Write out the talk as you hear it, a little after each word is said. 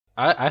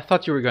I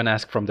thought you were gonna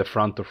ask from the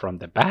front or from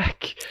the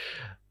back.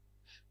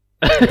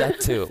 That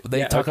too. They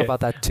Yeah, talk okay.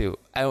 about that too.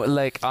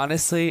 Like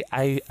honestly,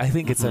 I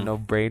think it's a Mhm.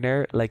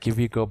 no-brainer. Like if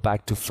you go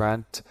back to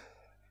front,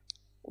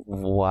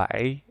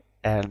 why?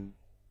 And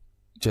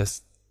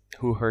just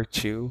who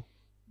hurt you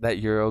that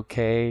you're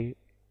okay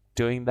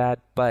doing that.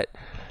 But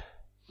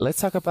let's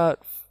talk about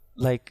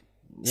like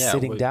Yeah,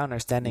 sitting wait. down or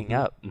standing Mhm.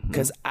 up Mhm.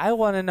 because I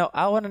want to know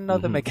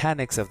the Mhm.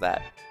 mechanics of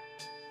that.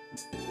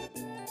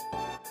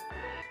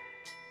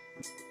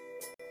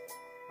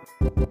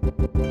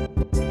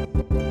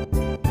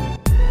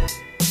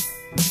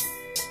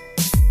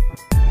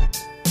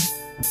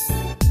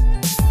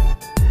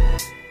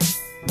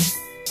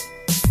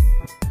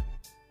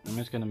 I'm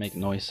just gonna make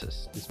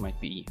noises. This might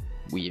be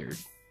weird.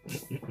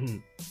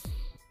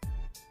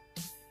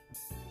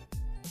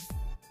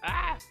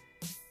 Ah!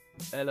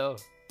 Hello.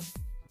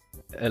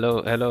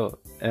 Hello, hello,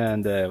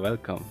 and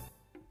welcome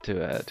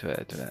to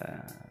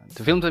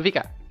Film to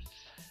Vika,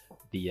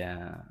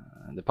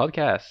 the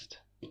podcast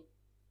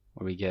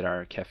where we get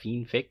our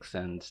caffeine fix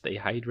and stay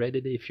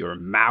hydrated if you're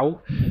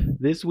Mao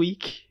this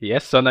week.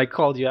 Yes, son, I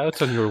called you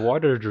out on your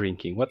water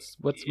drinking. What's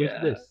with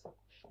Yeah, this?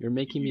 You're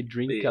making me you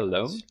drink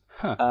alone? bitch.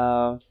 Huh.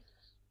 Um,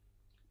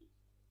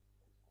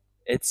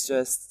 it's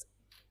just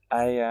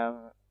I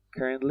am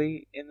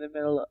currently in the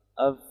middle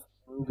of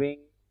moving,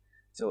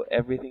 so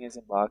everything is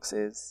in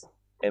boxes.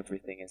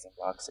 Everything is in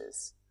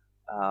boxes.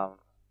 Um,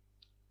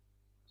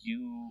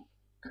 you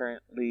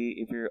currently,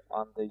 if you're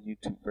on the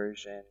YouTube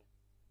version,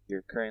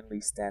 you're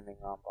currently standing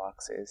on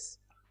boxes,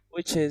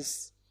 which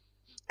is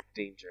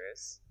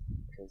dangerous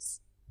because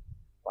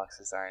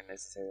boxes aren't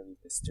necessarily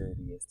the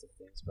sturdiest of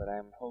things. But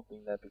I'm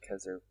hoping that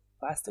because they're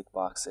plastic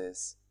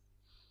boxes,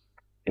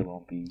 it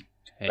won't be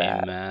too Hey,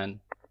 bad.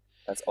 man.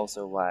 That's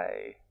also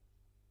why,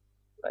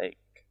 like,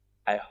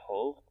 I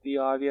hope the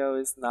audio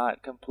is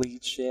not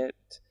complete shit.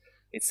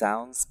 It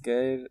sounds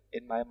good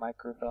in my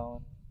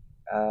microphone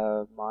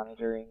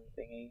monitoring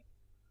thingy.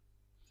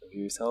 So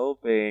here's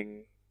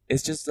hoping.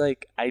 It's just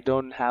like I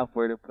don't have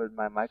where to put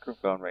my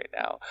microphone right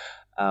now.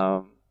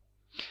 Um,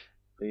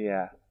 but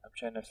yeah, I'm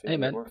trying to Hey,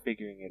 man. we're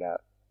figuring it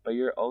out. But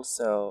you're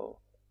also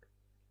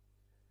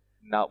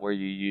not where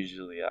you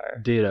usually are.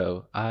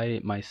 Ditto.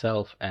 I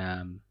myself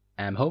am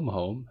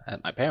home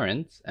at my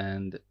parents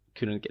and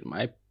couldn't get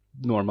my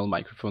normal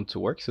microphone to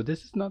work, so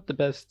this is not the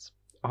best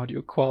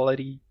audio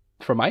quality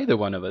from either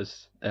one of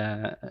us.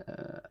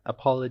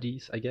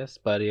 Apologies, I guess,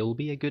 but it'll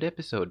be a good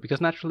episode because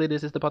naturally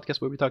this is the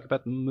podcast where we talk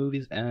about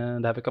movies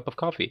and have a cup of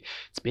coffee.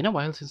 It's been a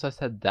while since I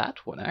said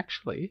that one,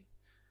 actually.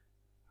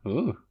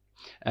 Ooh.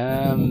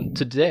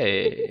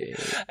 Today,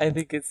 I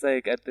think it's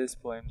like at this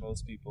point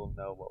most people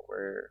know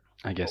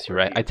I what guess you're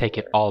we're right. I here take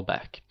it for. all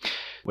back.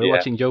 We're Yeah.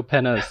 watching Joe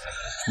Penna's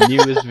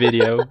newest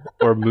video,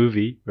 or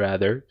movie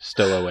rather,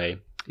 Stowaway.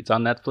 It's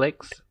on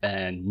Netflix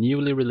and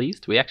newly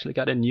released. We actually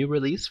got a new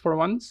release for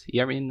once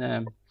here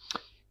in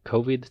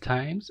COVID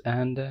times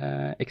and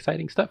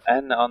exciting stuff.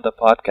 And on the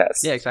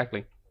podcast. Yeah,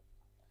 exactly.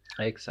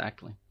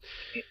 Exactly.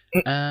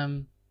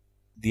 Um,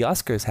 The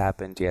Oscars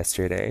happened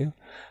yesterday.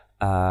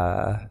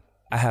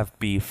 I have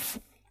beef.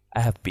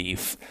 I have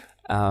beef.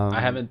 I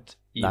haven't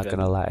Not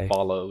gonna even lie.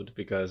 followed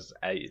because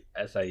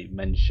as I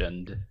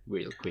mentioned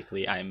real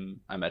quickly, I'm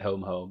at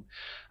home.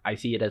 I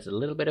see it as a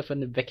little bit of a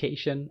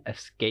vacation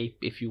escape,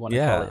 if you want to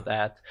call Yeah, it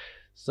that. for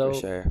So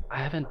sure. I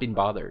haven't been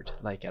bothered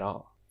like at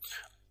all.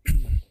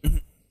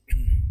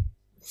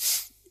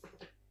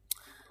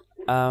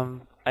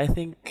 I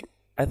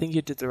think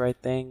you did the right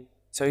thing.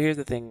 So here's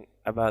the thing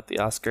about the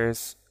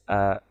Oscars.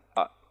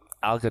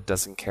 Alga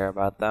doesn't care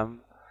about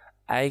them.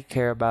 I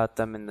care about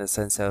them in the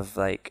sense of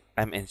like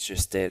I'm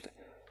interested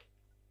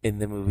in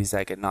the movies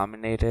that get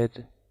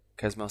nominated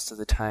because most of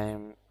the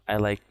time I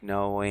like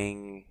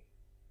knowing.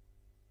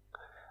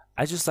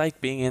 I just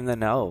like being in the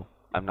know.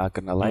 I'm not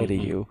gonna lie to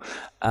Mhm. you.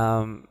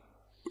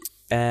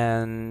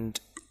 And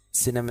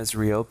cinemas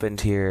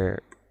reopened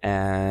here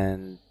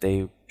and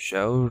they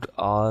showed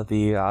all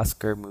the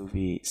Oscar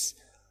movies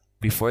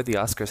before the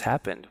Oscars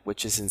happened,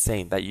 which is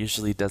insane. That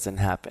usually doesn't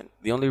happen.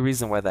 The only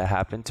reason why that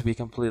happened, to be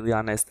completely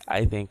honest,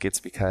 I think it's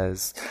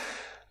because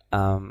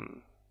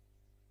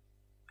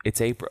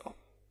it's April,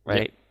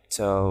 right?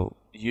 So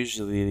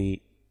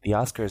usually the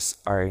Oscars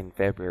are in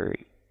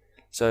February.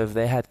 So if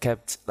they had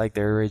kept like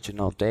their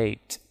original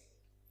date,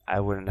 I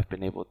wouldn't have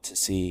been able to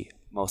see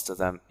most of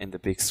them in the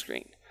big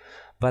screen.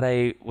 But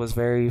I was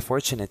very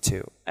fortunate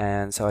to.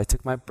 And so I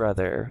took my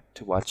brother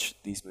to watch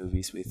these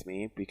movies with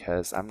me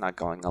because I'm not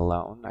going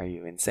alone. Are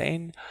you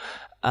insane?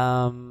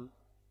 And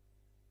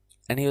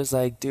he was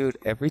like, dude,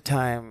 every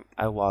time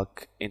I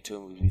walk into a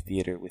movie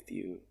theater with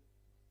you,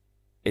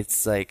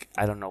 it's like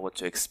I don't know what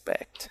to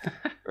expect.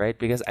 Right?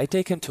 Because I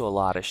take him to a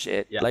lot of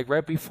shit. Yeah. Like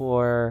right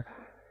before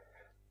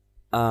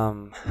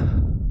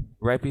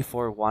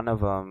one of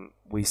them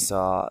we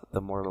saw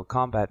the Mortal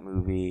Kombat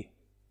movie.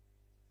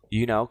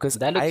 You know, because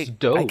That looks I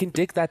dope. can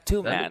dig that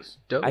too, That man. looks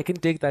dope. I can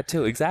dig that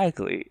too,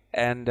 exactly.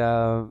 And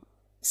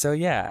so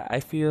yeah, I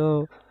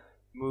feel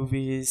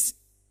movies.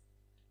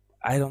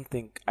 I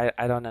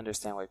don't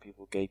understand why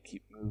people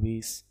gatekeep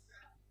movies.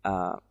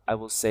 I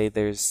will say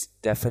there's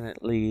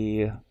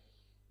definitely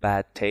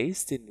bad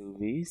taste in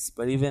movies,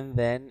 but even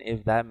then,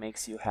 if that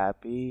makes you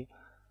happy,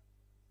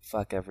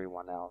 fuck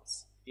everyone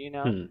else. You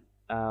know?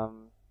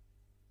 Hmm.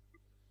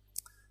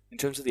 In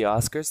terms of the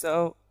Oscars,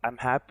 though, I'm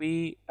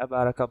happy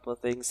about a couple of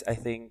things. I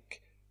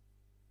think,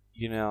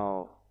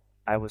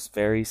 I was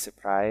very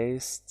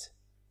surprised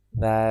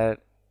that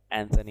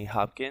Anthony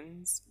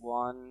Hopkins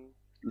won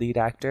lead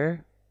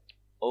actor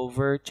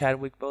over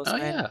Chadwick Oh Boseman.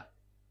 yeah.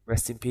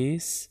 Rest in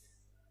peace.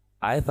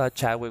 I thought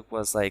Chadwick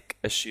was like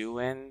a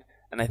shoe-in,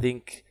 and I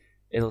think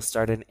it'll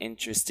start an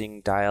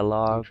interesting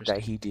dialogue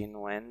that he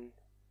didn't win.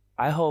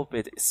 I hope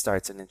it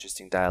starts an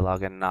interesting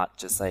dialogue and not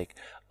just like,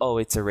 oh,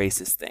 it's a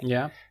racist thing.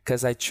 Yeah.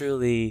 Because I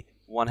truly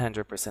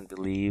 100%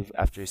 believe,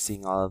 after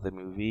seeing all of the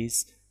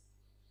movies,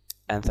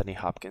 Anthony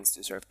Hopkins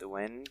deserved the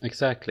win.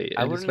 Exactly.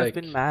 I And wouldn't it's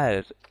have been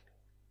mad.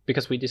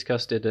 because we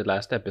discussed it the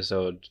last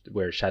episode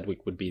where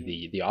Chadwick would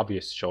be the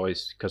obvious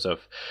choice because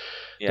of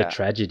the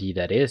tragedy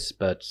that is,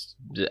 but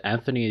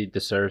Anthony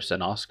deserves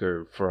an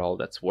Oscar for all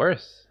that's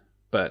worth.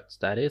 But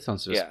that is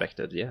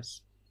unsuspected,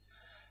 yes.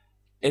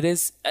 It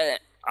is.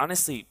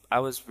 Honestly, I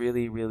was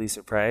really, really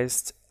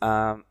surprised.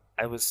 I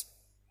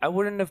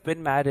wouldn't have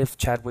been mad if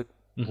Chadwick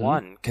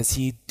won, because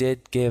he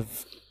did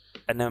give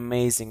an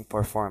amazing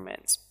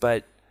performance,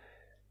 but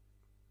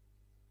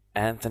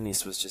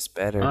Anthony's was just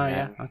better,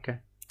 man. Yeah, okay.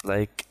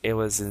 Like, it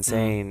was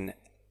insane,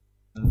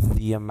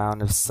 the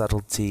amount of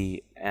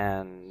subtlety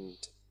and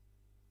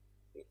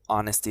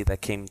honesty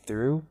that came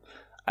through.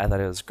 I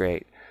thought it was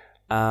great.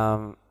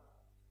 Chloe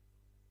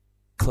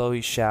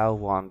Zhao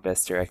won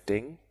Best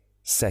Directing,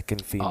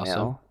 second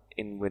female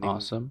in winning.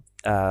 Awesome.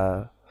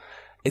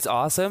 It's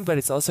awesome, but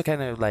it's also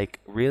kind of like,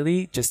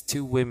 really? Just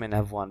 2 women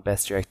have won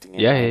Best Directing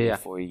in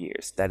 4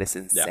 years. That is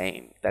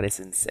insane. Yeah. That is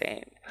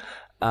insane.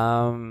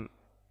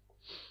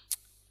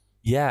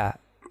 Yeah,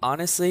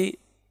 honestly,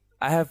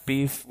 I have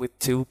beef with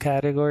 2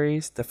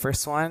 categories. The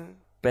first one,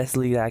 Best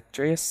Lead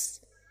Actress.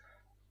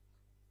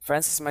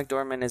 Frances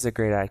McDormand is a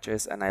great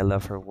actress, and I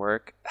love her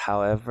work.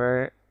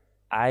 However,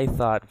 I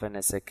thought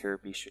Vanessa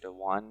Kirby should have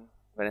won.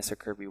 Vanessa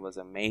Kirby was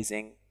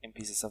amazing in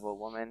Pieces of a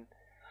Woman.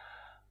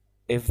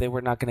 If they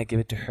were not going to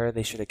give it to her,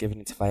 they should have given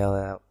it to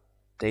Viola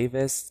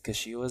Davis, because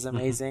she was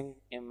amazing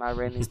in Ma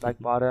Rainey's Black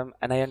Bottom.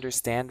 And I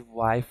understand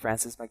why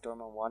Frances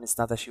McDormand won. It's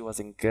not that she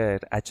wasn't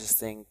good. I just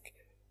think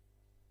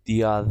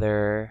the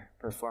other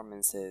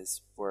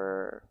performances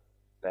were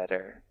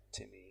better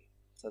to me.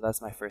 So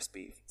that's my first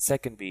beef.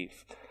 Second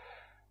beef.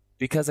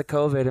 Because of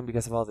COVID and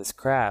because of all this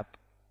crap,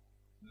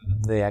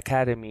 the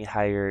Academy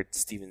hired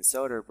Steven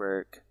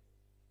Soderbergh,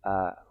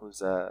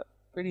 who's a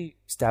pretty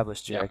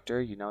established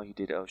director. You know, he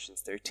did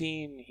Ocean's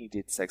 13, he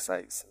did Sex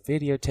Lies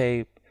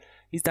Videotape,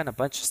 he's done a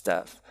bunch of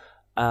stuff,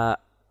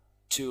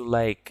 to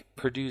like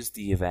produce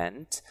the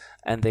event.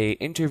 And they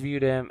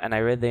interviewed him, and I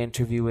read the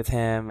interview with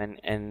him,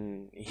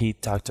 and he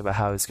talked about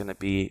how it's going to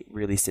be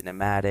really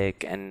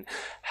cinematic and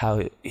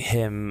how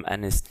him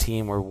and his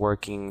team were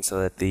working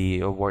so that the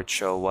award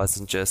show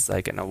wasn't just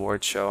like an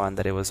award show and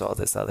that it was all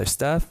this other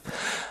stuff.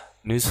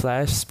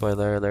 Newsflash,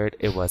 spoiler alert,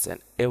 it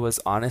wasn't. It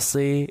was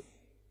honestly,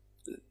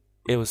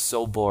 it was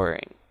so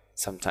boring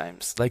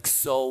sometimes. Like,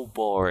 so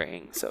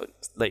boring. So,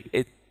 like,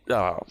 it,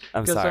 oh,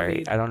 I'm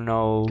sorry. I don't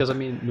know. Because,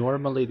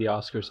 normally the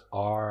Oscars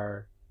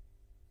are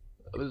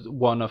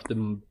one of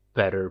the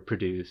better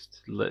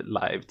produced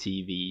live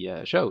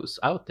TV shows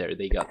out there.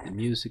 They got the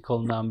musical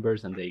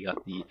numbers, and they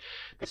got the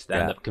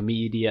stand-up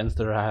comedians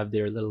that have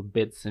their little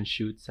bits and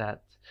shoots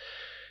at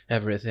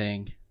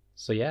everything.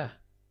 So, yeah.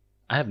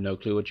 I have no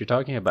clue what you're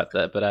talking about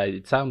that, but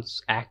it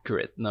sounds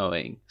accurate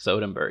knowing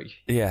Soderbergh.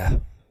 Yeah.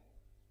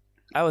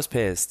 I was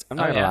pissed. I'm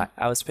not gonna lie.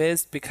 I was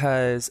pissed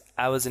because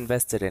I was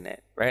invested in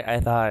it, right? I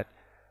thought,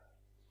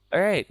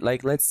 all right,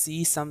 like, let's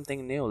see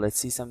something new. Let's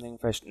see something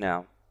fresh.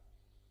 No.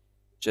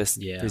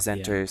 Just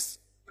presenters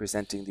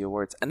presenting the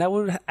awards. And I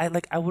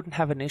wouldn't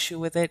have an issue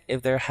with it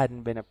if there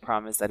hadn't been a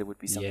promise that it would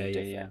be something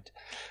different.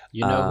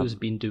 Yeah. You know who's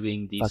been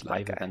doing these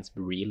live events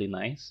really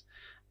nice?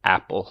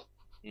 Apple.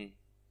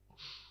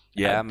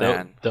 Yeah,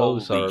 man.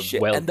 Those Holy are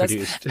shit. Well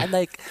produced. And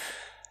like,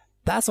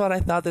 that's what I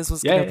thought this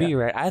was going to be,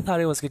 right? I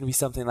thought it was going to be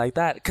something like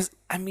that. Because,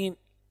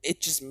 it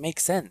just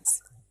makes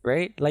sense,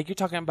 right? Like, you're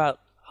talking about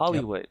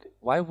Hollywood. Yep.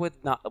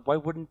 Why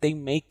wouldn't they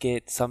make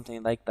it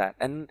something like that?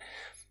 And,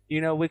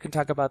 we can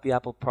talk about the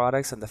Apple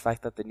products and the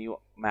fact that the new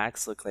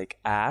Macs look like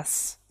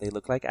ass. They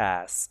look like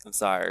ass. I'm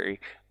sorry.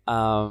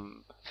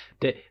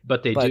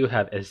 But they do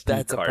have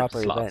SD card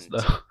slots,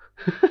 though.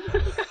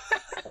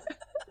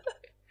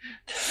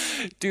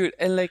 Dude,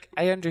 and like,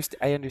 I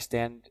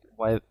understand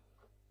why,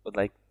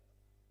 like,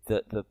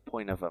 the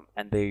point of them,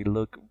 and they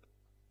look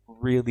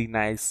really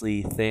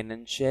nicely thin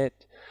and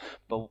shit,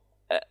 but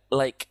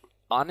like,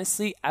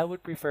 honestly, I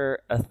would prefer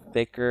a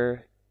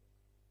thicker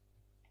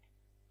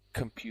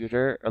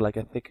computer, or like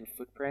a thicker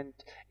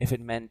footprint, if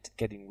it meant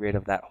getting rid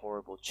of that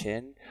horrible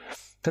chin,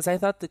 because I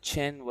thought the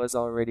chin was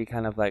already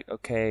kind of like,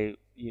 okay,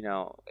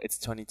 it's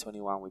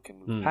 2021, we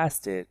can move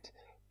past it.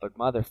 but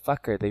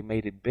motherfucker, they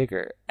made it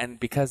bigger. And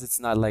because it's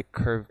not like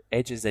curved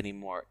edges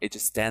anymore, it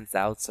just stands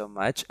out so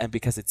much. And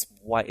because it's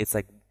white, it's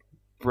like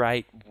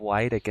bright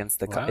white against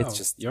the Wow, it's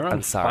just, you're on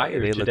I'm sorry,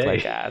 fire they look like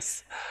today.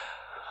 ass.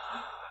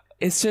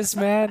 It's just,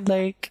 man,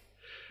 like,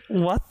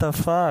 what the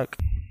fuck?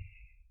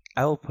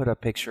 I will put a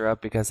picture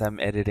up because I'm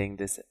editing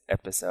this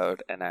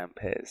episode and I'm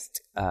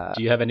pissed.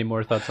 Do you have any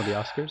more thoughts on the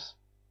Oscars?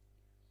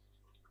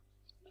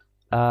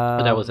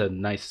 That was a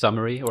nice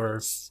summary,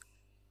 or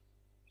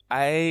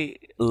I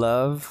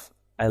love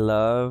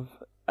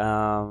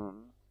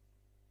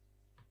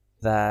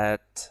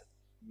that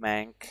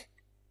Mank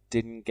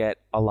didn't get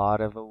a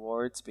lot of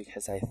awards,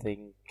 because I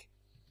think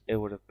it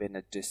would have been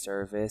a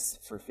disservice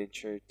for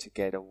Fincher to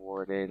get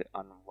awarded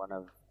on one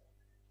of,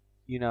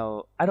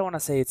 I don't want to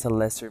say it's a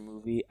lesser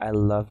movie. I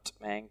loved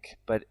Mank,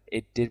 but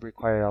it did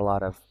require a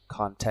lot of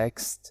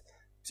context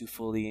to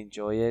fully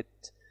enjoy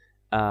it.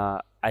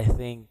 I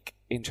think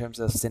in terms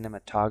of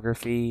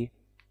cinematography,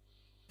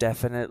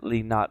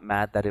 definitely not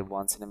mad that it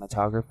won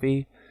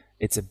cinematography.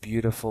 It's a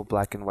beautiful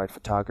black and white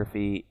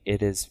photography.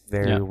 It is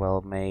very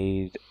well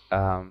made,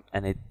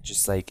 and it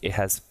just it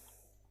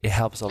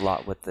helps a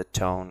lot with the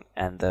tone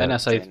and the. And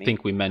as journey. I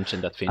think we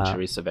mentioned, that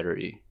Fincher is a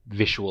very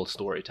visual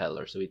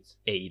storyteller, so it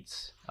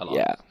aids a lot.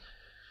 Yeah,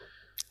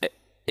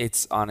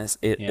 it's honest.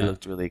 It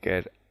looked really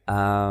good.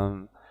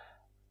 I'm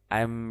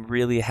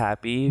really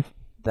happy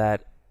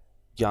that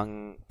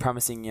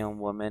Promising Young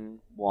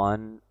Woman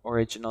won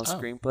original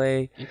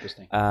screenplay.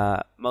 Interesting.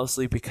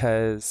 Mostly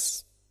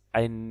because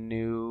I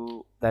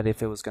knew that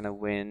if it was gonna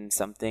win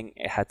something,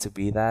 it had to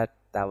be that.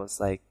 That was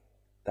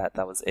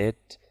that was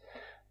it.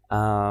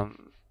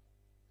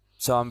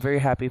 So I'm very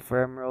happy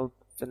for Emerald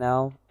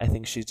Fennell. I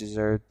think she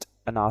deserved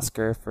an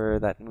Oscar for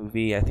that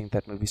movie. I think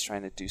that movie's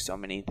trying to do so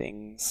many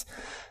things,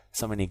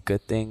 so many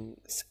good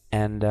things,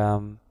 and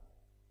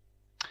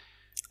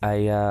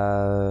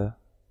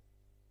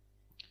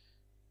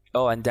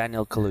Oh, and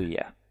Daniel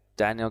Kaluuya.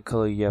 Daniel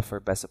Kaluuya for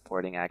Best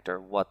Supporting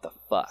Actor. What the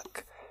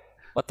fuck?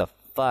 What the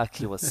fuck?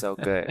 He was so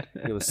good.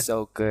 He was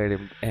so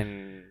good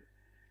in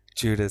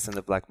Judas and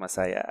the Black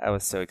Messiah. I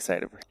was so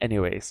excited.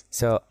 Anyways,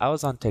 so I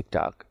was on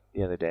TikTok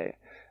the other day,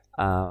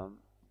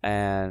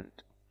 and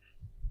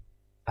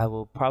I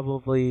will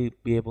probably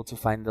be able to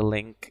find the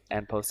link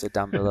and post it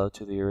down below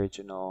to the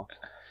original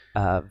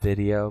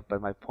video.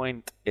 But my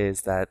point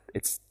is that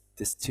it's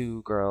these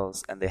two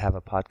girls, and they have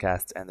a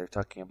podcast, and they're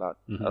talking about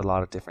a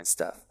lot of different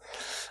stuff.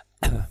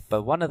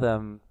 But one of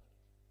them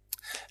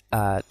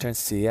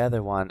turns to the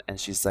other one, and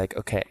she's like,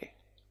 "Okay,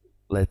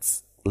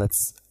 let's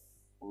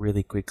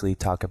really quickly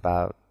talk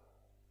about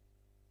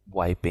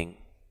wiping."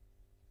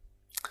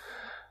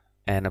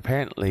 And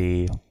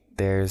apparently,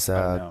 there's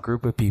a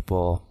group of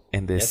people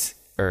in this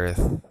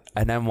earth,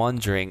 and I'm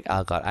wondering,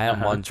 oh God, I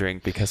am wondering,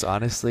 because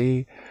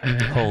honestly,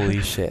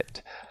 holy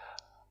shit.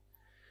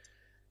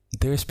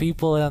 There's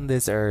people on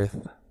this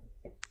earth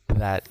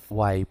that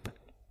wipe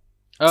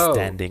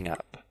standing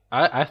up.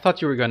 I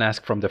thought you were going to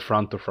ask from the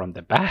front or from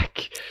the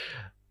back.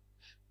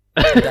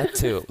 That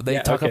too. They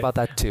talk about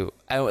that too.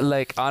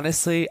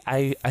 Honestly,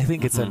 I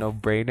think it's a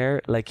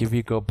no-brainer. Like, if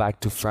you go back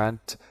to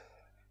front,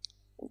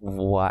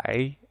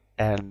 why?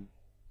 And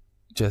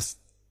just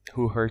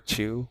who hurt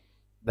you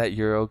that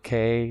you're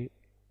okay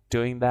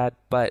doing that?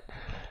 But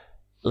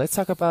let's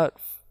talk about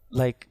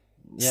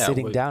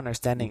sitting down or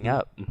standing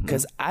up,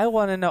 because I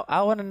want to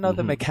know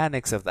the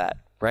mechanics of that,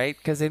 right?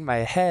 Because in my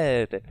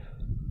head,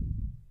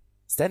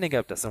 standing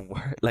up doesn't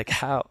work. Like,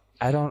 how?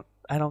 I don't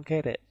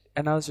get it.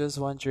 And I was just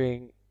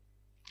wondering,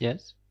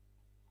 yes,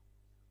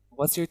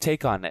 what's your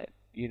take on it?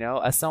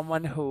 As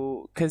someone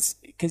who, because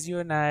you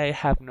and I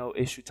have no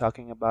issue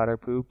talking about our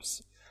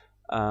poops,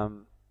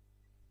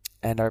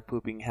 and our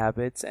pooping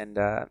habits, and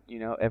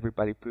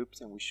everybody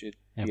poops, and we should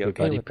be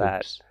okay with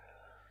poops.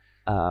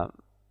 That.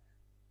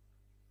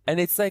 And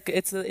it's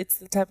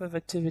the type of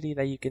activity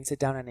that you can sit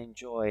down and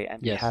enjoy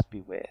and be happy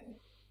with.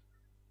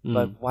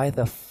 But why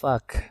the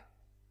fuck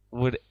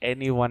would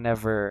anyone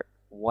ever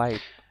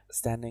wipe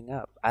standing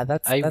up?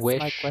 That's wish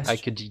my question. I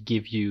could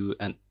give you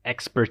an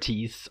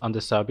expertise on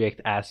the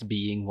subject as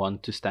being one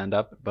to stand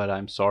up, but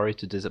I'm sorry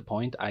to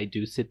disappoint. I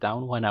do sit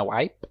down when I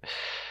wipe.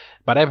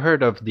 But I've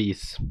heard of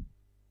these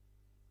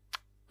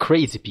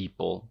crazy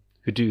people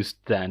who do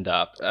stand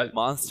up.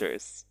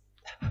 Monsters.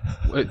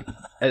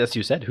 As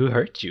you said, who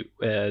hurt you?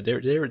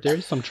 There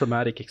is some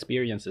traumatic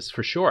experiences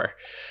for sure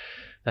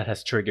that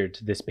has triggered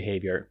this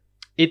behavior.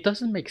 It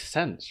doesn't make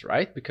sense,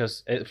 right?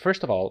 Because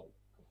first of all,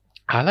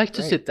 I like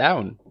to sit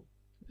down.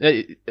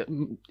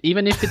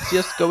 Even if it's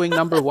just going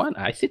number one,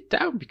 I sit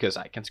down because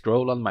I can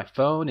scroll on my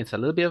phone. It's a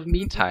little bit of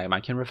me time. I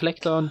can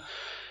reflect on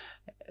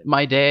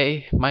my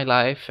day, my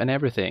life, and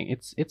everything.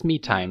 It's me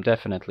time,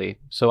 definitely.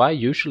 So I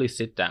usually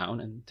sit down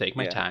and take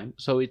my time.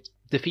 So it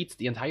defeats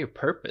the entire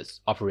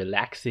purpose of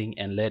relaxing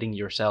and letting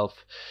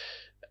yourself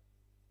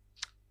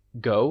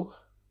go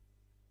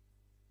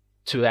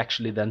to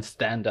actually then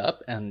stand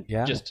up and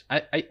just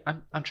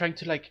I'm trying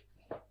to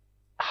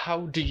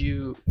how do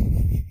you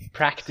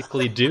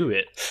practically do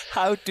it?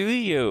 How do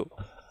you?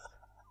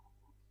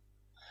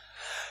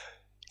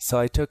 So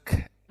I took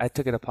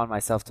it upon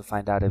myself to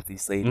find out if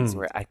these ladies Mm.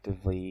 were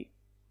actively,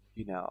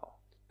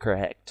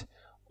 correct,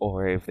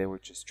 or if they were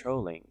just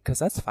trolling. Because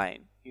that's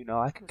fine.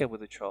 I can get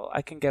with a troll.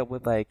 I can get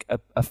with like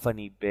a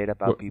funny bit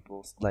about Were,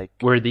 people's like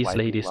were these wiping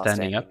ladies while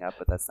standing standing up? up,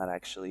 but that's not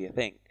actually a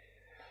thing.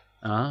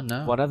 Oh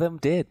no. One of them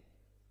did.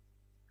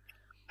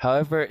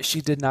 However, she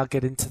did not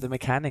get into the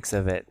mechanics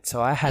of it,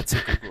 so I had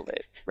to Google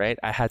it. Right?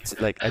 I had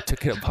to I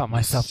took it upon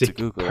myself to Sick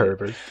Google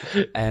pervert.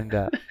 it,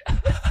 and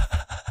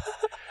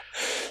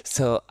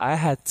so I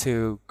had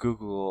to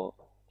Google,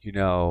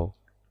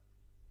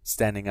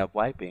 standing up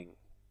wiping,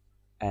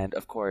 and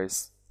of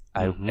course,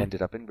 I Mhm.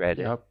 ended up in Reddit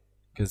Yep.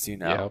 because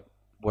Yep.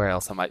 where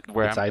else am I? It's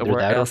either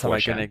Where that or else am I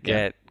 4chan, gonna yeah.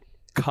 get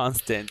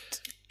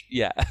constant?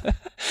 Yeah,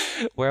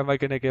 where am I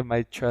gonna get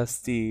my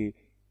trusty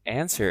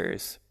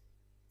answers?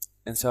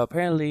 And so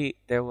apparently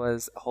there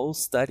was a whole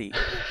study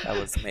that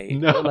was made,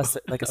 No. or less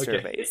like a Okay.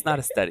 survey. It's not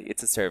a study;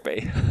 it's a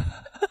survey.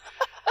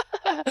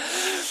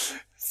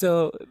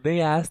 So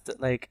they asked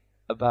like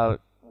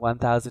about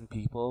 1,000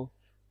 people.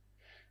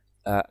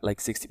 Like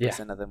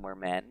 60% of them were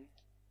men.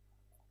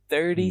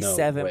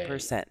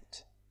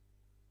 37%.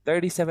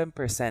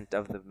 37%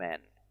 of the men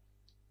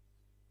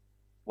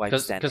wiped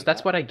standing Because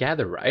that's up. what I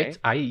gather, right?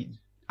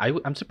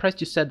 I'm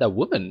surprised you said that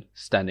woman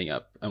standing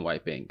up and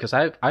wiping, because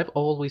I've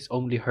always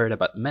only heard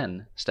about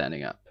men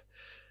standing up.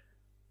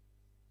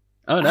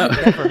 Oh no.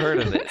 I've never heard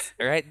of this.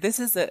 Right? This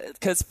is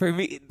because for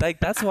me, like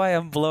that's why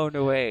I'm blown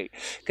away.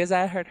 Because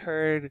I had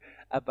heard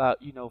about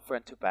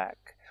front to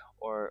back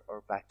or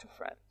back to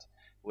front,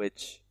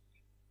 which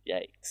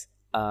yikes.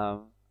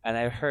 And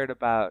I heard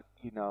about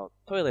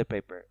toilet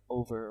paper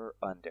over or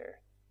under.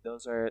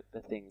 Those are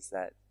the things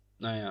that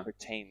Oh, yeah.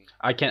 pertain.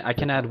 I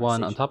can add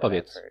one on conversation top that of I've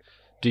it. heard.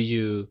 Do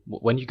you,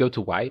 when you go to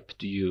wipe,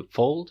 do you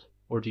fold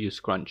or do you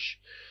scrunch?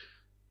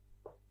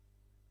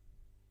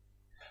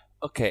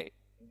 Okay,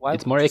 why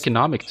It's would more you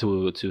economic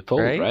scrunch? to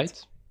fold, Right?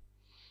 right?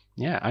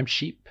 Yeah, I'm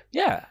cheap.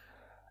 Yeah,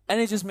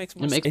 and it just makes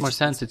more. It makes more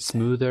sense. It's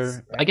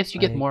smoother. I right? guess you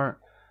get Like, more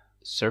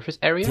surface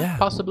area, Yeah.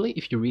 possibly,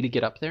 if you really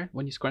get up there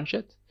when you scrunch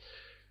it.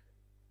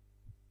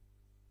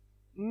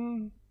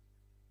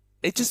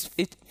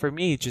 It for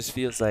me, it just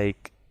feels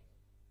like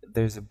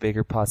there's a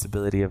bigger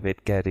possibility of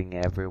it getting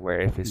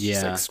everywhere if it's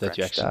just Yeah, like that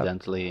you scrunched up.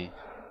 accidentally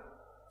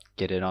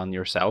get it on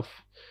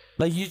yourself.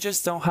 Like you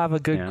just don't have a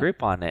good Yeah.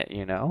 grip on it,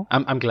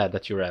 I'm glad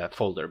that you're a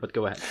folder, but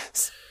go ahead.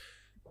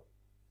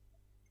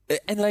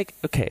 And like,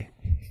 okay,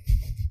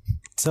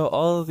 so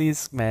all of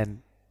these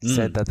men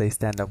said that they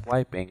stand up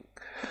wiping,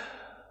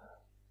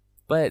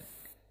 but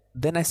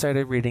then I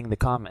started reading the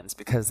comments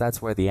because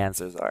that's where the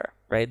answers are,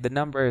 right? The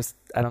numbers,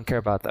 I don't care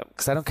about them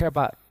because I don't care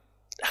about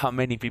how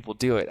many people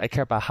do it. I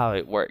care about how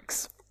it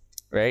works,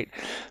 right?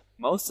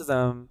 Most of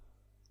them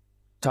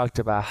talked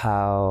about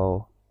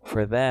how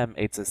for them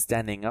it's a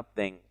standing up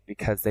thing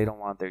because they don't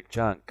want their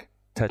junk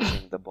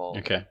touching the bowl.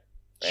 Okay,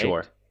 Right?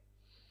 sure.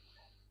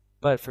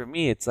 But for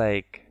me, it's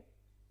like,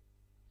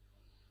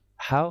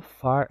 how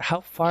far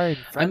in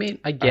front? I mean,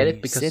 I are get it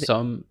you because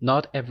sitting?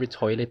 not every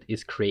toilet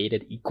is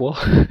created equal.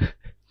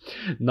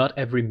 Not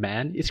every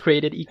man is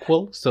created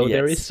equal, so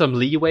there is Yes. some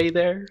leeway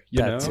there,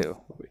 you know. That too.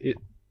 It,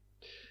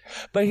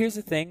 But here's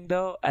the thing,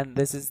 though, and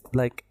this is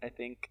like, I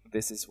think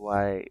this is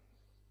why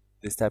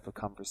this type of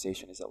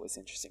conversation is always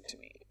interesting to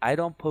me. I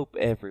don't poop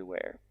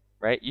everywhere,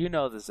 right? You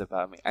know this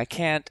about me. I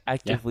can't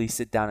actively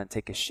sit down and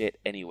take a shit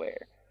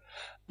anywhere.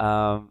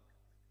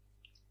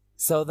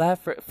 So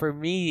that for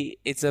me,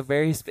 it's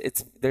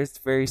there's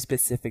very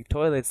specific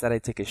toilets that I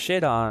take a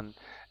shit on,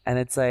 and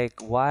it's like,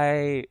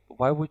 why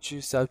would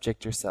you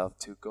subject yourself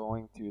to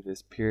going through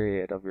this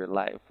period of your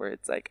life where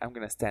it's like, I'm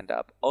gonna stand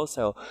up?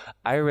 Also,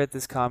 I read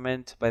this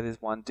comment by this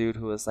one dude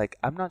who was like,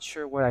 I'm not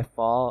sure where I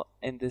fall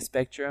in this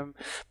spectrum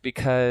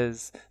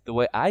because the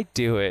way I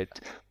do it,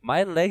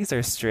 my legs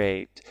are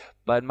straight,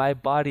 but my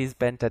body's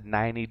bent at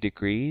 90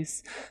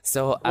 degrees.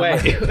 So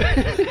wait,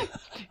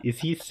 is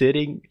he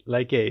sitting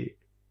like a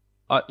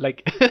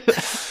like?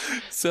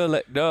 So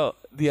like, no,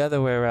 the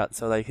other way around.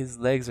 So like his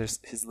legs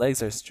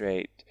are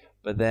straight,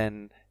 but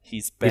then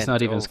he's bent He's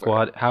not even over.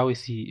 squat. How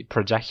is he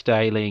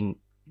projectiling?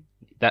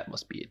 That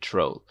must be a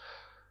troll.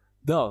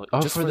 No,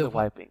 Oh, just for for the- the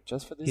wiping.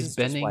 Just for this He's is just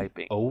bending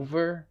wiping.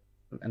 over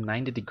a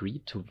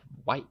 90-degree to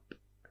wipe.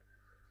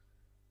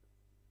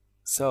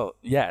 So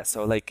yeah,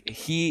 so like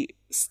he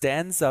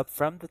stands up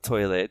from the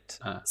toilet,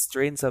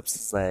 straightens up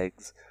his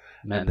legs,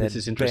 Man, and then this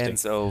is interesting.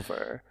 bends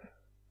over,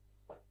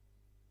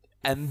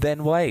 and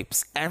then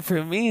wipes. And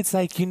for me, it's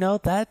like,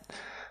 that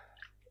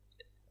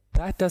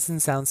doesn't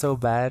sound so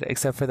bad,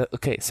 except for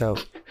so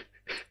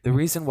the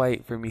reason why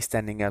for me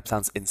standing up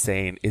sounds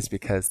insane is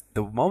because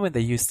the moment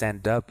that you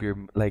stand up,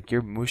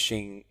 you're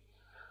mushing,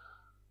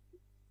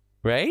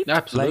 right?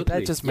 Absolutely, Like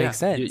that just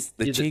makes Yeah, sense.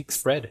 you The cheeks,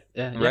 spread,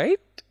 yeah. right?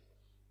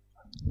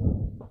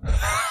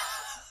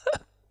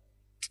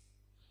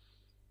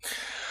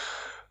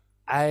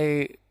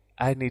 I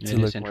need to It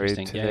is look more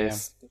interesting. into Yeah, yeah.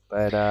 this,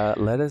 but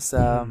let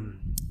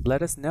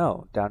us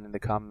know down in the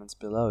comments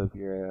below if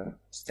you're a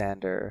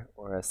stander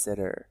or a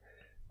sitter,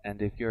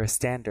 and if you're a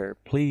stander,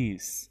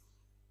 please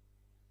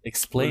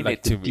Explain like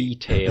it the to me.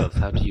 details.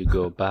 How do you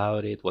go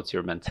about it? What's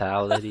your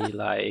mentality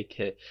like?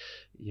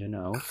 You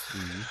know.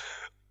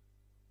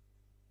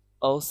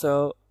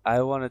 Also,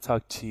 I want to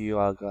talk to you,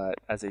 Algot,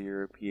 as a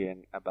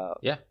European about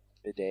Yeah.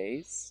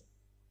 bidets.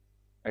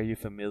 Are you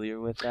familiar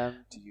with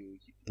them? Do you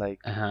like?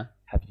 Uh-huh.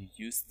 Have you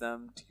used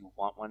them? Do you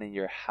want one in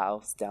your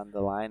house down the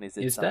line? Is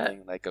it Is something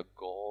that? like a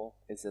goal?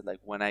 Is it like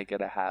when I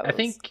get a house,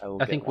 I will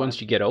I get think once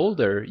one? you get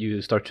older,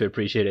 you start to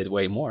appreciate it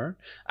way more.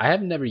 I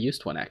have never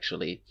used one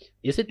actually.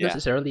 Is it Yeah.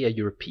 necessarily a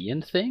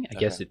European thing? I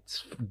guess Okay.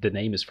 it's the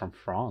name is from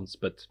France,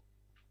 but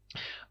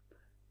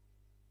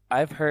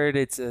I've heard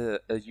it's a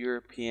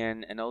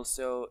European and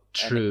also an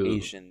true,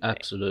 Asian thing in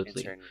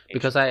absolutely. certain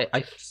Because Asian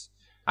cultures.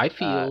 I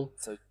feel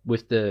So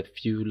with the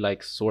few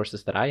like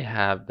sources that I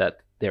have that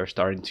they're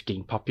starting to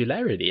gain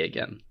popularity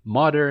again.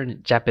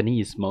 Modern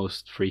Japanese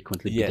most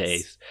frequently yes,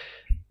 bidets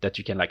that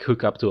you can like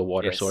hook up to a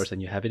water yes, source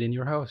and you have it in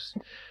your house.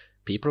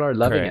 People are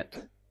loving correct.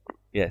 it.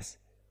 Yes.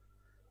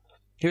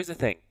 Here's the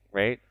thing,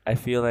 right? I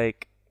feel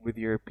like with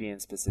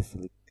Europeans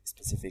specifically,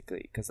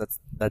 because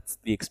that's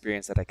the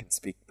experience that I can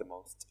speak the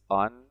most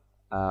on.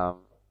 Um,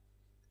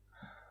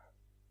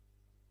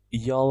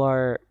 y'all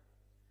are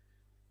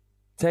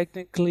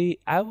technically,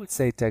 I would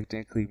say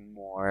technically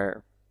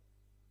more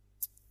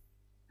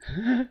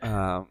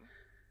um,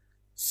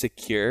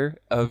 secure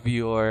of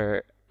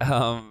your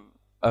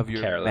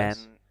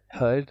Careless.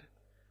 manhood,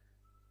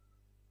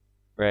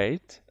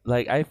 right?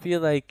 Like I feel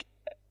like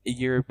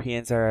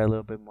Europeans are a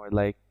little bit more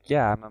like,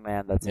 yeah, I'm a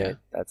man, that's Yeah. it.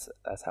 That's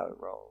how it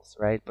rolls,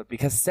 right? But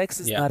because sex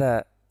is Yeah. not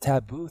a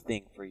taboo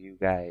thing for you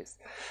guys,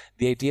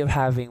 the idea of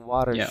having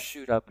water Yeah.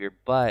 shoot up your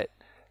butt,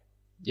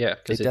 Yeah,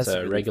 because it it's doesn't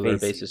a really regular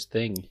faze you, basis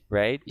thing,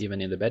 right?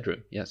 even in the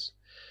bedroom. Yes.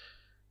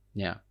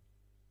 Yeah.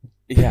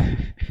 Yeah.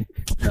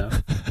 No.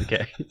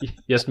 Okay.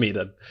 Just me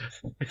then.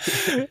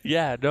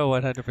 Yeah, no,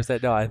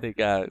 100%. No, I think,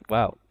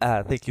 wow.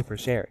 Thank you for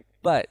sharing.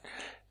 But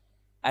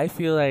I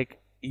feel like,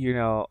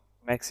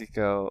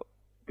 Mexico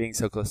being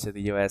so close to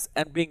the US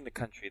and being the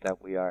country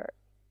that we are,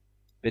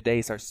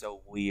 bidets are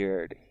so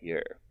weird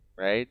here,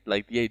 right?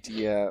 Like the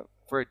idea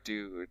for a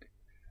dude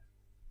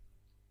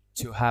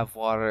to have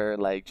water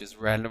like just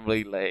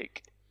randomly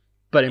like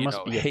But it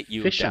must be hit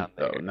you down efficient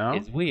though, there no?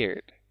 is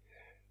weird.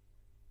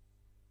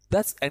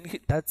 That's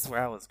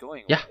where I was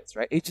going Yeah. with this,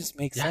 right? It just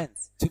makes Yeah.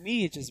 sense. To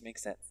me it just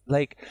makes sense.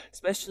 Like,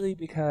 especially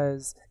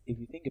because if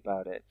you think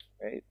about it,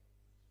 right?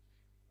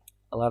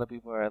 A lot of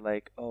people are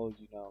like, oh,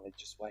 like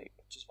just wipe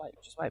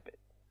it.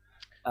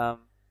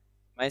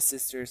 My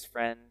sister's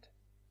friend,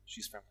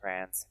 she's from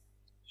France.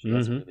 She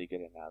has a really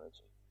good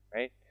analogy,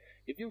 right?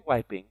 If you're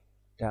wiping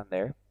down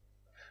there,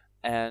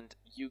 and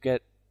you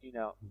get, you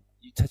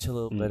touch a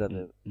little bit of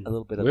a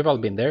little bit of. We've all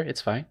been there.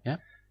 It's fine. Yeah.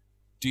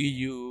 Do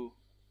you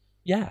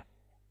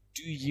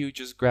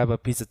just grab a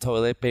piece of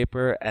toilet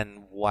paper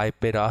and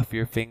wipe it off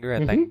your finger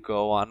and then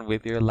go on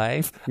with your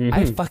life?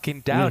 I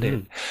fucking doubt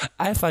it.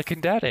 I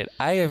fucking doubt it.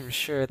 I am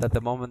sure that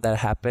the moment that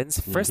happens,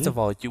 first of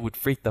all, you would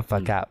freak the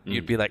fuck out.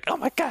 You'd be like, oh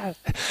my God.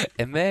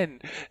 And then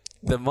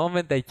the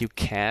moment that you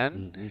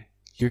can,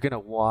 you're going to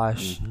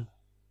wash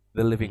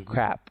the living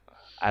crap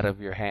out of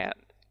your hand,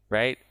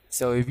 right?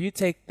 So if you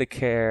take the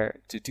care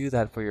to do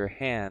that for your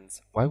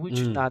hands, why would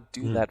you not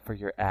do that for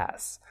your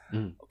ass?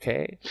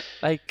 Okay?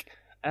 Like,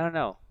 I don't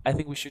know. I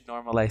think we should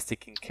normalize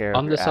taking care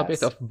On of the your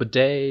subject ass. of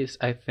bidets,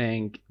 I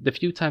think the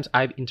few times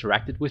I've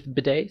interacted with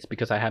bidets,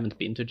 because I haven't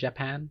been to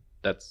Japan,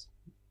 that's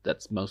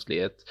mostly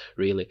it,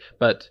 really.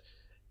 But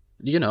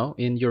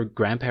in your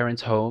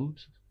grandparents'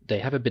 homes, they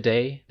have a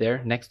bidet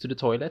there next to the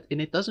toilet,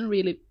 and it doesn't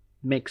really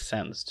make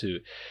sense to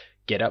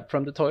get up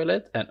from the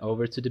toilet and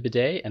over to the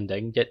bidet and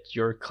then get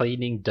your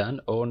cleaning done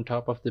on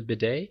top of the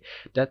bidet.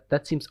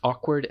 That seems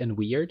awkward and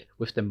weird.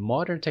 With the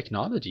modern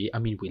technology, I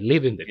mean, we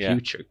live in the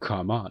future.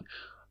 Come on.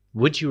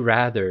 Would you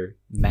rather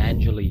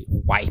manually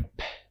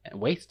wipe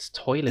and waste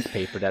toilet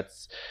paper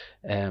that's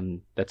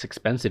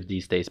expensive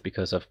these days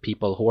because of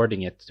people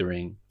hoarding it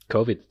during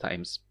COVID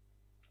times?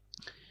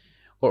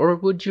 Or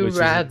would you Which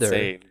rather is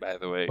insane, by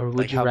the way. or would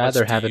Like, you how much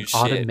rather do have you an shit?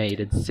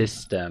 automated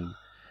system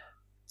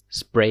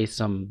spray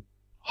some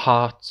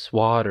hot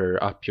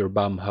water up your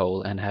bum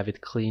hole and have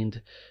it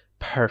cleaned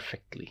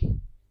perfectly?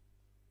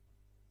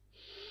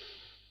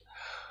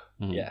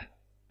 Yeah,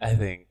 I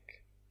think.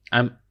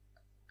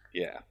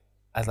 Yeah,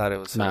 I thought it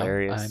was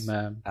hilarious.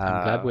 I'm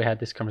glad we had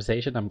this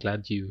conversation. I'm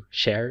glad you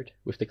shared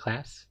with the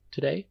class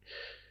today.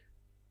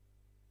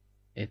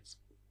 I'm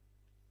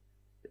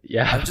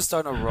just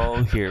on a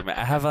roll here, man.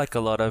 I have like a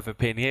lot of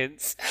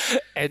opinions,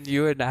 and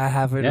you and I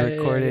haven't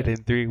recorded in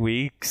 3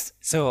 weeks,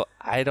 so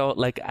I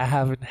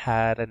haven't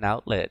had an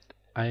outlet.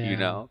 I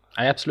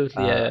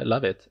absolutely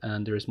love it,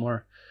 and there's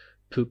more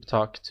poop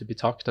talk to be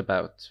talked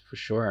about for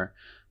sure.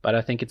 But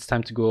I think it's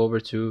time to go over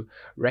to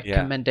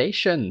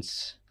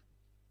recommendations.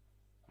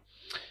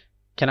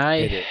 Can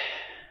I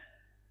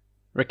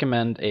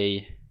recommend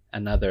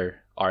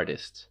another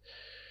artist?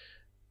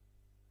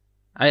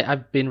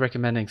 I've been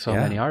recommending so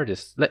many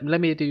artists. Let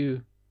me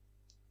do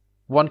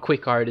one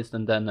quick artist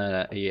and then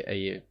a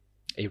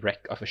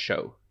rec of a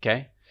show.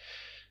 Okay?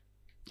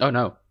 Oh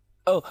no,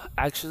 Oh,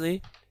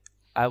 actually,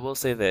 I will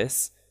say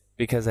this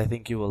because I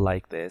think you will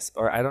like this,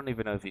 or I don't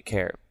even know if you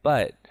care,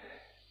 but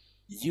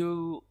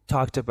you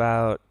talked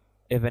about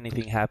If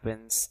Anything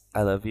Happens,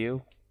 I Love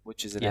You,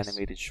 which is an Yes.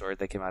 animated short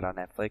that came out on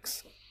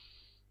Netflix.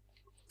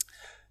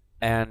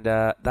 And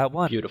that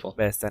won Beautiful.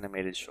 Best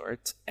Animated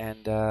Short.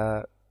 And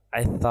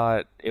I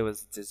thought it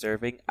was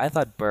deserving. I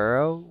thought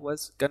Burrow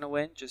was gonna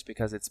win just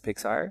because it's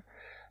Pixar.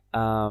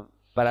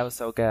 But I was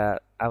so glad.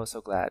 I was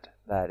so glad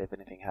that If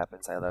Anything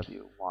Happens, I Love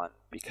You won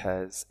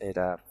because it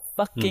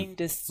fucking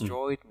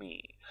destroyed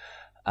me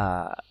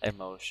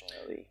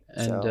emotionally.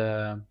 And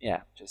So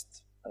yeah,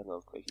 just a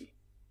little quickie.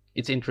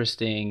 it's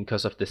interesting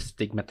because of the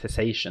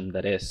stigmatization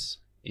that is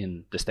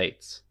in the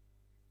States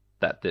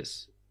that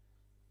this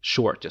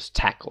short just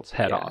tackles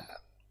head on.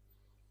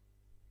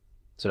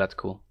 So that's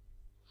cool.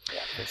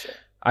 Yeah, for sure.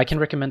 I can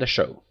recommend a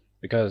show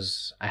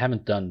because I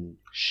haven't done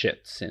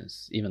shit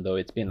since, even though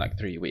it's been like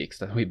 3 weeks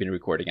that we've been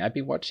recording. I've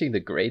been watching The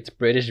Great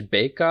British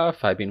Bake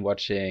Off. I've been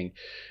watching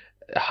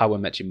How I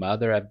Met Your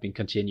Mother. I've been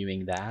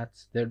continuing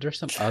that. There's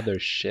some other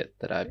shit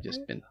that I've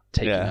just been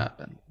taking up,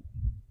 and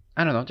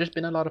I don't know. There's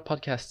been a lot of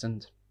podcasts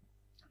and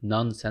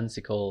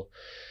nonsensical.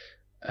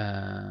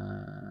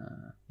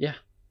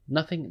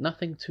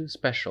 Nothing too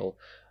special,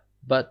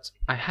 but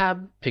I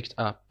have picked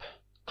up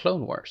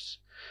Clone Wars.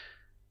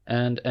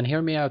 And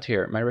hear me out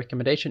here. My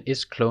recommendation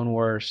is Clone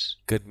Wars.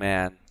 Good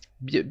man.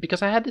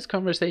 Because I had this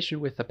conversation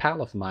with a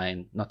pal of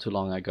mine not too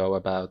long ago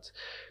about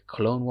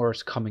Clone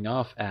Wars coming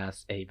off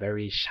as a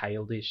very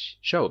childish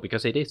show,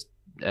 because it is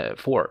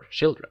for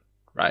children,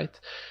 right?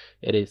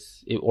 It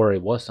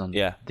was on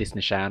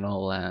Disney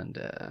Channel,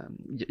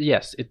 and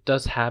yes, it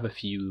does have a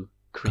few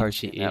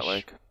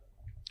cringy-ish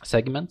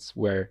segments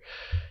where,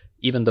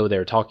 even though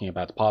they're talking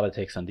about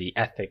politics and the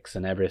ethics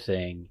and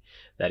everything,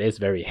 that is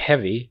very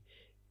heavy.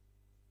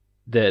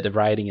 The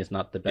writing is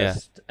not the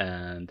best,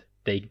 and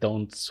they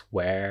don't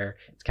swear.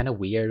 It's kind of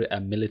weird, a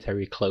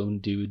military clone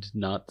dude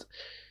not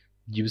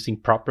using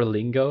proper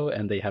lingo,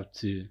 and they have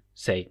to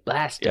say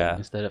blast him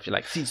instead of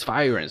like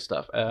ceasefire and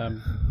stuff.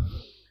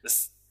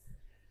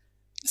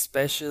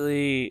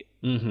 Especially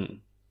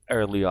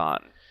early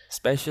on,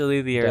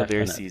 especially the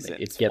earlier seasons.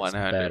 It gets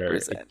 100%. Better.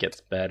 It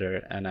gets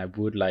better, and I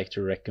would like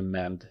to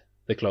recommend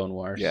the Clone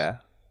Wars.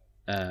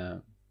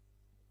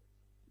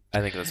 I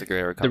think that's a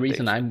great recommendation. The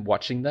reason I'm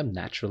watching them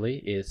naturally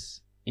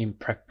is in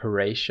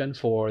preparation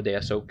for the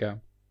Ahsoka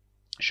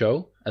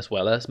show, as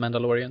well as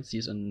Mandalorian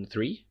season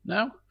 3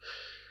 now.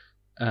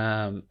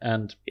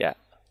 And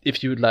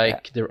if you'd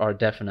like, there are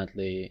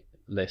definitely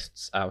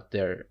lists out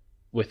there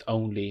with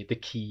only the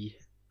key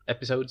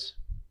episodes,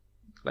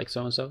 like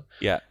so and so.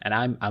 And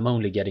I'm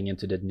only getting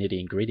into the nitty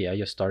and gritty. I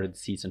just started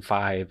season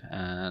 5,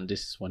 and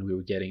this is when we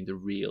were getting the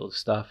real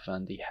stuff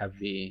and the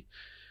heavy.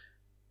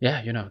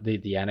 Yeah, you know, the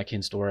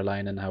Anakin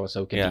storyline and how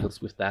Ahsoka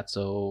deals with that.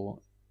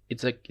 So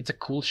it's a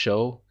cool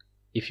show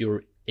if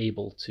you're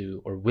able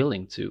to, or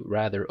willing to,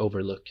 rather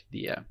overlook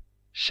the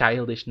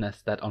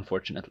childishness that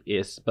unfortunately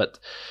is. But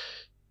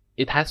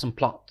it has some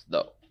plot,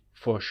 though,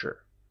 for sure.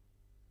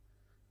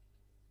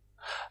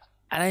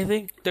 And I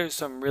think there's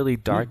some really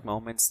dark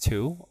moments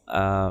too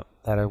that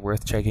are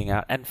worth checking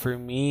out. And for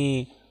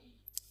me,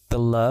 the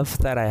love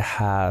that I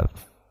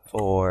have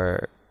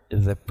for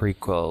the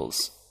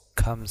prequels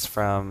comes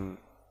from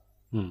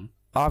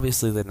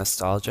obviously the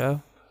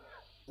nostalgia,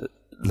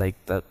 like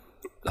the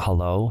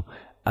hello,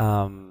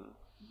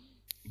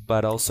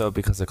 but also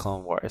because of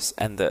Clone Wars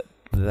and the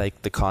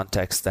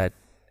context that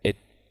it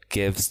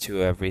gives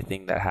to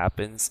everything that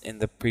happens in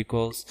the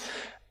prequels.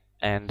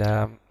 And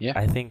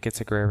I think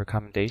it's a great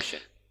recommendation.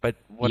 But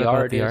what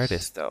about the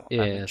artist, though? I'm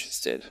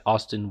interested.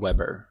 Austin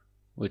Weber,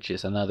 which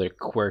is another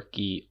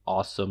quirky,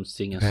 awesome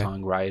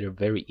singer-songwriter,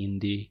 very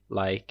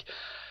indie-like.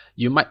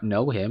 You might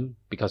know him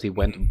because he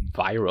went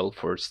viral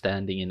for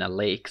standing in a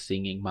lake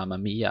singing Mamma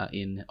Mia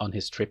on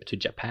his trip to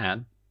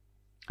Japan.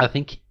 I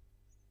think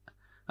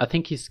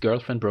his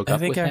girlfriend broke up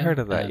with him. I think I heard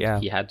of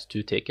that, He had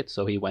 2 tickets,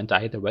 so he went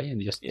either way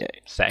and just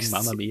sang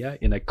Mamma Mia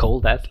in a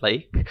cold-ass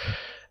lake.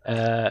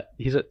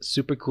 He's a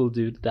super cool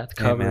dude. That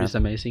cover is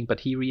amazing. But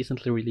he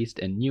recently released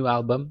a new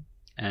album,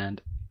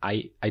 and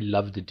I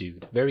love the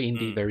dude. Very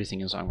indie, very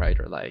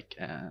singer-songwriter like,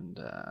 and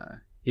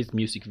his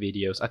music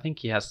videos. I think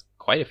he has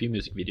quite a few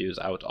music videos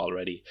out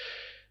already.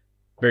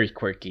 Very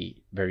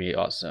quirky, very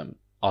awesome.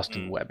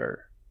 Austin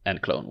Weber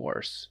and Clone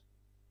Wars.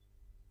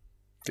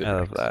 Good I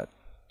love that.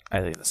 I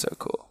think that's so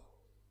cool.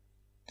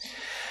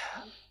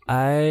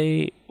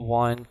 I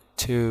want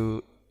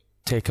to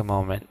take a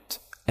moment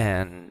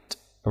and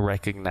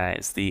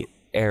recognize the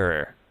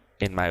error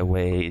in my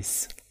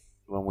ways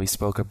when we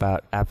spoke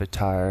about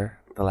Avatar: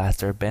 The Last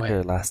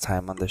Airbender last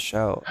time on the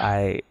show.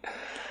 I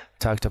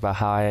talked about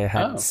how I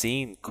hadn't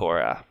seen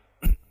Korra.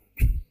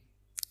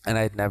 And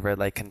I'd never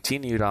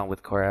continued on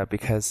with Korra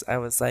because I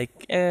was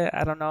like,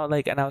 I don't know,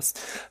 and I was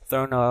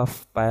thrown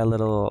off by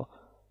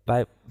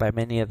by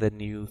many of the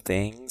new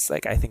things.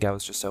 I think I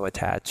was just so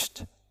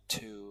attached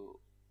to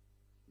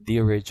the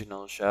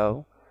original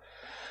show.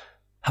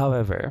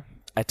 However,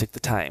 I took the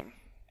time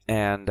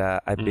and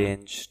I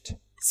binged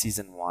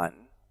season 1,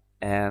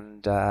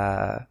 and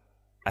I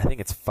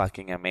think it's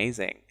fucking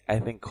amazing. I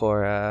think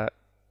Korra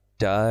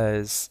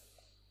does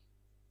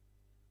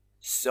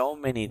so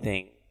many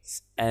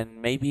things,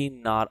 and maybe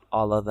not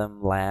all of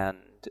them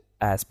land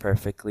as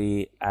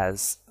perfectly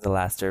as The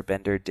Last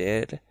Airbender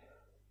did,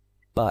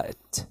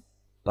 but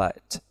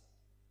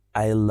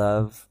I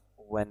love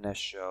when a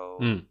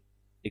show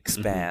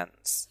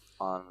expands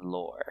on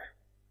lore.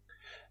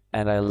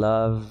 And I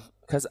love,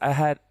 because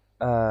I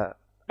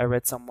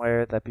read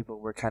somewhere that people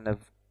were kind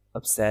of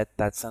upset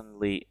that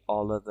suddenly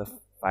all of the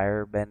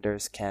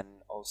firebenders can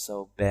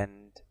also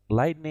bend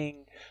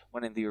lightning,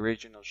 when in the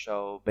original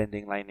show,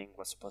 bending lightning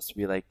was supposed to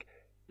be like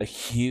a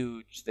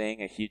huge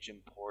thing, a huge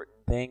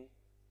important thing.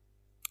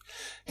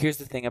 Here's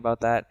the thing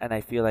about that, and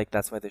I feel like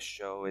that's why the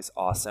show is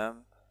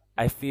awesome.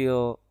 I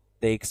feel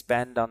they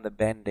expand on the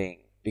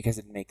bending because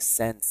it makes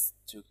sense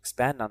to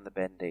expand on the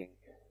bending,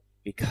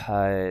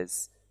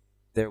 because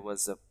there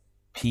was a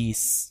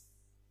peace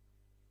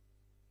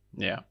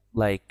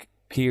like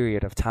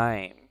period of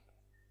time,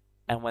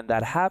 and when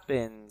that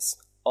happens,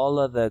 all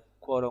of the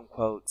quote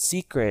unquote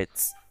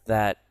secrets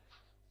that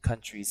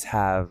countries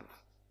have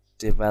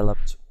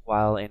developed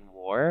while in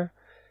war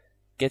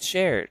get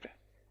shared,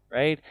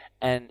 right?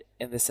 And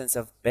in the sense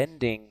of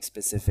bending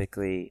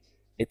specifically,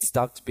 it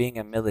stopped being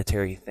a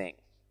military thing,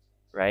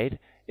 right?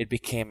 It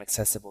became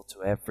accessible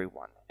to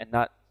everyone, and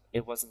not,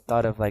 it wasn't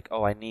thought of like,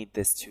 oh, I need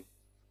this to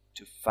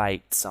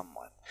fight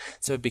someone.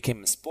 So it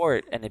became a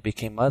sport, and it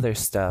became other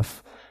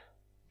stuff,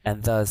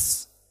 and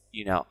thus,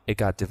 it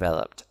got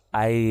developed.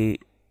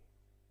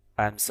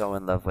 I'm so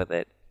in love with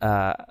it.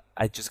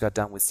 I just got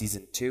done with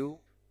season 2,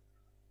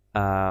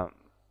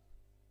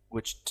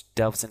 which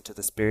delves into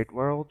the spirit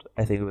world.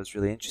 I think it was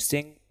really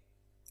interesting.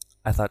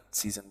 I thought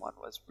season 1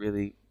 was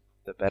really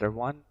the better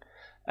one,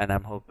 and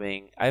I'm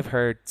hoping, I've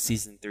heard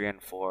season 3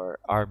 and 4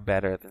 are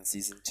better than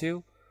season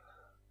 2.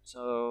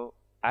 So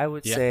I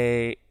would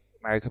say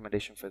my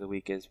recommendation for the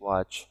week is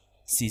watch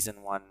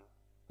season 1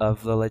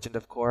 of The Legend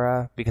of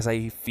Korra, because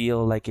I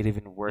feel like it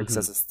even works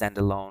as a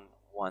standalone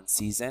one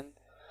season.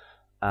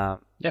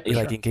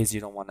 In case you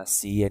don't want to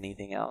see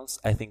anything else,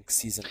 I think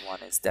season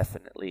 1 is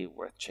definitely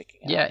worth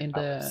checking out. Yeah,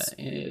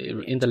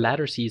 in the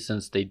latter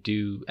seasons they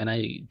do, and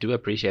I do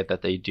appreciate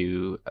that they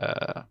do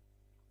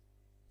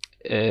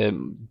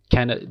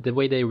kind of the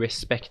way they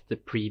respect the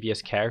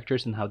previous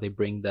characters and how they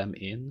bring them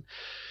in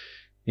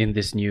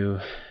this new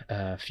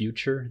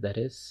future that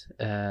is.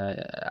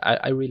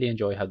 I really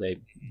enjoy how they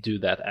do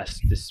that as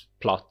this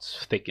plot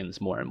thickens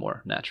more and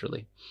more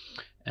naturally.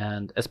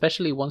 And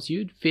especially once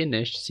you'd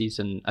finished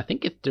season, I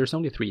think there's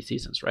only 3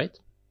 seasons, right?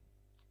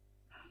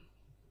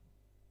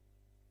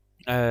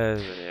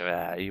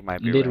 You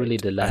might be literally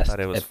right. the last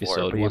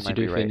episode. 4, once you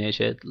do finish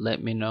it,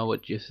 let me know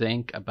what you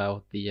think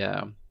about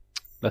the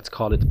let's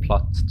call it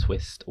plot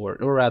twist, or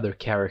rather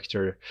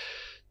character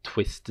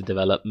twist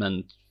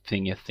development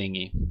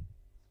thingy.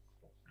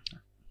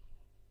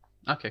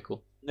 Okay,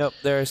 cool. Nope,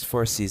 there's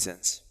 4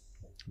 seasons.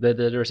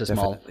 There's a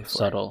small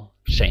subtle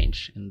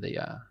change in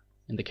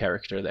the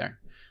character there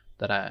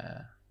that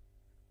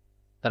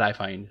I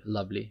find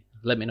lovely.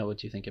 Let me know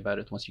what you think about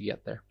it once you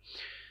get there.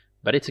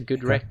 But it's a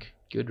good rec.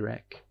 Good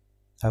rec.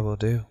 I will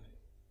do.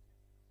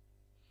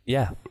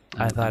 Yeah,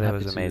 I thought it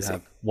was amazing.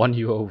 Have won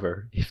you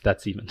over, if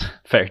that's even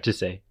fair to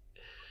say.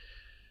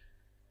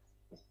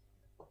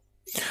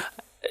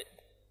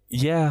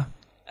 Yeah,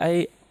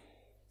 I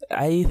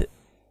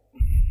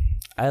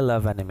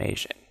love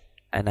animation,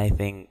 and I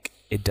think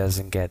it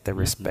doesn't get the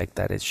respect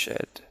that it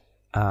should,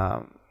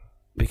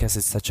 because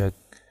it's such a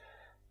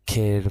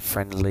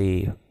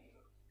kid-friendly.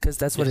 Because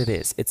that's what it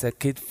is. It's a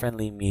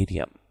kid-friendly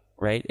medium,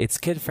 right? It's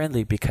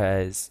kid-friendly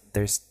because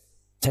there's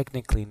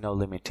technically no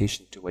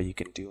limitation to what you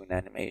can do in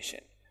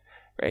animation,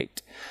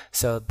 right?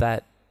 So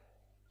that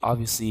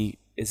obviously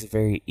is a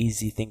very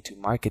easy thing to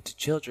market to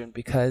children,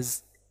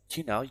 because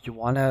you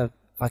want to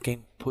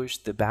fucking push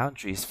the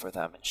boundaries for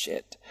them and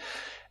shit.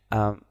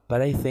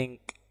 But I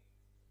think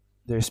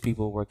there's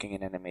people working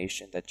in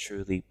animation that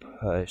truly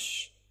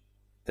push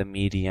the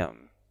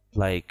medium,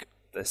 like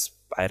the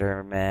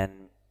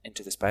Spider-Man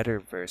Into the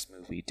Spider-Verse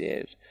movie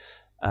did,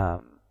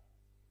 and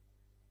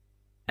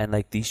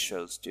like these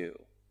shows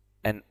do.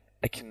 And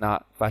I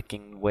cannot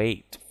fucking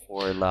wait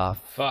for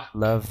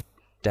Love,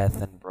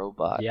 Death and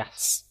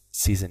Robots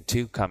season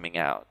 2 coming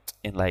out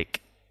in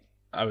like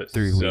I was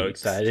 3 so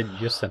weeks. excited. You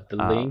just sent the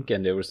link,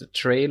 and there was a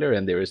trailer,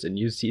 and there was a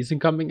new season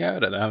coming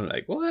out, and I'm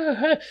like,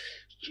 what?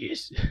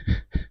 Jeez.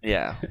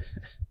 Yeah.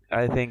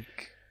 I think,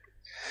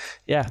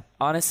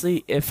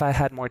 honestly, if I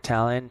had more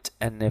talent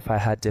and if I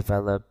had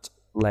developed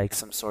like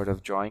some sort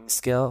of drawing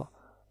skill,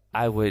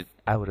 I would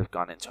have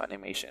gone into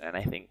animation, and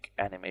I think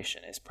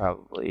animation is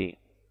probably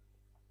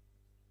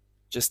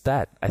just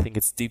that. I think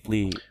it's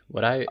deeply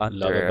what I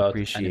love about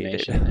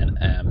animation and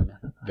am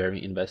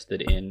very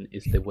invested in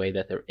is the way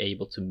that they're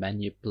able to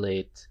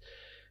manipulate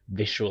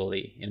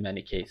visually, in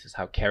many cases,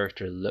 how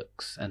character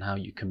looks and how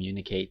you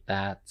communicate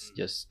that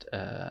just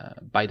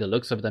by the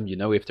looks of them.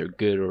 If they're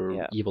good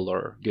or evil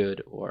or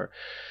good, or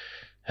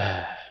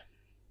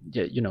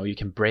you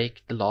can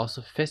break the laws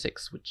of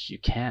physics, which you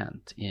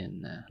can't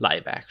in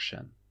live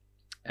action,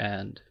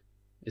 and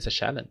it's a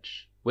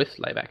challenge with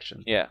live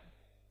action. Yeah,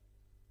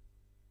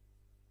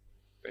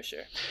 for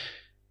sure.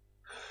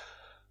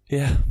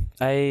 Yeah,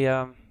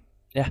 I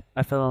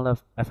fell in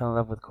love. I fell in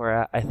love with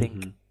Korra. I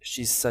think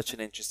she's such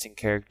an interesting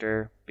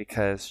character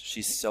because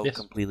she's so Yes.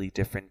 completely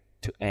different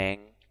to Aang,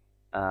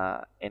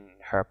 in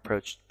her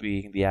approach to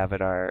being the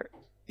Avatar,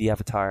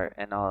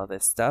 and all of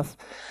this stuff.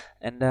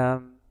 And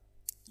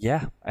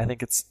yeah, I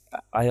think it's.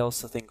 I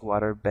also think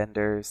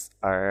waterbenders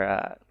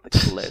are the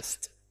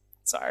coolest.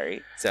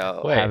 Sorry,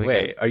 so having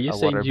Wait. Are you a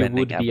saying you waterbending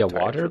would be a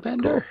avatar is really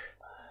waterbender?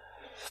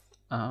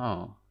 cool.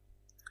 Oh,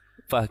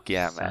 Fuck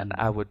yeah, man. Sand.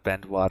 I would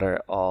bend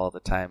water all the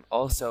time.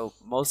 Also,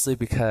 mostly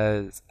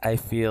because I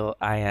feel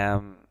I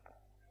am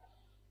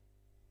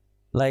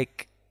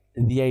like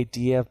the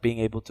idea of being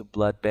able to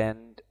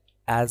bloodbend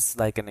as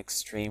like an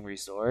extreme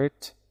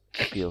resort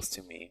appeals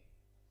to me.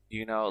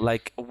 You know,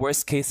 like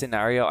worst case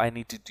scenario, I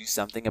need to do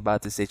something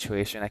about the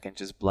situation. I can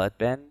just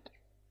bloodbend.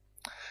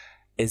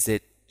 Is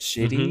it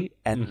shitty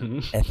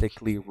and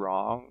ethically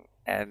wrong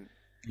and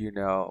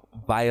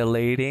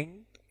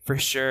violating? For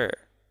sure.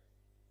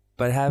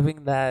 But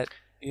having that,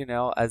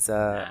 as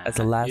a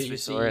last you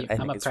resort, see, I I'm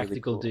think a it's really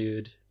practical cool.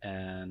 dude,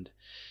 and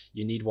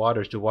you need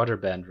water to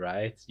waterbend,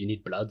 right? You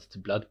need blood to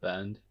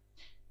bloodbend.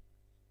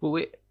 But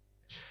with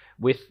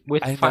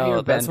I fire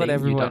know that's what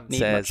bending, you don't everyone need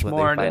says much when they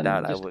more find than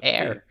out I just wouldn't be.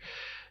 air.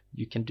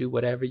 You can do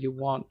whatever you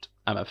want.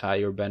 I'm a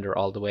fire bender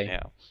all the way.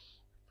 Yeah,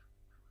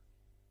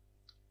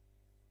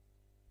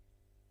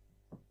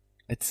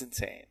 it's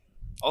insane.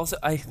 Also,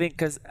 I think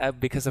because I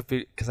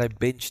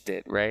binged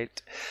it,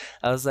 right?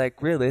 I was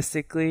like,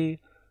 realistically,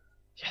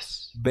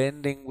 Yes.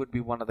 bending would be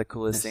one of the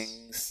coolest Yes.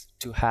 things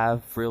to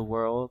have real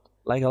world.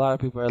 Like a lot of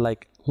people are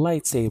like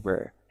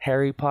lightsaber,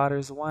 Harry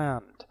Potter's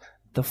wand,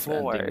 the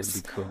Bending would be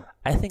Force. cool.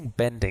 I think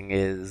bending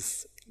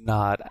is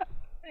not.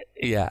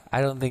 Yeah, I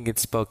don't think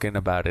it's spoken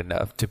about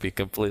enough, to be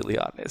completely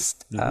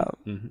honest.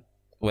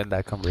 When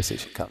that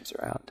conversation comes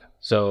around.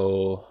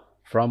 So,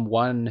 from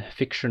one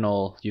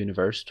fictional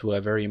universe to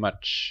a very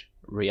much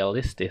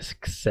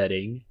realistic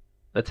setting,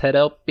 let's head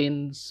up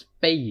in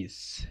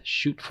space,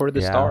 shoot for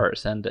the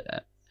stars, and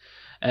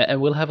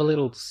we'll have a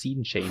little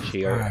scene change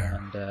here,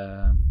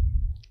 and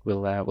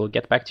we'll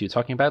get back to you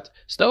talking about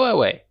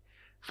Stowaway.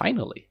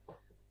 Finally.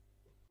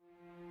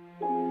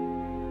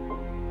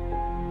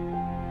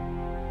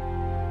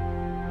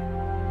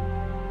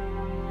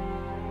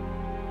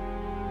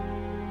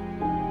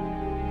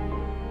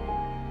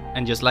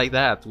 And just like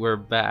that, we're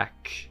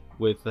back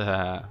with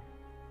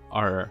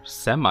our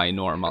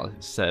semi-normal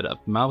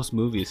setup. Mouse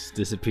Movies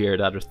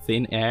disappeared out of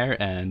thin air,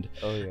 and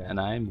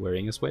I'm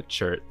wearing a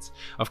sweatshirt.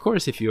 Of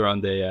course, if you're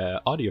on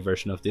the audio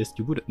version of this,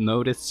 you wouldn't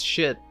notice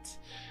shit.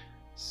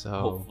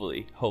 So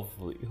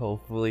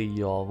hopefully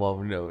y'all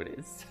won't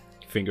notice.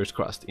 Fingers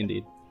crossed,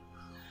 indeed.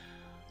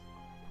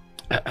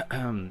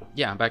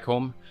 Yeah, I'm back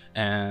home,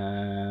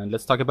 and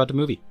let's talk about the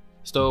movie.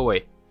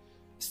 Stowaway.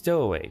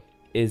 Stowaway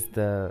is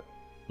the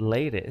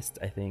latest,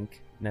 I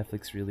think,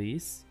 Netflix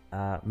release.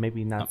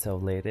 Maybe not so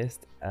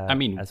latest. I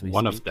mean, as we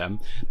one speak. of them.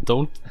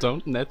 Don't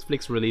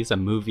Netflix release a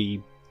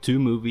movie, 2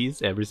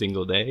 movies every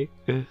single day?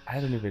 I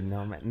don't even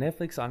know, man.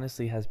 Netflix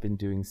honestly has been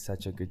doing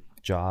such a good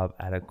job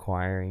at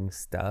acquiring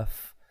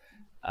stuff,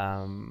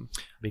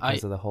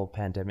 because of the whole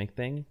pandemic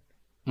thing.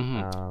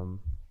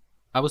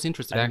 I was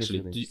interested, actually.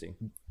 Really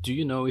do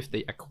you know if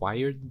they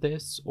acquired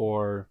this,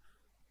 or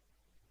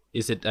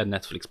is it a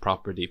Netflix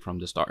property from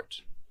the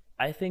start?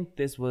 I think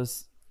this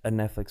was a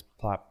Netflix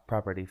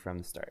property from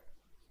the start.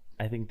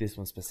 I think this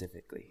one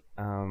specifically.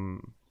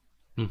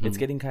 It's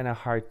getting kind of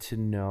hard to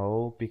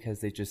know because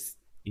they just,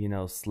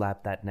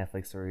 slapped that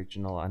Netflix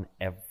original on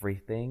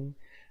everything,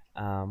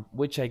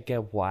 which I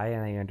get why,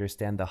 and I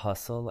understand the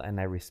hustle, and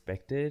I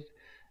respect it,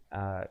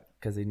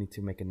 because they need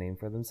to make a name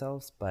for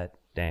themselves, but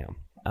damn.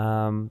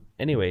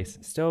 Anyways,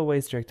 Stowaway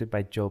is directed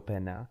by Joe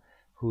Pena,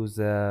 who's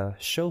a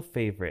show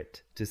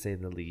favorite, to say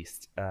the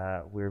least.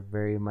 We're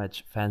very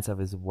much fans of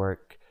his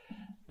work,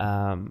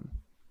 and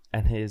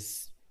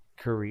his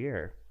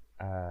career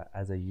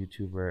as a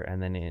YouTuber,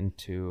 and then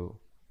into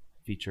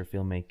feature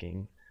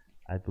filmmaking.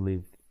 I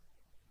believe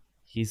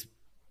he's,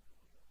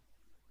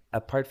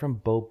 apart from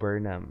Bo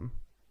Burnham,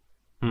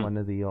 one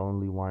of the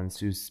only ones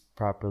who's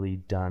properly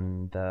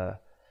done the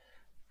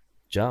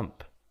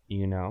jump,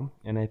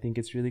 and I think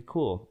it's really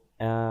cool.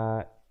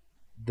 The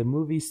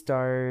movie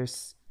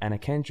stars Anna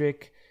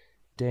Kendrick,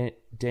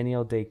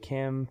 Daniel Day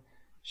Kim,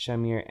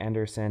 Shamir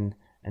Anderson,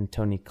 and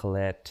Toni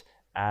Collette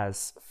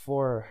as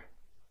 4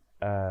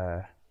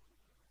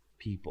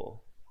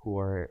 people who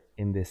are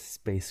in this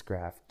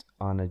spacecraft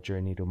on a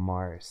journey to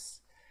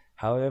Mars.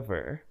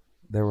 However,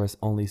 there was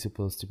only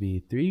supposed to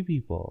be 3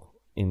 people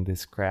in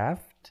this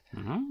craft,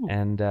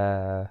 and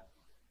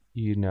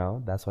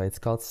that's why it's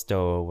called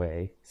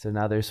Stowaway. So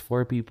now there's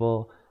 4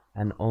 people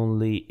and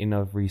only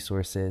enough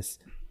resources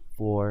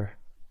for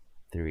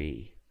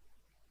 3.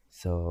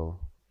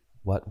 So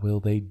what will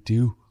they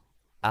do?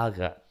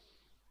 Aga,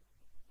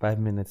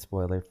 5-minute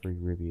spoiler-free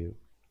review.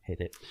 Hit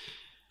it.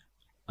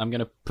 I'm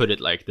gonna put it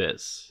like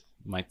this.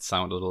 Might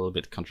sound a little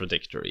bit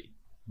contradictory,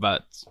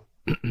 but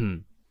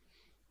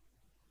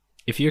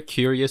if you're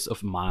curious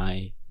of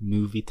my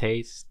movie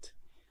taste,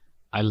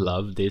 I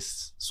love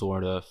this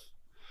sort of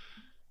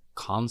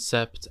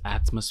concept,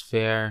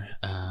 atmosphere,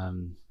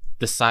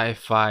 the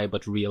sci-fi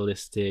but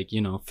realistic,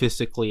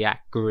 physically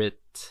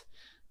accurate.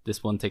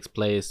 This one takes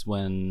place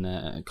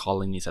when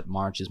colonies at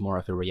Mars is more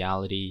of a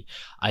reality.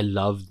 I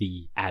love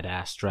the Ad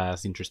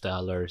Astra's,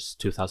 Interstellar's,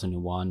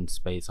 2001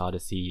 Space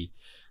Odyssey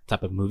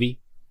type of movie.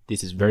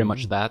 This is very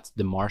much that.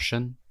 The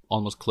Martian,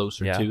 almost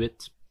closer to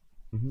it.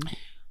 Mm-hmm.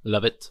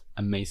 Love it.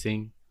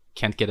 Amazing.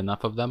 Can't get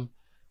enough of them.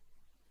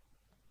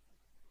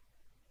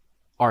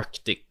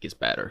 Arctic is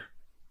better,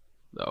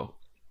 though.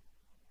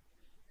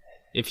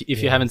 If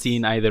you haven't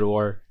seen either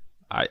or,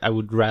 I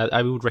would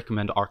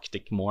recommend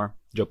Arctic more.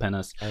 Joe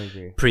Penna's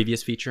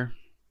previous feature.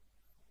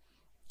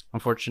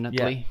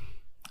 Unfortunately,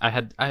 I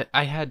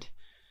had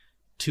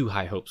too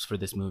high hopes for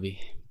this movie.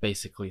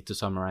 Basically, to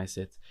summarize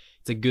it,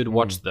 it's a good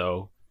watch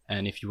though,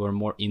 and if you are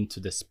more into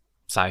the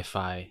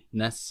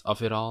sci-fi-ness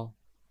of it all,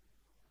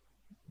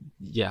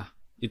 yeah,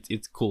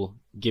 it's cool.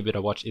 Give it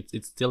a watch.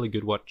 It's still a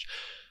good watch,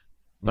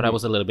 but I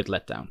was a little bit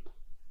let down.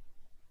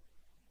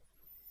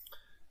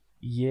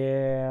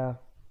 Yeah,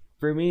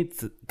 for me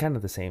it's kind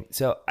of the same.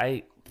 So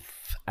I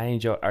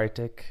enjoy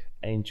Arctic.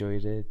 I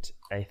enjoyed it.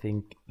 I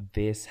think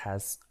this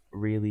has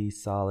really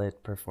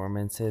solid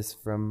performances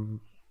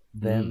from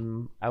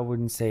them. I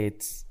wouldn't say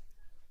it's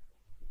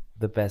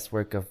the best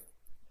work of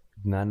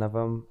none of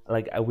them.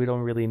 Like, we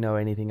don't really know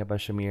anything about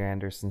Shamir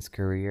Anderson's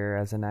career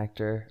as an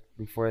actor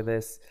before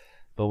this,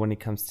 but when it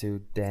comes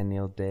to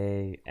Daniel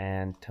Day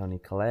and Toni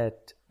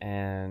Collette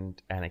and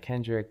Anna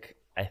Kendrick,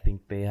 I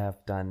think they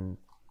have done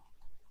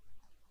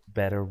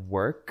better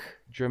work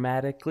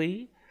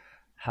dramatically.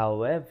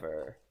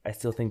 However, I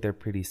still think they're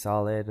pretty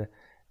solid.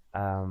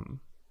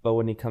 But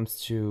when it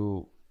comes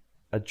to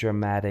a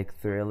dramatic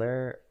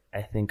thriller,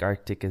 I think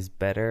Arctic is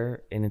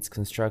better in its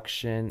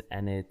construction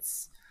and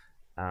its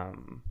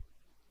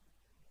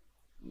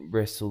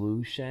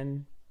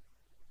resolution.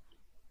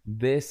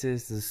 This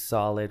is a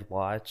solid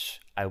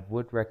watch. I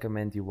would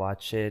recommend you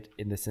watch it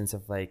in the sense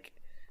of like,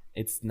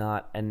 it's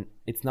not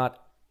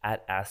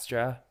Ad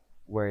Astra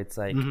where it's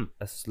like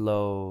a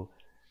slow,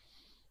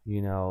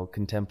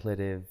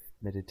 contemplative,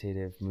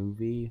 meditative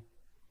movie,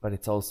 but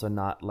it's also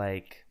not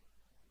like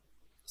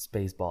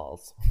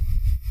Spaceballs.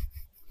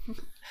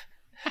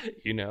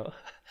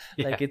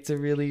 Like, it's a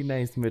really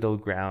nice middle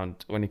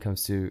ground when it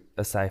comes to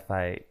a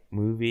sci-fi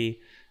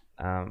movie.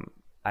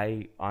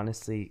 I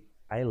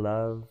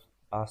love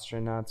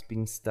astronauts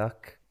being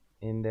stuck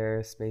in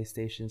their space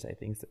stations. I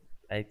think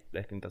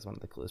that's one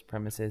of the coolest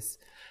premises,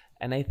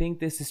 and I think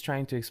this is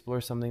trying to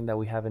explore something that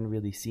we haven't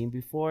really seen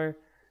before.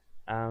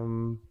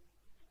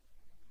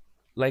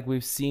 Like,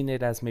 we've seen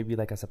it as maybe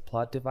like as a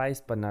plot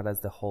device, but not as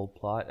the whole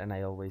plot, and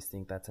I always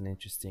think that's an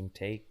interesting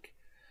take.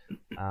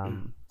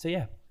 So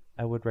yeah,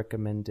 I would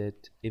recommend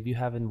it. If you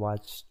haven't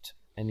watched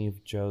any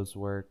of Joe's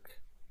work,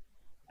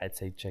 I'd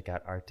say check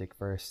out Arctic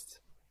first,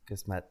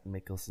 because Matt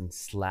Mikkelsen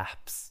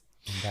slaps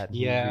in that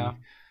movie.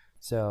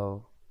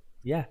 So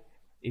yeah,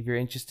 if you're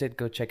interested,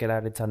 go check it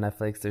out. It's on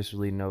Netflix. There's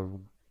really no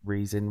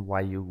reason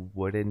why you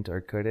wouldn't or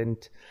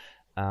couldn't,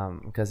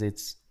 because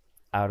it's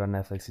out on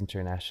Netflix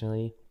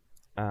internationally,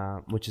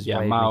 which is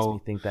why it makes me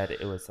think that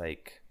it was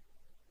like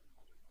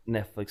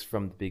Netflix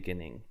from the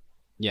beginning.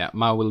 Yeah,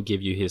 Mao will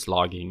give you his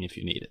logging if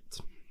you need it.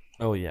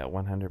 Oh yeah,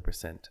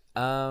 100%.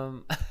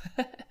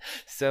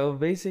 So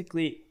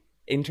basically,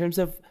 in terms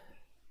of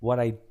what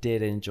I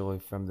did enjoy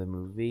from the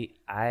movie,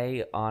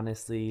 I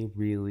honestly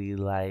really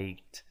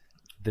liked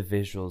the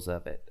visuals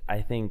of it.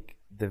 I think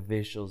the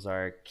visuals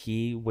are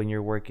key when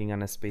you're working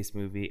on a space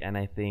movie, and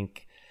I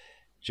think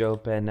Joe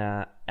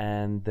Penna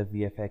and the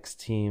VFX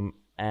team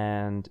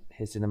and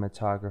his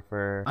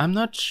cinematographer... I'm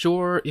not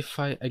sure if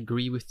I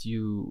agree with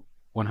you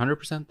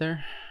 100%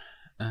 there.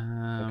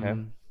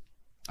 Okay.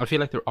 I feel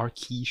like there are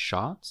key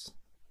shots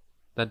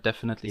that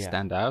definitely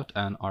stand out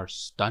and are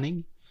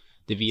stunning.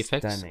 The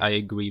VFX, I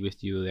agree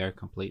with you there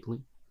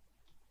completely.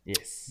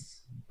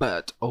 Yes.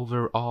 But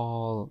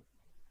overall,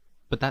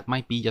 that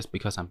might be just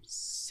because I'm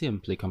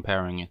simply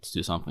comparing it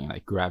to something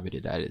like Gravity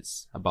that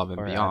is above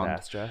and beyond. Ad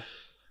Astra.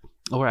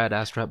 Or Ad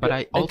Astra. But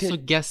I also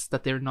guess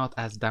that they're not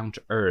as down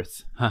to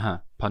earth.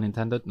 Pun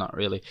intended? Not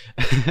really.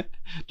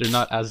 They're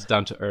not as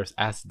down to earth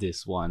as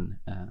this one.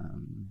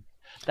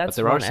 That's but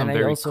there are some and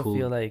very I also cool...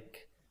 feel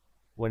like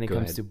when it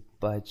comes to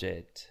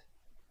budget,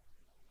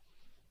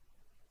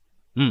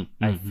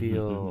 I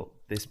feel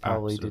this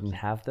probably didn't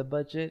have the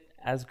budget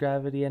as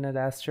Gravity and Ad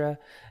Astra,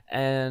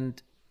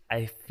 and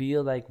I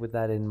feel like with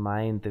that in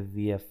mind, the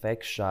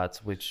VFX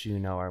shots, which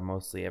are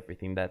mostly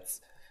everything that's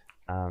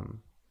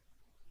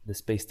the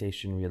space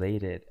station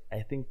related,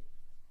 I think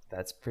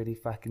that's pretty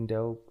fucking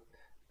dope.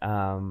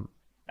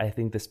 I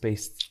think the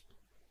space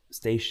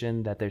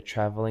station that they're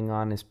traveling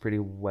on is pretty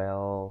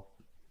well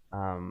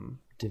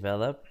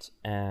developed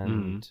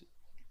and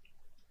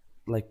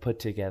like put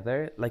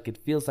together. Like, it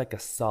feels like a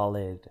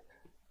solid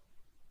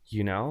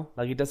you know,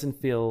 like it doesn't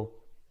feel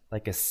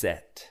like a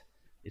set.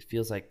 It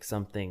feels like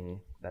something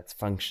that's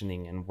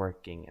functioning and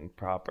working and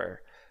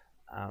proper.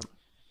 um,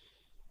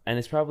 and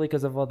it's probably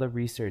because of all the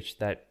research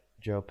that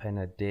Joe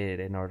Penna did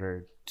in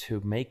order to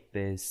make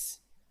this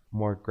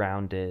more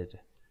grounded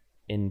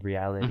in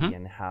reality Hmm.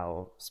 and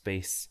how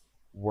space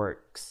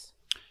works.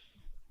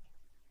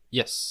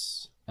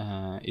 Yes,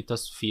 it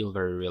does feel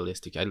very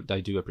realistic.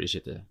 I do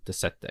appreciate the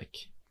set deck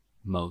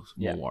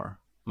Yeah, more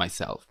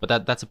myself,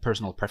 but that's a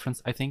personal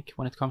preference, I think,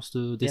 when it comes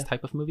to this yeah,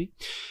 type of movie.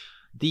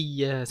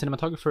 The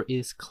cinematographer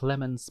is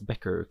Clemens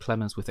Becker,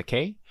 Clemens with a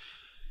K.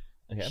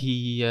 okay.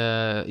 He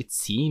it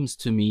seems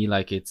to me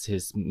like it's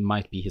his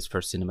might be his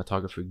first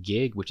cinematographer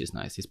gig, which is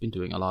nice. He's been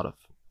doing a lot of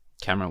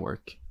camera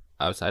work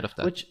outside of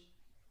that. Which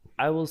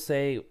I will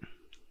say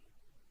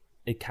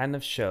it kind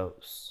of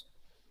shows,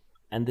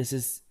 and this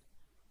is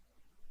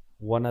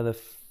one of the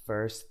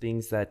first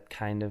things that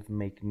kind of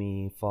make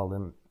me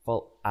fall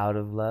out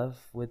of love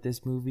with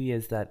this movie,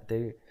 is that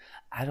there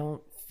I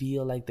don't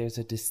feel like there's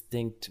a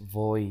distinct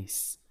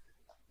voice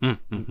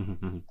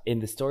in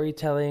the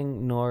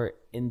storytelling nor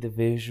in the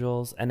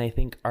visuals, and I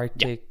think Yeah,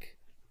 Arctic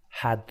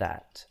had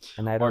that,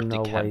 and I don't know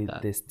Arctic had why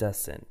that. this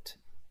doesn't,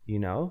 you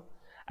know.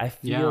 I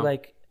feel Yeah,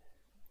 like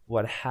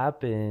what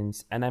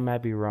happens, and I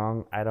might be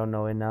wrong, I don't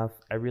know enough.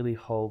 I really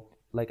hope,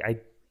 like,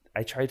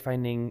 I tried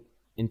finding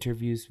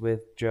interviews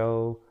with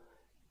Joe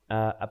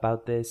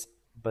about this,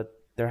 but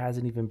there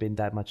hasn't even been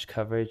that much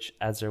coverage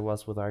as there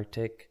was with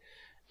Arctic.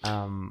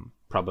 um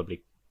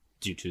probably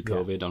due to yeah,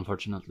 COVID,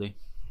 unfortunately.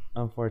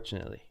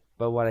 unfortunately.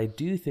 But what I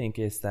do think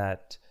is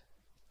that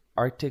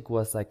Arctic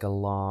was like a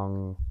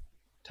long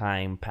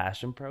time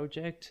passion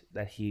project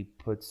that he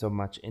put so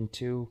much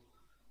into,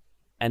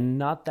 and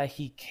not that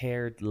he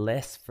cared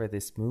less for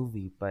this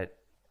movie, but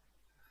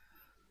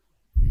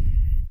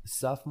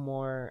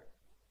sophomore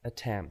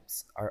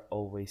attempts are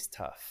always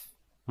tough.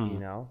 You Mm,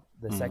 know,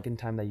 the mm, second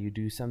time that you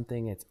do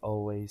something, it's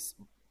always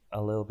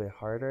a little bit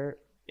harder.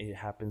 It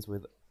happens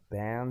with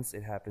bands,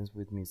 it happens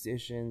with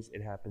musicians,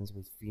 it happens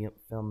with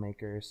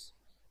filmmakers.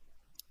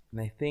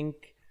 And I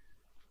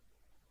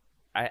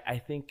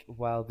think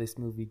while this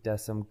movie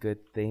does some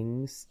good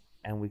things,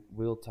 and we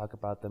will talk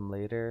about them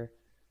later,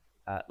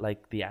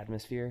 like the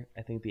atmosphere,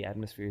 I think the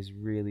atmosphere is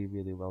really,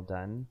 really well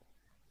done.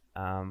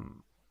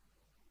 Um,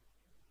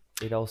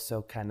 it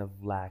also kind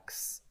of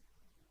lacks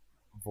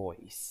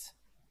voice.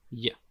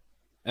 yeah,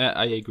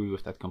 I agree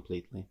with that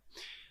completely.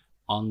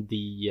 On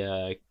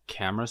the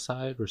camera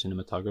side or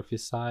cinematography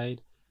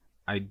side,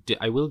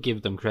 I will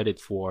give them credit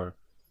for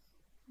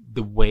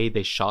the way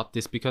they shot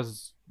this,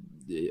 because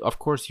of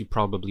course you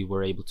probably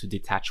were able to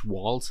detach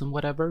walls and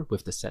whatever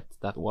with the set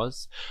that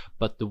was,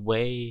 but the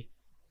way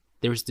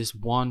there's this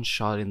one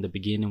shot in the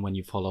beginning when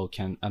you follow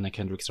Anna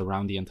Kendricks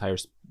around the entire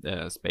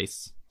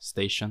space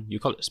station. You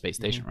call it a space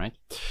Mm-hmm. station, right?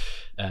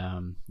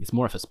 It's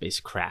more of a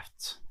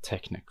spacecraft,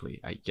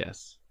 technically, I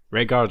guess. I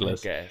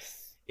Regardless,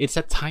 guess. it's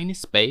a tiny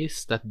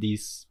space that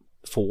these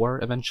four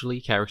eventually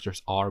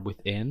characters are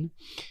within,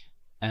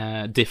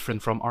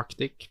 different from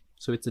Arctic.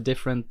 So it's a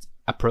different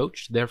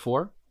approach,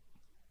 therefore,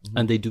 Mm-hmm.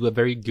 and they do a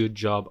very good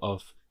job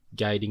of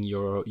guiding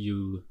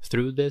you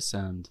through this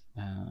and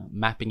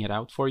mapping it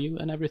out for you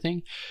and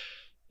everything.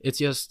 It's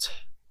just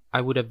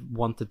I would have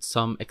wanted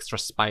some extra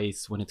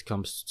spice when it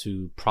comes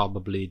to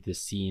probably the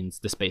scenes,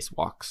 the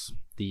spacewalks,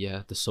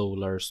 the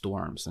solar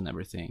storms and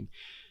everything.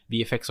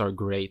 The effects are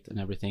great and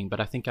everything,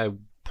 but I think I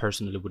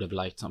personally would have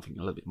liked something a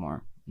little bit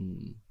more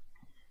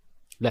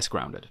less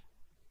grounded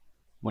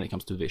when it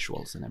comes to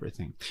visuals and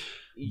everything.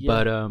 Yeah.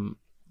 But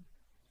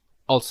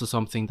also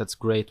something that's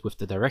great with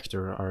the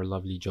director, our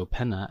lovely Joe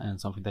Penna, and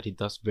something that he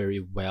does very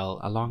well,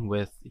 along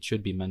with, it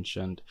should be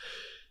mentioned,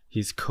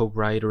 his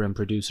co-writer and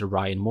producer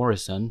Ryan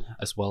Morrison,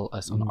 as well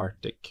as on Mm-hmm.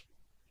 Arctic.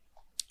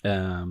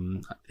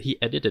 He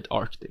edited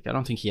Arctic. I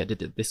don't think he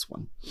edited this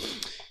one.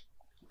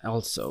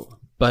 Also,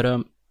 but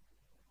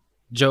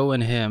Joe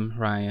and him,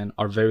 Ryan,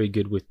 are very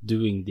good with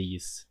doing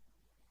these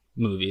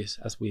movies,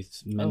 as we've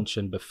Oh,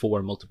 mentioned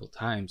before multiple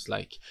times,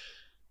 like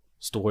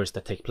stories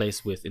that take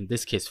place with, in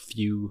this case,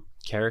 few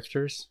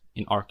characters.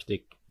 In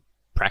Arctic,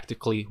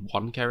 practically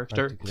one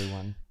character. practically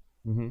one.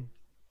 Mm-hmm.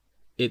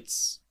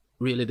 It's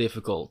really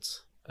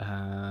difficult,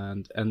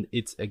 and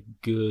it's a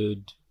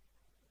good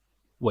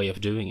way of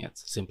doing it.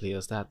 Simply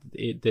as that,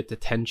 the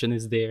tension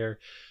is there.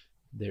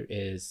 There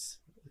is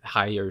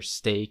higher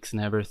stakes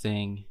and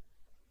everything.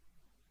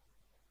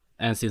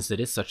 And since it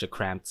is such a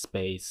cramped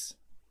space,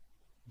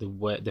 the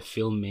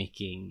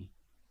filmmaking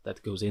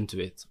that goes into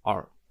it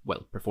are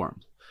well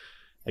performed.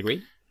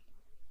 Agreed?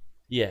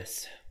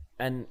 Yes.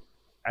 And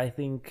I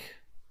think,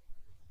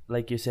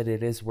 like you said,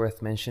 it is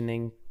worth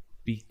mentioning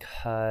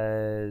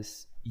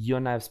because you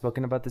and I have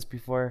spoken about this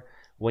before.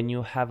 When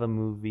you have a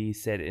movie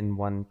set in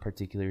one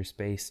particular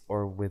space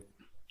or with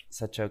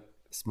such a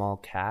small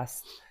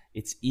cast,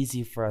 it's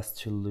easy for us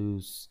to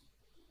lose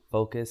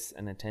focus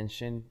and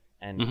attention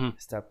and Mm-hmm.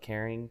 stop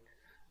caring.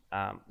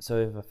 So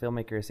if a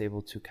filmmaker is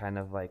able to kind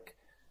of like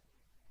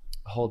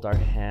hold our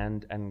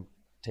hand and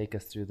take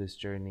us through this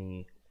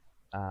journey,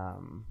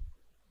 um,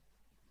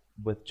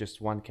 with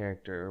just one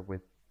character or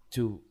with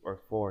 2 or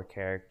 4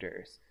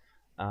 characters.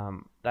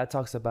 That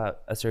talks about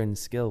a certain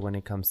skill when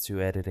it comes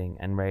to editing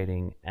and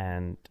writing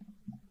and,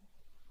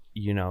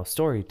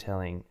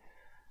 storytelling.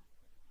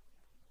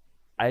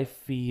 I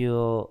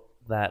feel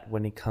that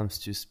when it comes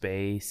to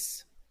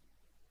space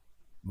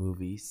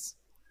movies,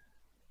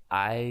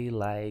 I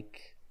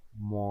like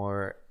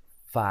more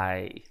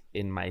fi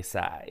in my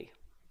sci.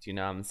 Do you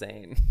know what I'm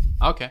saying?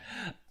 Okay.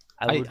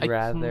 I would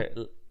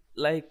rather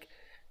like,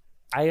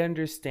 I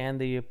understand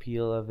the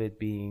appeal of it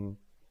being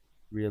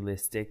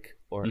realistic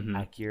or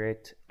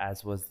accurate,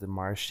 as was The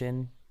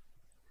Martian.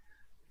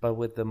 But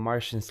with The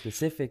Martian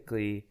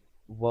specifically,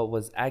 what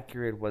was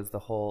accurate was the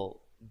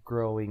whole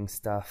growing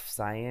stuff,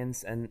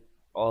 science, and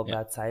all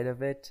that side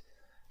of it.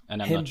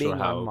 And I'm Him not sure being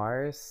how on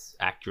Mars,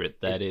 accurate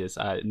that is.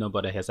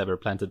 Nobody has ever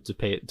planted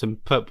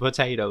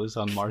potatoes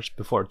on Mars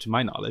before, to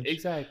my knowledge.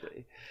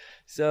 Exactly.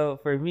 So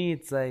for me,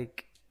 it's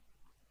like,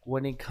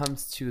 when it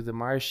comes to The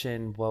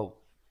Martian, what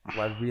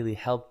really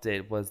helped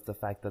it was the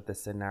fact that the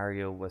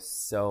scenario was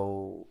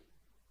so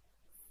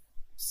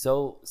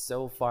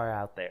far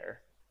out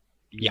there.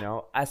 You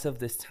know, as of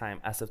this time,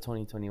 as of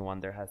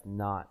 2021, there has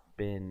not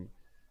been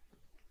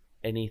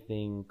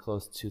anything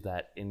close to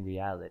that in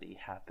reality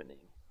happening,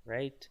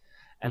 right?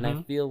 And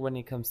I feel when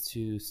it comes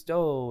to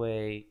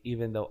Stowaway,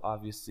 even though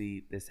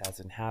obviously this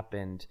hasn't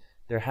happened,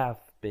 there have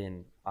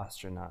been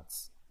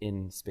astronauts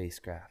in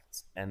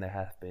spacecrafts and there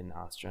have been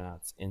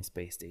astronauts in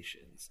space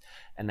stations.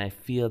 And I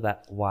feel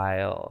that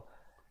while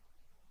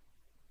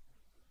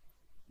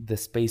the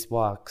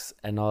spacewalks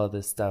and all of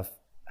this stuff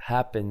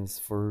happens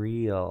for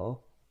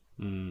real,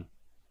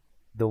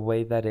 the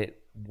way that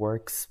it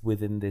works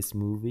within this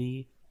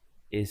movie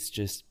is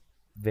just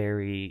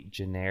very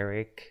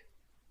generic.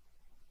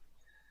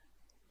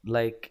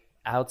 Like,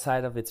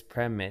 outside of its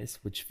premise,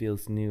 which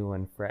feels new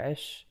and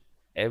fresh,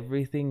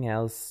 everything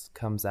else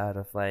comes out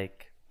of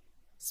like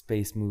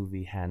space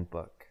movie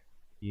handbook,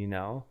 you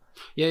know?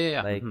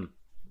 Yeah. Like,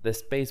 the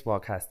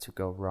spacewalk has to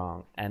go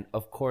wrong. And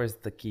of course,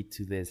 the key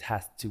to this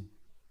has to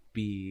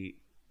be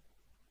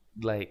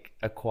like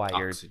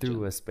acquired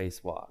through a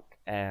spacewalk.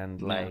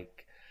 And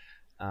like,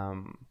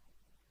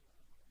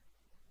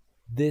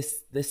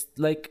 this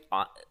like,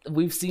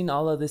 we've seen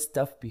all of this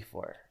stuff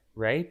before,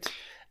 right?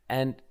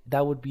 And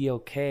that would be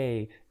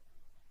okay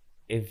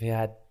if he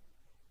had,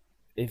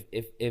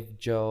 if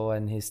Joe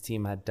and his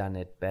team had done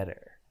it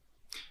better.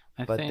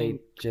 But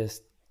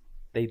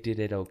they did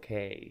it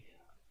okay.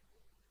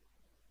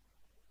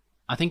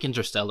 I think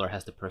Interstellar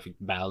has the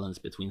perfect balance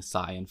between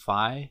sci and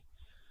fi.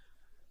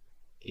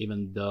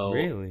 Even though,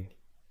 really,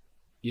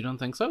 you don't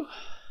think so?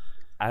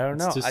 I don't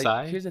know. It's too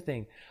sci? Here's the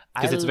thing,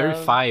 because it's very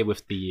fi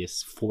with the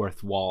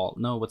fourth wall.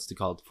 No, what's it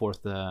called?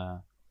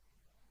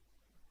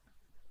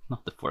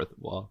 Not the fourth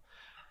wall.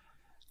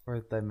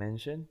 Fourth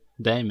dimension?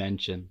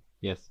 Dimension,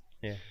 yes.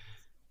 Yeah.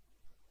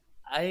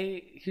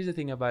 Here's the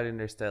thing about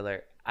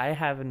Interstellar. I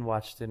haven't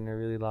watched it in a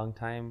really long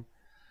time.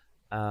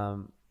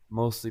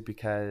 Mostly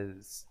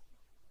because,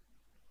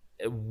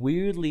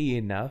 weirdly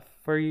enough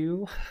for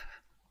you,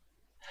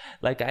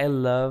 like, I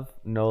love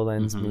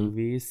Nolan's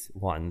movies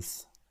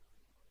once.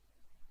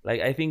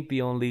 Like, I think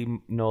the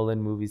only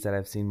Nolan movies that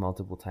I've seen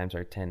multiple times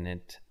are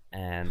Tenet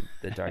and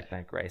The Dark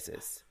Knight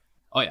Rises.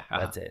 Oh yeah.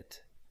 That's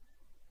it.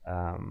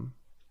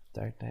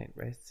 Dark Knight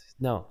Rises?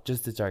 No,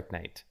 just The Dark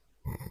Knight.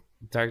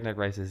 Dark Knight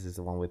Rises is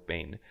the one with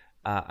Bane.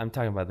 I'm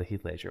talking about the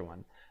Heath Ledger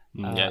one.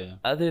 Yeah.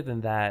 Other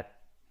than that,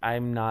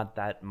 I'm not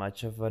that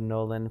much of a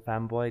Nolan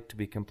fanboy, to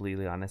be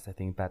completely honest. I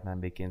think Batman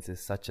Begins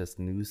is such a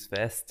snooze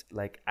fest.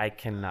 Like, I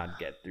cannot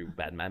get through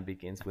Batman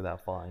Begins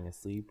without falling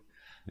asleep.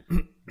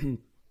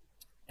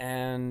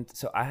 And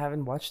so I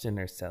haven't watched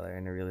Interstellar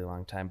in a really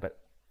long time, but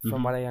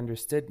from what I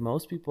understood,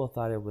 most people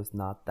thought it was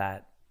not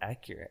that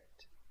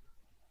accurate.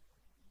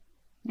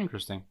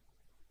 Interesting.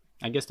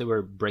 I guess they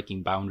were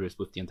breaking boundaries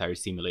with the entire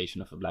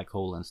simulation of a black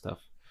hole and stuff.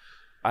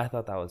 I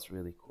thought that was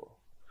really cool.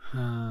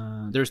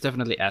 There's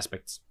definitely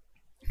aspects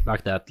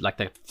like that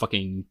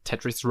fucking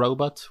Tetris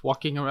robot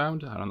walking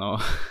around. I don't know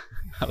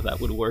how that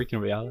would work in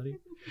reality.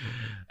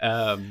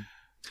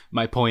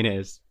 My point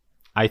is,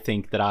 I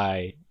think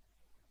that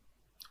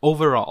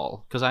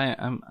overall, because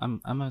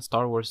I'm a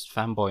Star Wars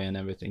fanboy and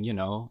everything, you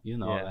know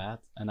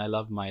that, and I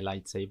love my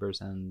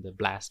lightsabers and the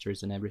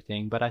blasters and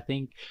everything. But I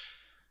think,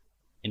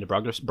 in the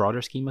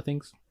broader scheme of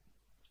things,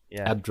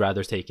 I'd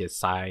rather take a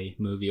sci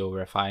movie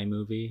over a fi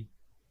movie.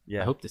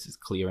 I hope this is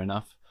clear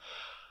enough.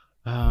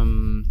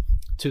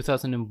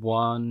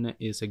 2001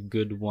 is a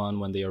good one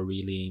when they are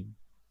really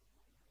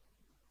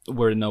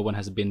where no one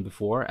has been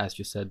before. As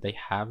you said, they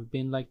have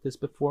been like this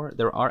before.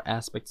 There are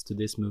aspects to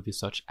this movie,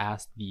 such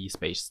as the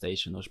space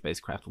station or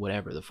spacecraft,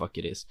 whatever the fuck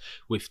it is,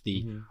 with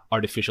the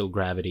artificial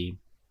gravity.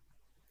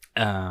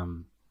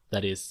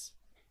 That is,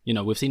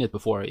 we've seen it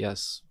before,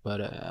 yes,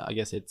 but I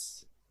guess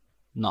it's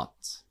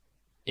not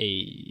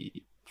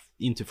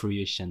into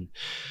fruition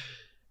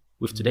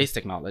with today's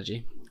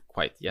technology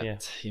quite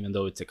yet, even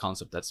though it's a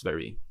concept that's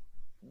very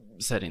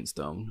set in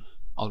stone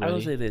already. I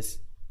will say this.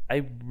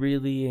 I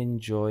really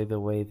enjoy the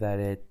way that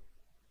it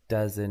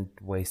doesn't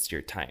waste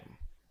your time.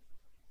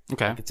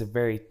 Okay. Like, it's a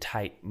very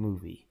tight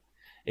movie.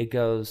 It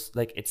goes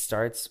like, it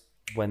starts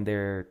when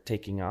they're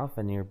taking off,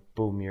 and you're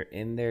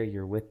in there,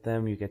 you're with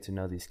them, you get to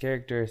know these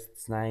characters.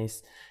 It's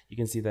nice. You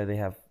can see that they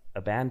have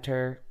a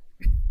banter.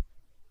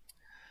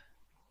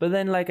 But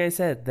then, like I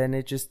said, then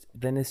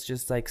it's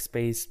just like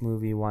space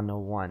movie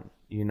 101.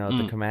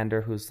 The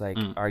commander, who's like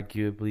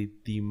arguably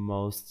the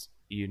most,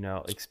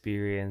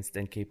 experienced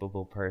and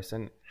capable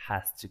person,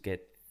 has to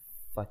get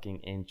fucking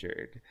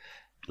injured.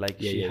 Like,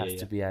 she has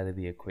to be out of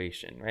the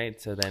equation, right?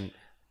 So then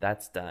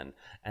that's done.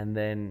 And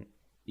then,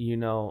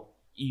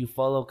 you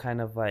follow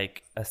kind of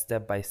like a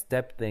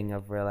step-by-step thing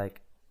of where, like,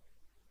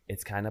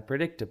 it's kind of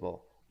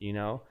predictable,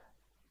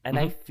 And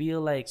I feel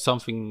like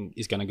something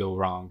is gonna go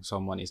wrong.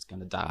 Someone is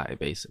gonna die,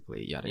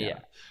 basically. Yada yada. Yeah.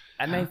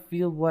 And I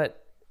feel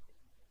what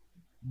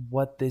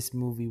this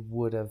movie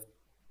would have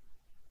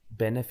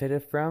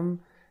benefited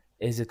from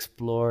is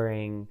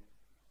exploring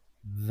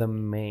the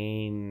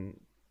main,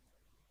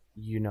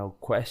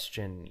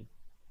 question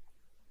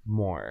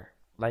more.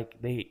 Like,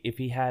 if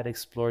he had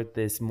explored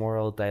this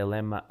moral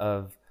dilemma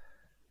of,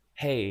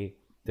 hey,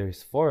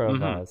 there's 4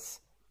 of us,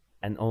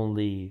 and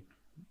only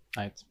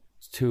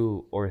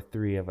 2 or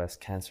 3 of us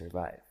can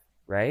survive,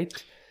 right?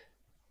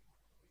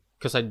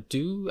 Because I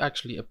do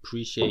actually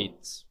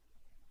appreciate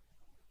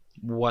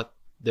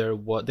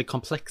the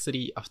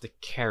complexity of the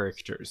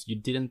characters. You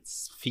didn't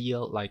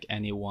feel like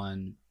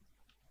anyone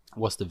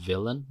was the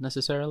villain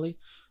necessarily.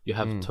 You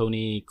have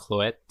Tony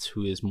Collette,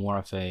 who is more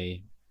of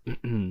a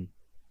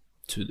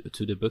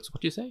to the books.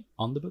 What do you say?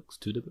 On the books,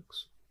 to the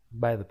books,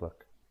 by the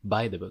book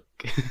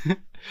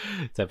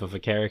type of a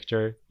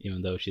character,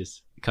 even though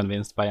she's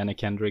convinced by Anna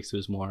Kendricks,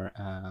 who's more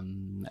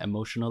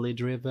emotionally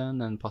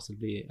driven, and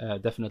possibly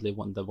definitely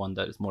the one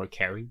that is more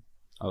caring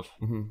of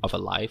a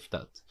life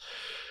that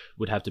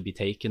would have to be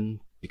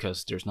taken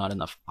because there's not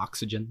enough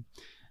oxygen.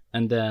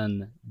 And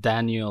then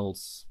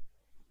Daniel's,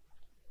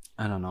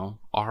 I don't know,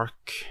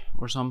 arc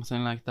or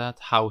something like that,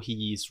 how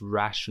he's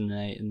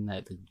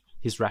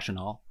his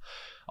rationale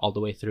all the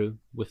way through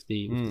with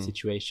the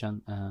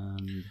situation.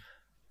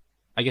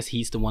 I guess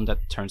he's the one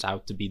that turns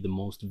out to be the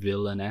most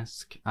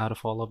villainesque out of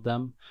all of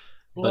them.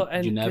 Well,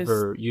 but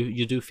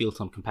you do feel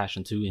some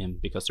compassion to him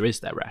because there is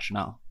that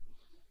rationale.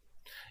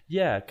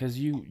 Yeah, because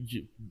you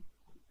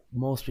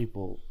most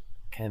people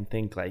can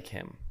think like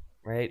him,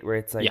 right? Where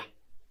it's like,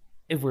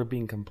 if we're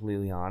being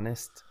completely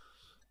honest,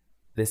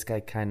 this guy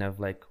kind of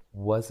like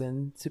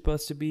wasn't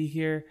supposed to be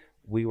here.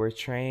 We were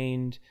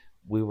trained,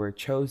 we were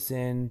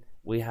chosen,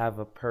 we have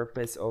a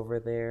purpose over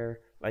there.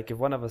 Like, if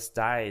one of us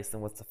dies,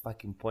 then what's the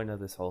fucking point of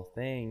this whole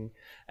thing?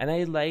 And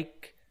I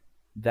like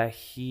that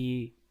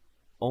he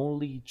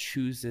only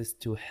chooses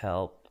to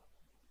help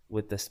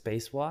with the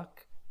spacewalk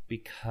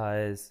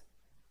because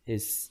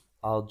his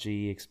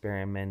algae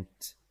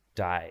experiment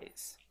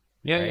dies.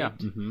 Yeah.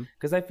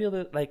 Because I feel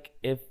that, like,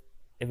 if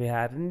it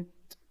hadn't,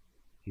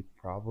 he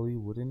probably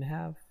wouldn't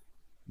have.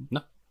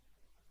 No.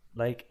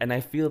 Like, and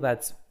I feel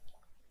that's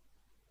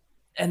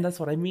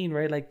what I mean,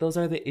 right? Like, those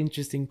are the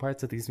interesting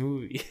parts of these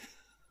movies.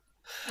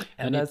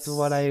 And that's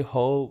what I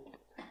hoped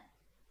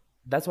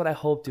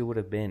it would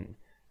have been,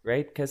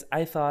 right? Because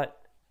I thought,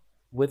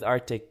 with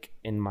Arctic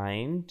in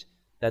mind,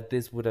 that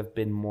this would have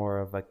been more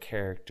of a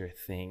character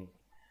thing.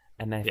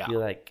 And I feel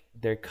like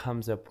there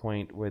comes a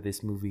point where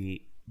this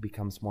movie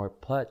becomes more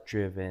plot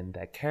driven,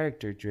 that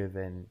character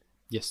driven.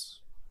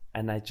 Yes.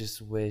 And I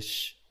just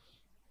wish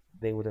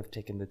they would have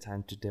taken the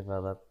time to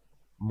develop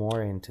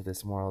more into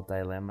this moral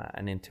dilemma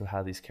and into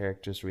how these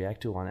characters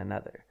react to one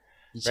another,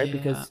 right?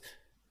 Because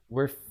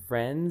we're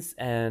friends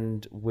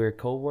and we're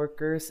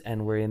co-workers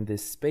and we're in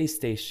this space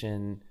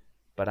station,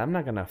 but I'm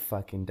not gonna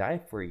fucking die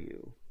for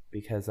you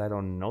because I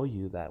don't know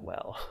you that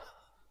well.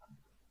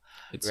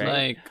 It's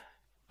right? Like,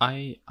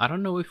 I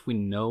don't know if we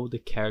know the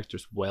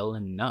characters well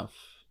enough.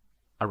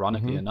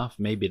 Ironically enough,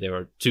 maybe there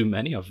are too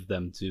many of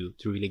them to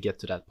really get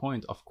to that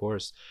point. Of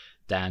course,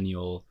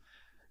 Daniel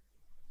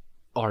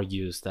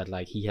argues that,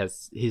 like, he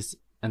has his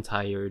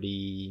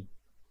entirety,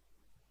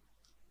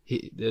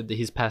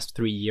 his past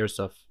 3 years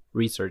of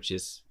research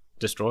is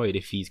destroyed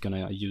if he's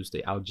gonna use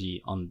the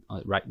algae on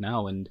right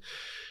now and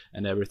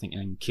everything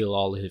and kill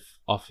all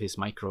of his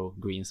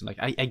microgreens. Like,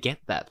 I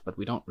get that, but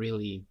we don't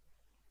really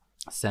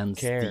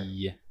sense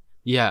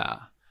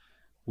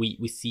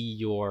we see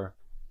your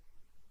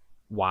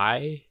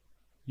why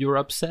you're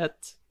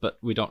upset, but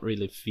we don't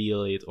really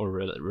feel it or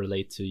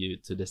relate to you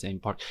to the same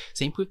part.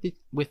 Same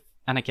with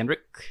Anna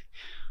Kendrick.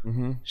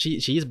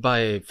 She's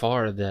by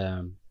far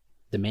the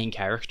main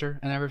character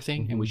and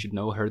everything, and we should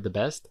know her the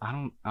best. I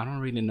don't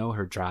really know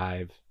her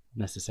drive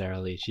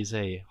necessarily. She's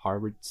a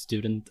Harvard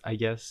student, I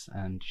guess,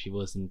 and she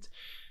wasn't.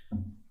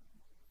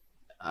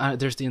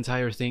 There's the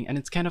entire thing, and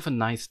it's kind of a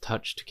nice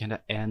touch to kind of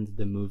end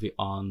the movie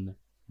on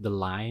the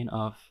line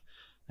of,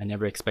 I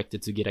never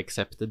expected to get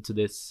accepted to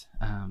this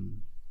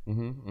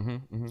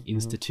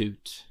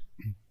institute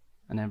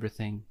and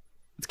everything.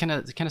 It's kind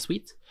of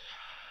sweet.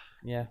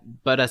 Yeah.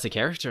 But as a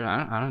character,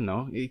 I don't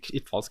know.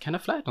 It falls kind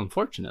of flat,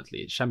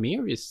 unfortunately.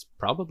 Shamir is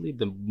probably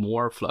the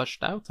more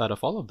flushed out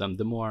of all of them.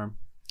 The more,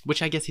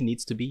 which I guess he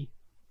needs to be.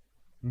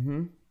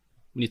 Mm-hmm.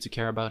 We need to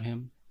care about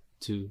him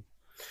to.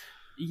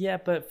 Yeah,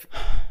 but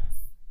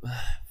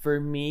for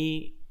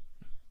me,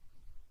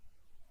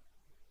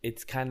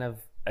 it's kind of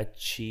a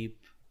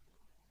cheap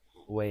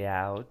way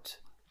out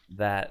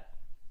that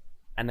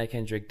Anna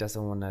Kendrick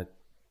doesn't want to,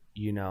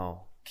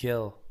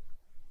 kill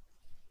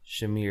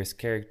Shamir's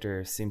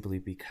character simply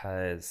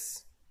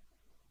because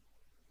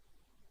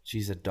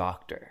she's a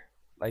doctor.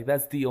 Like,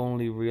 that's the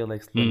only real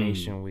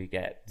explanation we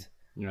get,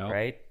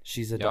 right?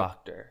 She's a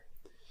doctor.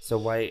 So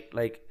why,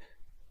 like,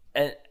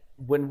 and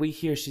when we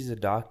hear she's a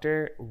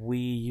doctor, we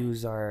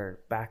use our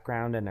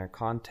background and our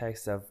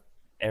context of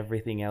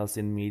everything else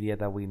in media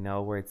that we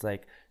know, where it's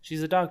like,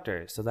 she's a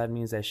doctor, so that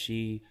means that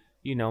she,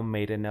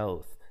 made an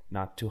oath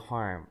not to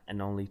harm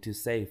and only to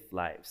save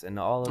lives, and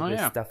all of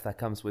this stuff that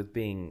comes with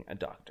being a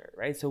doctor,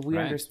 right? So we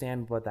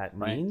understand what that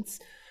means,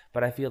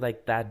 but I feel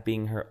like that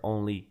being her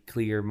only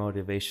clear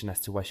motivation as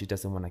to why she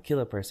doesn't want to kill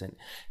a person,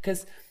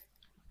 because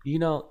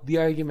the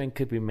argument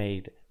could be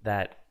made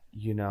that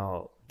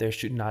there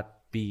should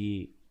not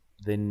be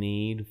the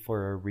need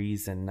for a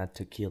reason not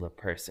to kill a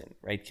person,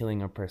 right?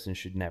 Killing a person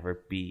should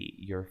never be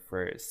your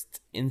first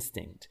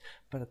instinct.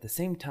 But at the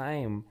same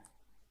time,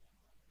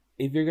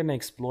 if you're going to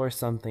explore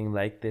something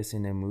like this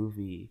in a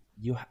movie,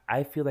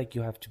 I feel like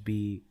you have to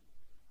be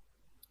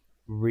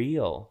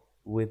real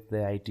with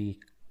the idea.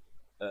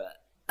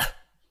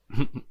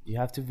 You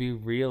have to be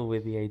real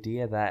with the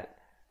idea that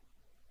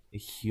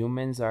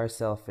humans are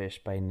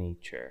selfish by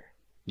nature.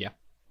 Yeah.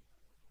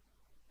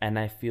 And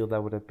I feel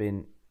that would have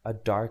been a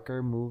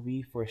darker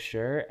movie for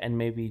sure, and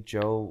maybe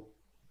Joe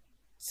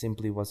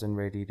simply wasn't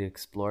ready to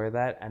explore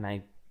that,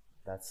 and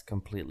that's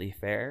completely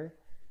fair.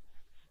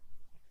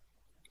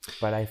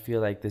 But I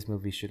feel like this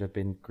movie should have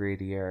been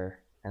grittier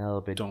and a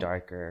little bit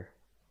darker.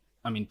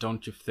 I mean,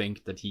 don't you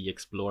think that he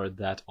explored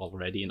that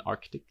already in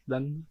Arctic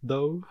then,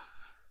 though?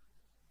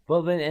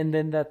 Well,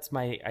 then that's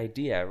my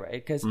idea,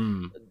 right? Because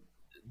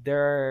there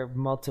are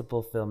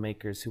multiple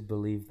filmmakers who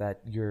believe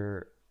that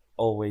you're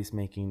always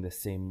making the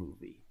same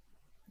movie.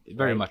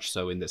 Very much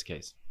so in this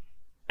case.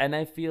 And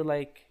I feel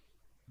like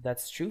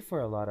that's true for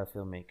a lot of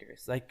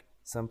filmmakers. Like,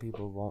 some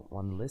people won't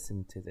want to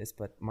listen to this,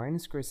 but Martin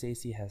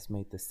Scorsese has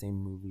made the same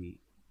movie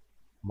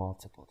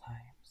multiple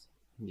times.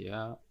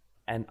 Yeah.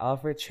 And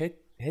Alfred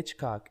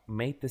Hitchcock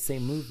made the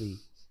same movie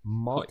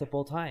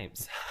multiple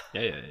times.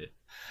 Yeah.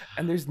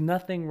 And there's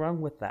nothing wrong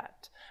with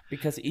that,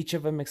 because each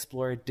of them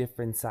explore a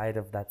different side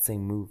of that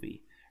same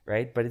movie,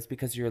 right? But it's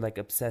because you're like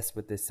obsessed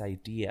with this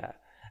idea.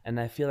 And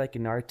I feel like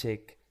in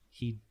Arctic,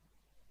 he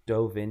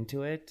dove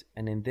into it,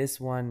 and in this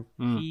one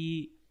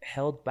he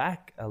held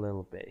back a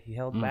little bit. He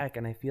held back,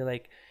 and I feel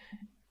like,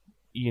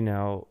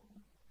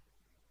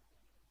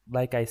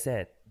 like I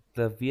said,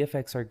 the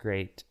VFX are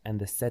great and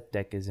the set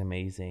deck is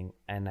amazing,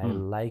 and I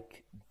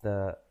like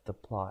the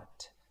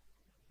plot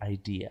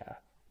idea,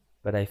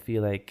 but I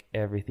feel like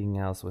everything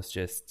else was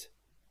just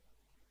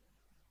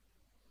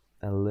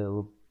a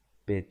little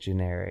bit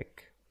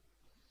generic.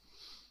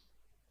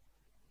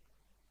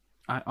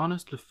 I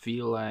honestly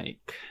feel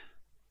like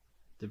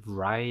the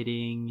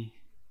writing,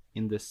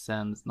 in the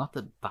sense, not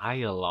the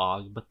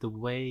dialogue, but the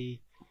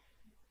way,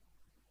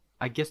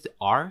 I guess, the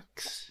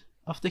arcs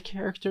of the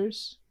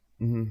characters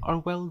are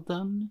well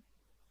done.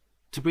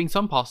 To bring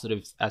some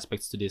positive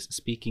aspects to this,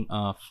 speaking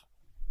of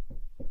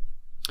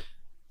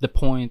the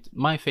point,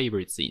 my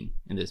favorite scene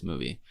in this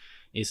movie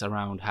is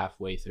around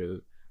halfway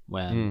through,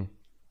 when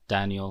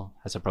Daniel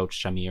has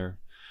approached Shamir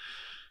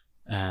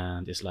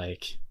and is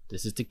like,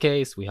 this is the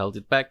case, we held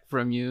it back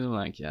from you,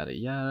 like, yada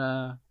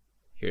yada,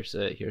 here's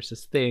a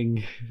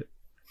sting.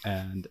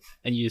 and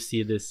you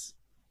see this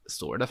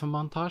sort of a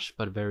montage,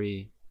 but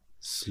very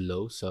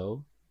slow,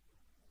 so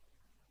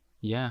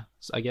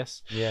I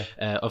guess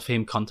of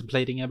him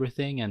contemplating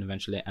everything, and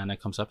eventually Anna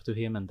comes up to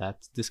him, and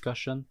that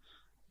discussion,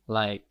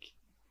 like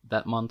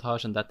that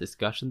montage and that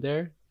discussion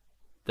there,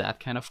 that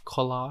kind of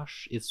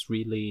collage is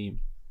really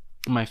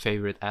my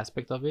favorite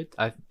aspect of it.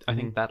 I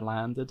think that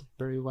landed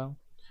very well.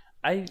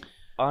 I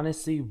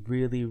honestly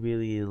really,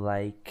 really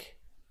like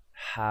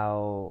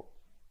how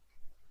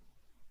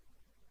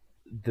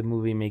the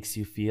movie makes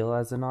you feel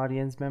as an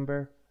audience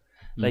member.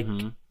 Like,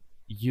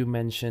 you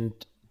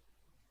mentioned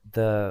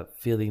the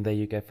feeling that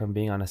you get from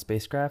being on a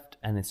spacecraft,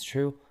 and it's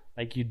true.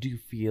 Like, you do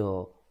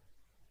feel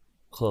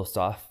closed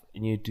off,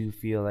 and you do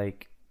feel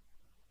like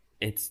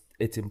it's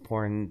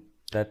important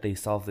that they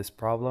solve this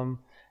problem.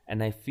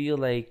 And I feel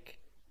like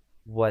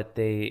what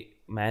they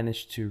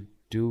managed to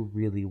do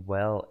really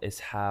well is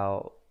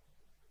how,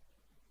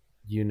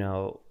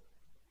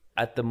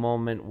 at the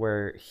moment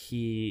where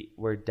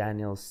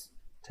Daniel's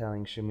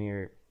telling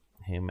Shamir,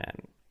 hey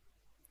man,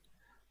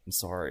 I'm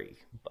sorry,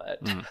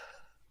 but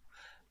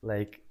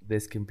like,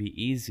 this can be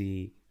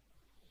easy.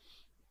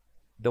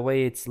 The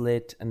way it's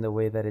lit and the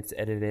way that it's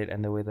edited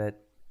and the way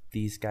that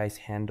these guys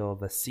handle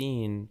the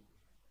scene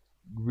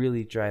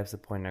really drives the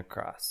point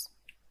across,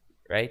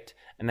 right?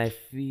 And I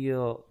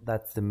feel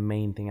that's the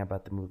main thing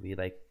about the movie.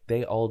 Like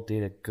they all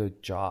did a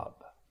good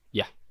job.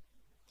 Yeah,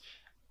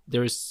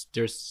 there's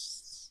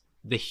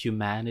the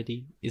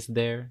humanity is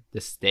there,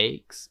 the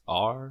stakes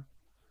are,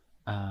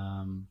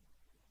 um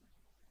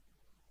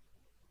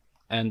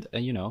and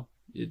you know,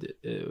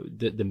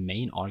 the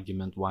main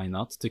argument why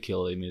not to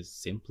kill him is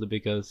simply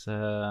because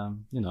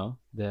you know,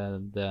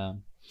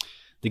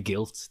 the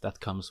guilt that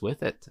comes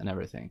with it and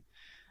everything.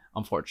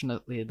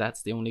 Unfortunately,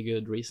 that's the only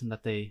good reason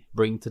that they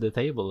bring to the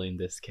table in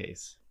this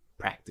case,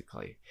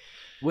 practically.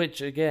 Which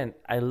again,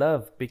 I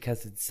love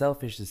because it's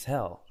selfish as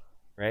hell,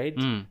 right?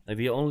 Mm. Like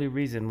the only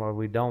reason why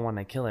we don't want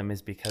to kill him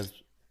is because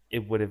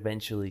it would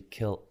eventually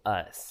kill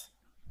us,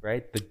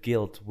 right? The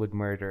guilt would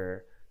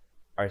murder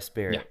our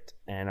spirit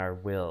and our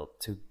will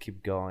to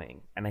keep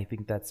going. And I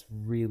think that's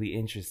really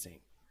interesting.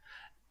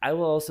 I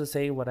will also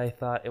say what I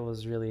thought it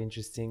was really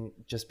interesting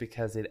just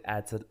because it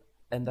adds a,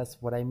 and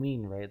that's what I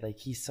mean, right? Like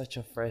he's such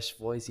a fresh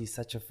voice, he's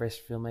such a fresh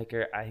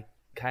filmmaker. I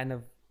kind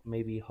of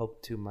maybe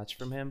hope too much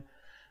from him,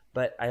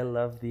 but I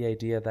love the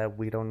idea that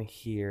we don't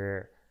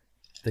hear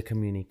the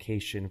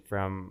communication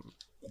from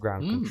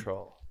ground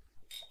control.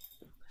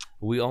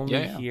 We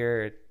only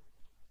hear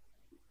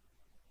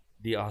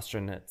the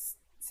astronauts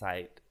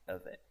side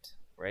of it,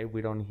 right?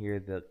 We don't hear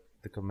the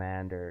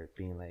commander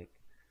being like,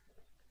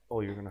 oh,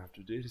 you're gonna have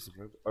to do this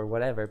or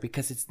whatever,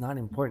 because it's not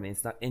important,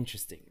 it's not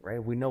interesting,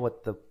 right? We know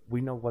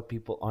what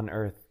people on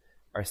Earth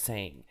are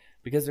saying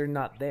because they're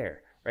not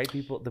there, right?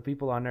 The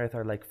people on Earth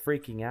are like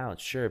freaking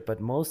out, sure,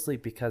 but mostly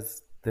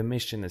because the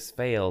mission has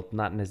failed,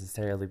 not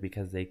necessarily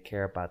because they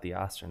care about the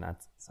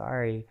astronauts.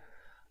 Sorry.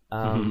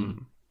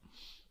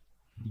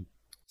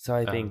 So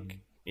I think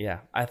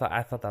I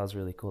thought that was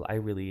really cool. I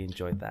really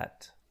enjoyed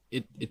that.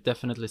 It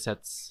definitely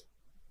sets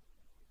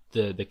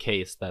the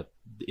case that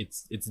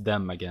it's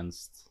them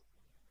against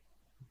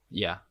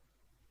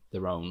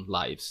their own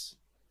lives.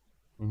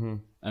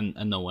 And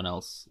no one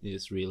else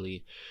is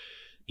really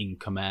in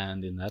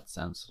command in that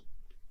sense.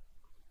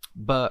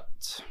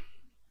 But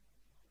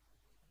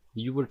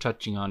you were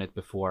touching on it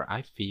before.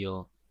 I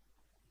feel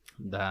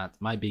that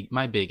my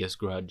biggest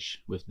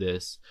grudge with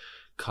this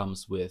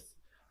comes with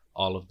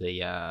all of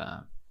the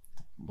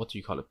what do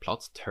you call it,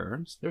 plot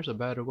turns? There's a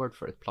better word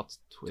for it. Plot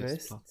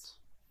twist.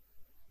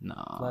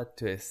 Plot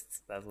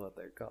twists, that's what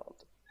they're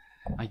called.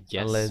 I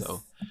guess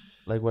so.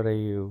 Like, what are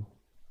you?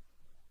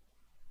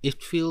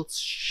 It feels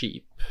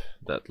cheap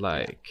that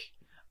like,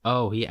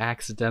 oh, he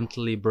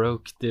accidentally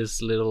broke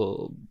this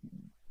little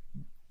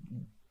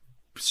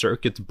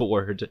circuit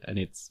board and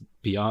it's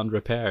beyond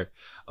repair.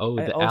 Oh,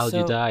 the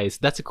algae dies.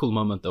 That's a cool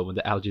moment though, when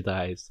the algae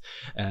dies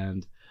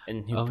and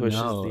he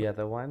pushes the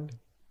other one.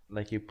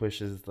 Like he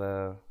pushes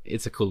the...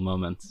 It's a cool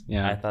moment.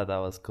 Yeah, I thought that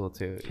was cool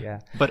too. Yeah.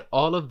 But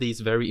all of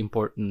these very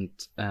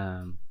important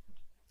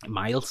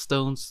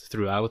milestones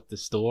throughout the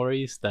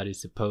stories that is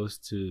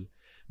supposed to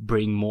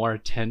bring more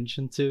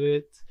attention to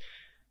it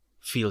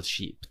feel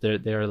cheap.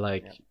 They're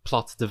like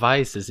plot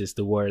devices is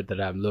the word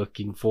that I'm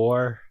looking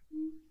for.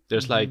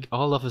 There's like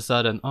all of a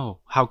sudden, oh,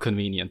 how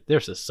convenient.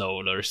 There's a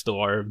solar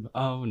storm.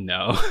 Oh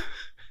no.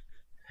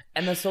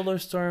 And a solar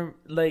storm,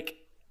 like,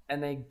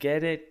 and I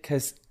get it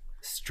because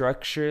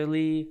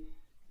structurally,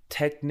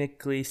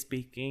 technically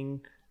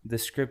speaking, the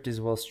script is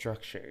well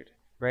structured,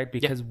 right?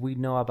 Because we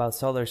know about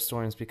solar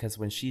storms because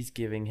when she's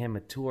giving him a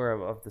tour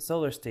of the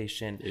solar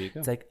station,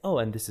 it's like, oh,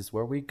 and this is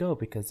where we go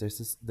because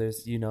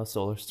there's you know,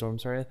 solar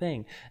storms are a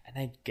thing. And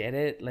I get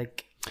it,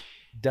 like,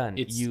 done.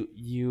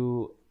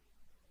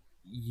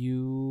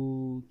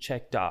 You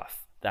checked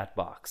off that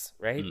box,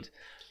 right?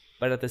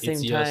 But at the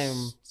same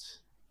time,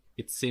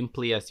 it's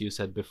simply, as you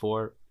said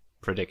before,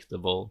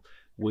 predictable.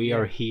 We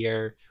are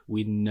here.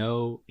 We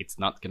know it's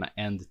not gonna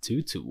end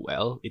too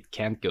well. It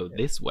can't go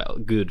this well.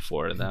 Good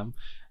for them.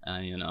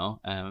 You know,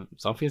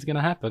 something's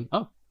gonna happen.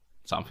 Oh,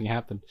 something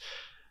happened.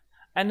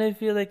 And I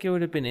feel like it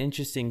would have been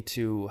interesting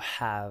to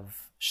have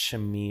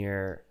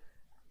Shamir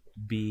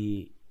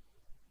be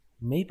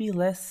maybe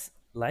less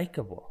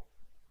likable,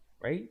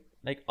 right?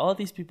 Like, all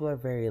these people are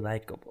very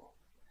likable.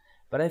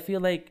 But I feel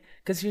like,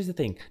 because here's the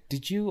thing,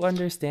 did you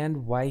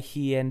understand why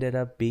he ended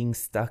up being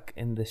stuck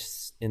in the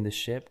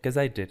ship? Because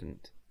I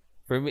didn't.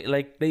 For me,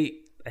 like,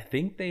 I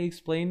think they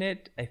explain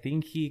it. I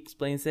think he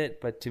explains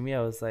it. But to me,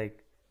 I was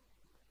like,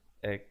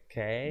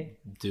 okay.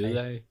 Do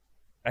they?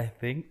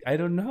 I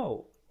don't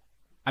know.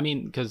 I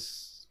mean,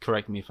 because,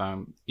 correct me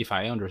if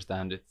I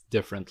understand it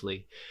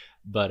differently,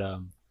 but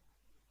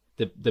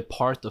the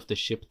part of the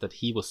ship that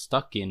he was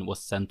stuck in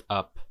was sent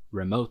up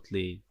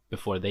remotely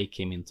before they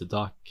came into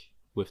dock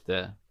with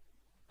the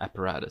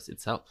apparatus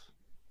itself.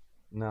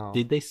 No.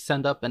 Did they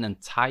send up an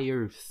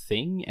entire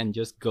thing and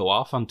just go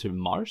off onto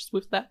Mars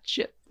with that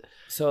shit?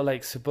 So,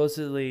 like,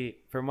 supposedly,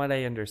 from what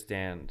I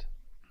understand,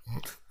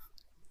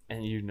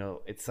 and you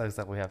know, it sucks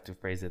that we have to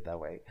phrase it that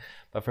way,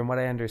 but from what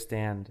I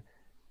understand,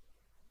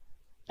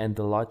 and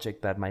the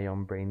logic that my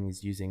own brain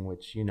is using,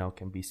 which, you know,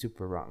 can be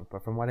super wrong,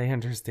 but from what I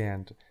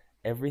understand,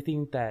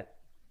 everything that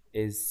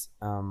is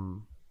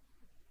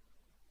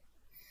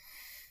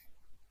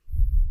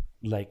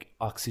like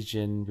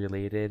oxygen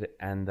related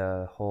and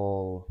the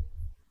whole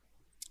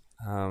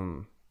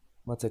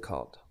what's it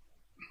called?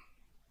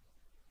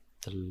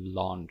 The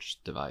launch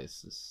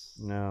devices.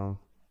 No,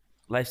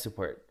 life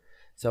support.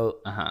 So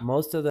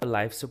most of the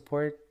life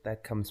support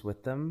that comes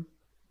with them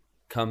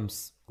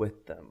comes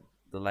with them.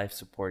 The life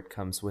support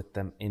comes with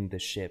them in the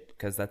ship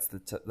because that's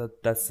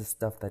that's the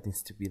stuff that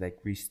needs to be like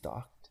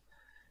restocked,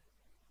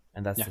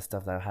 and that's the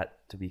stuff that had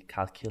to be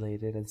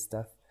calculated and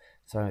stuff.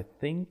 So I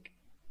think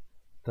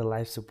the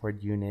life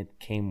support unit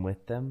came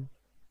with them,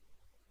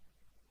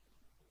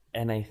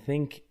 and I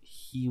think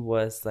he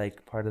was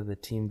like part of the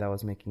team that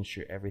was making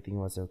sure everything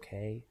was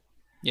okay.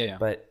 Yeah.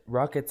 But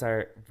rockets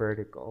are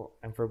vertical,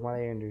 and from what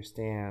I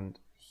understand,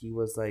 he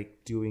was like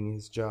doing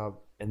his job,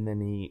 and then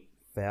he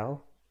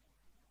fell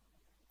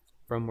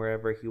from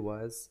wherever he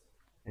was,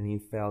 and he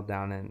fell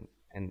down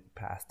and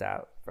passed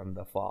out from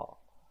the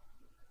fall.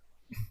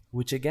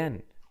 Which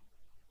again,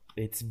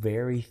 it's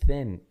very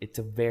thin. It's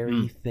a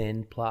very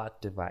thin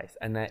plot device,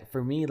 and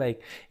for me,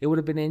 like, it would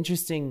have been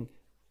interesting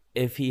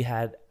if he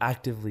had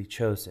actively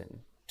chosen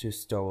to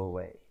stow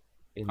away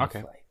in the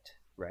flight,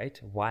 right?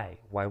 Why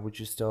would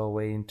you stow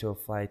away into a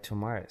flight to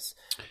Mars?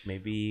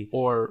 Maybe,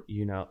 or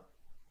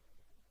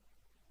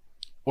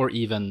or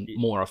even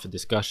more of a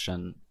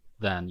discussion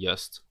than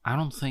just, I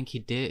don't think he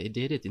did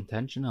it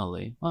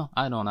intentionally. Well,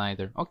 I don't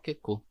either. Okay,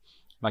 cool.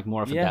 Like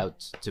more of a doubt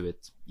to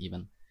it,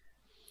 even.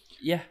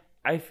 Yeah,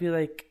 I feel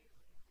like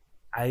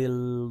I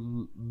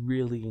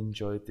really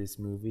enjoyed this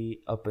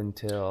movie up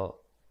until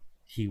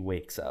he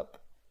wakes up.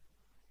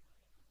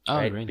 Oh,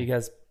 right? really?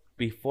 Because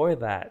before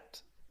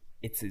that,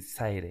 it's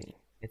exciting.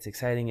 It's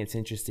exciting. It's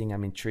interesting.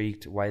 I'm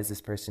intrigued. Why is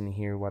this person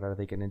here? What are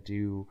they going to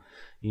do?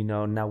 You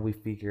know, now we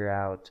figure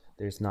out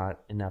there's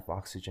not enough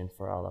oxygen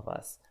for all of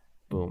us.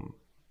 Boom.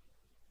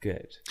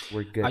 Good.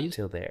 We're good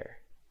till there.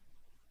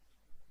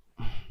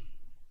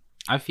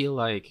 I feel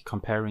like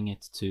comparing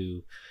it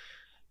to,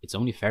 it's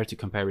only fair to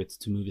compare it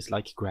to movies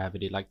like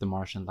Gravity, like The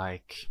Martian,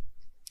 like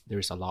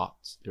there's a lot.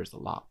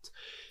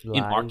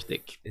 In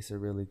Arctic, it's a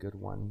really good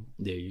one.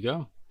 There you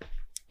go.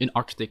 In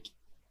Arctic,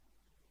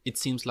 it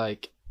seems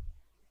like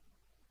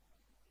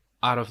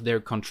out of their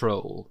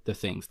control, the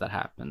things that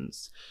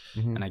happens.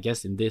 And I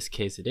guess in this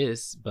case it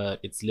is, but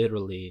it's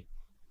literally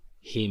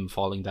him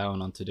falling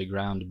down onto the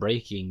ground,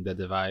 breaking the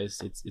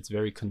device. It's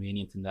very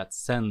convenient in that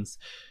sense.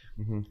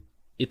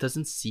 It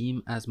doesn't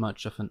seem as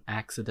much of an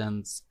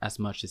accident as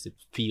much as it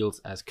feels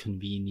as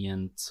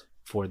convenient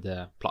for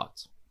the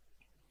plot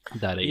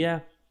that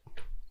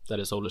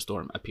a solar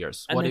storm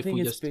appears. And what if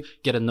we just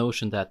get a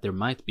notion that there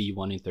might be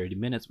one in 30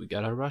 minutes? We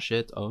gotta rush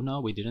it. Oh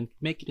no, we didn't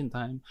make it in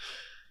time.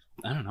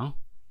 I don't know.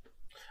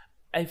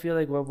 I feel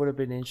like what would have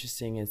been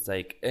interesting is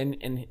like,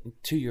 and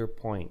to your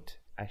point,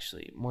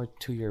 actually, more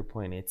to your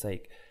point, it's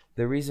like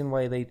the reason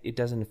why it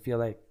doesn't feel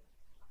like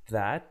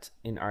that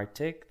in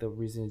Arctic, the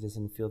reason it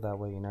doesn't feel that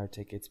way in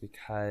Arctic, it's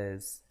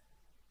because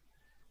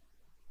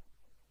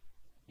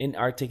in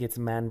Arctic it's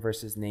man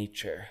versus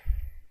nature,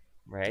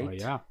 right? Oh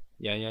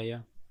yeah.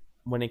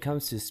 When it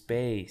comes to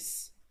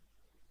space,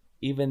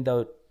 even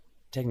though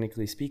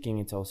technically speaking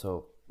it's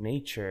also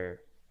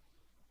nature,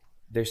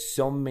 there's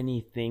so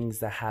many things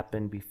that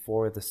happen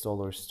before the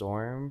solar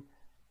storm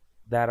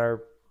that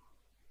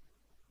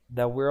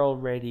we're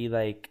already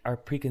like, our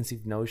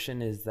preconceived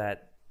notion is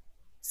that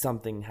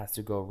something has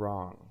to go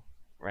wrong,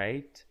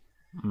 right?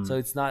 So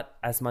it's not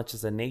as much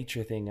as a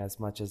nature thing as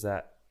much as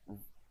that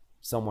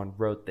someone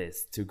wrote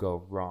this to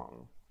go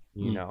wrong,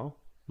 you know?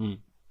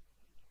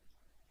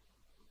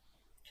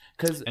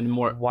 Because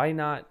why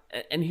not?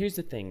 And here's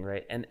the thing,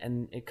 right?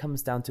 And it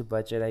comes down to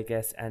budget, I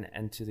guess,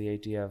 and to the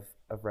idea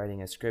of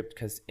writing a script.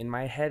 Because in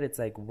my head, it's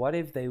like, what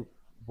if they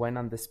went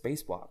on the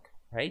spacewalk,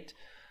 right?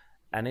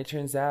 And it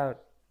turns out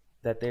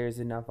that there is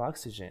enough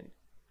oxygen,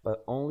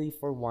 but only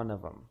for one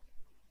of them.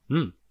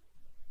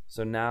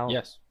 So now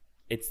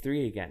it's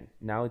 3 again.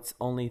 Now it's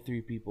only 3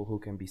 people who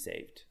can be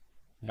saved.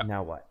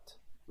 Now what,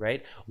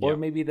 right? Or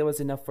maybe there was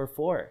enough for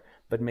 4,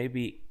 but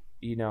maybe,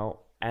 you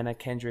know, Anna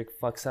Kendrick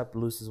fucks up,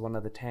 loses one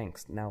of the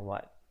tanks. Now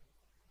what?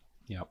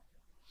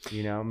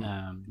 You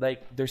know,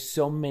 like there's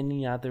so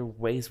many other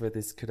ways where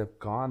this could have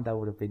gone that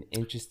would have been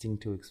interesting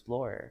to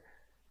explore.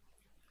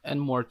 And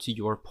more to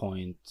your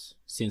point,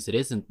 since it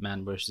isn't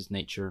man versus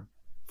nature,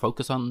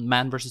 focus on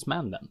man versus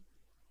man then.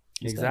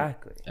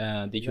 Exactly.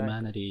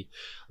 Humanity,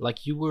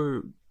 like you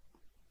were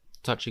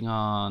touching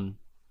on,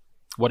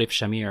 what if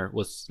Shamir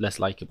was less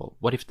likable?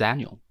 What if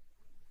Daniel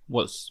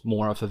was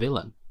more of a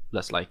villain,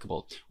 less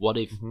likable? What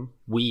if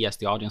we as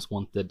the audience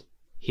wanted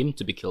him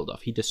to be killed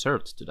off? He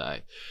deserved to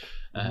die,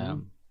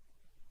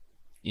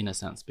 in a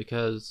sense,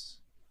 because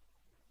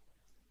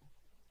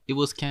it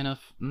was kind of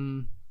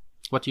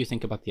what do you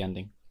think about the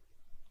ending?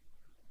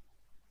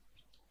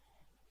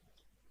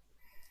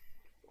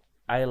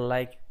 I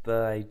like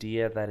the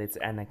idea that it's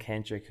Anna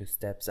Kendrick who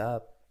steps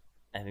up.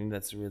 I think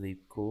that's really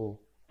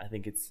cool. I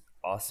think it's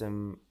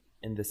awesome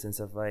in the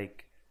sense of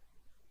like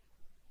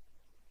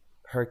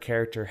her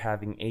character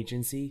having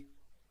agency.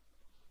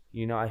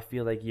 You know, I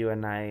feel like you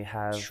and I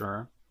have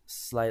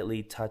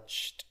slightly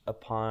touched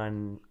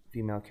upon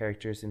female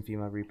characters and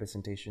female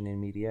representation in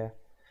media,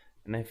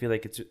 and I feel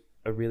like it's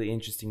a really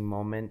interesting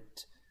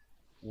moment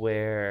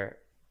where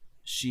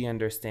she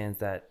understands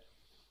that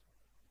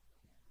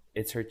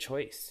it's her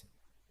choice,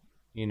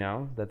 you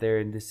know, that they're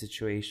in this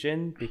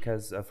situation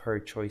because of her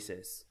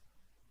choices.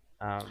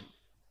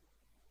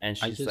 And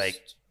she's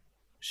like,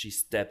 she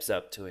steps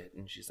up to it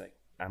and she's like,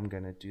 I'm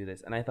gonna do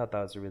this. And I thought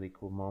that was a really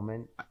cool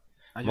moment,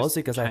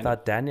 mostly because I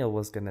thought Daniel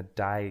was gonna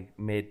die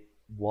mid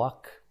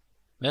walk.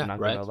 Yeah, I'm not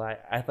right. gonna lie,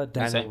 I thought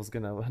Daniel was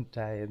gonna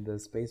die in the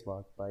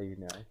spacewalk, but you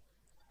know,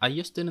 I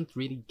just didn't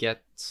really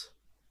get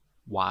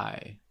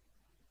why.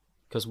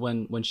 Because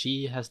when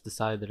she has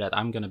decided that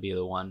I'm gonna be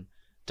the one,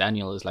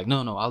 Daniel is like,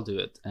 no, I'll do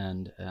it,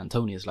 and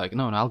Tony is like,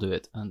 no, I'll do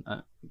it, and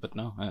but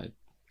no,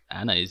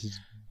 Anna is.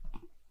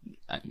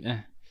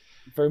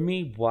 For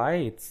me, why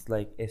it's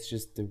like, it's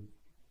just the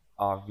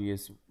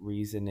obvious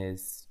reason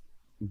is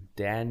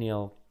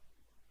Daniel.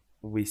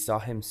 We saw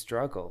him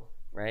struggle,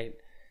 right?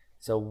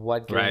 So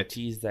what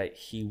guarantees that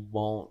he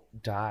won't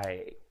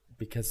die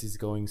because he's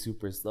going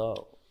super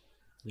slow?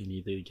 You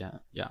need to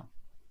get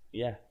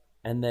yeah,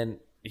 and then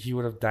he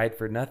would have died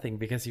for nothing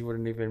because he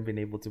wouldn't even been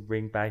able to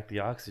bring back the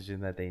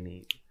oxygen that they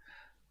need.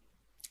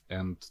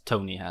 And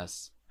Tony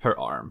has her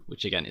arm,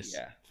 which again is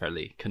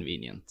fairly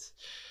convenient.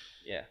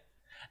 Yeah.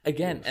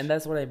 Again, and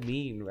that's what I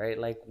mean, right?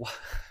 Like,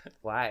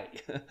 why?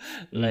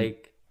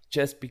 Like,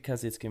 just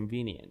because it's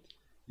convenient.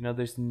 You know,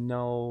 there's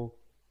no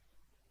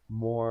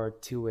more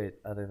to it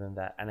other than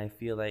that. And I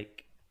feel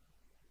like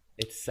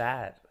it's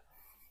sad.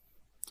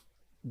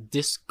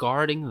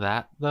 Discarding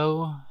that,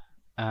 though,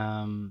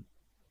 all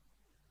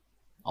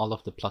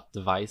of the plot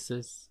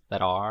devices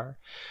that are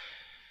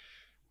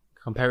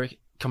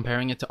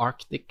comparing it to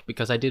Arctic,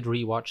 because I did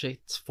rewatch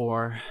it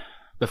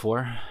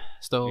before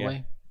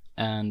Stowaway,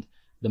 and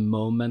the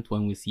moment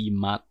when we see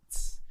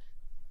Mats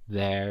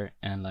there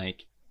and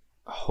like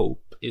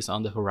hope is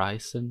on the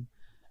horizon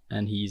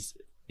and he's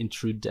in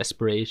true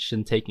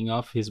desperation taking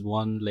off his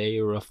one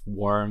layer of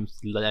warmth,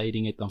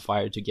 lighting it on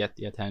fire to get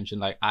the attention,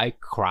 like I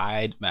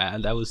cried,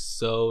 man. That was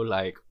so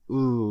like,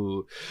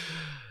 ooh.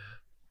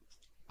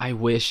 I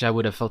wish I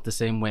would have felt the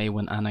same way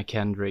when Anna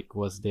Kendrick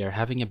was there,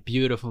 having a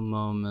beautiful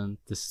moment,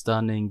 the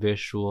stunning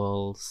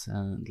visuals,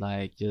 and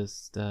like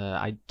just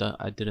I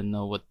didn't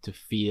know what to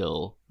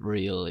feel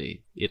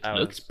really. It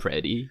looks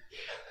pretty.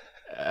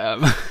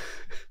 The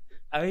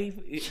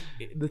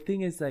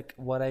thing is, like,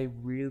 what I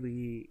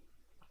really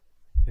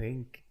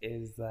think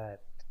is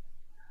that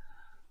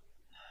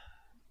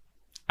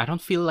I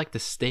don't feel like the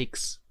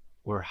stakes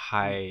were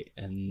high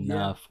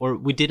enough, or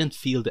we didn't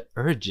feel the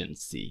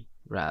urgency.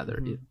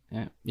 Rather,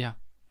 yeah,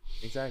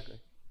 exactly.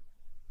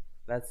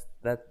 That's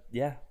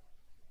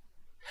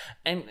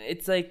and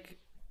it's like,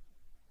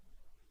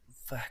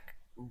 fuck.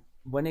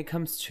 When it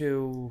comes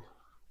to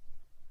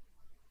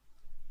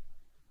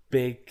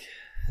big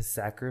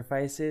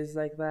sacrifices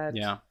like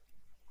that,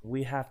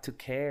 we have to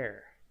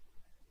care,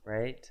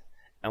 right?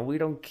 And we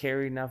don't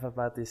care enough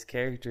about these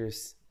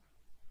characters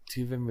to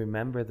even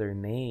remember their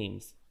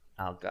names.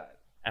 Oh God.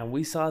 And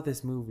we saw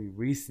this movie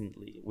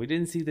recently. We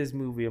didn't see this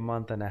movie a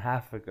month and a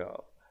half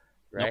ago,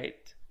 right?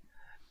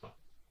 Nope.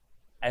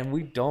 And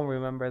we don't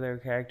remember their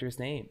characters'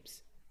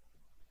 names.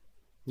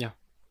 Yeah.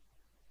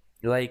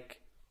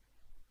 Like,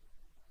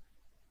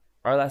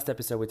 our last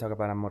episode, we talked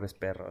about Amores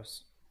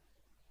Perros.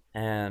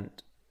 And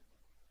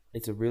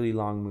it's a really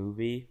long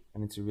movie,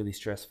 and it's a really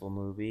stressful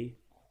movie.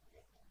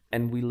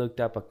 And we looked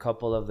up a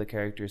couple of the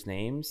characters'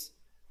 names.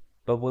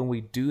 But when we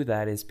do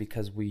that, is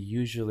because we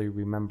usually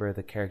remember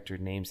the character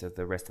names of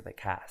the rest of the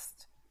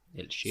cast.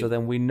 So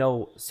then we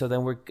know. So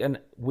then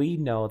we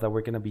know that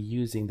we're gonna be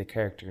using the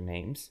character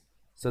names.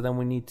 So then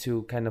we need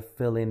to kind of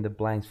fill in the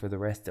blanks for the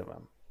rest of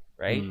them,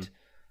 right?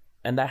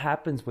 And that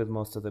happens with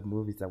most of the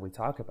movies that we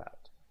talk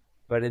about.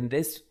 But in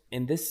this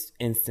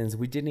instance,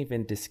 we didn't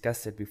even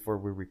discuss it before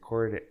we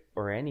recorded it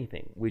or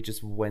anything. We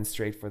just went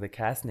straight for the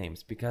cast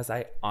names because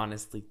I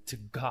honestly, to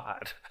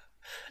God,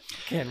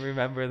 can't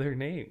remember their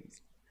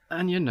names.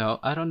 And you know,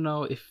 I don't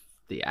know if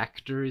the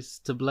actor is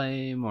to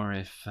blame or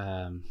if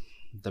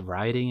the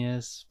writing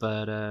is,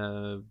 but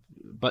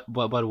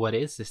what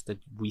is that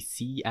we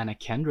see Anna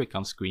Kendrick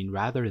on screen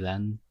rather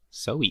than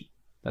Zoe.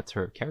 That's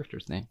her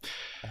character's name.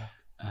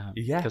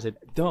 Because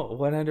don't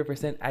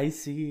 100%. I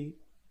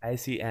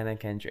see Anna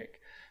Kendrick,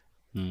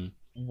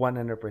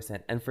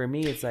 100%. And for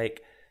me, it's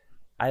like,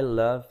 I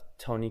love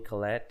Toni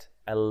Collette.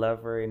 I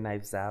love her in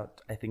Knives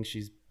Out. I think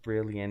she's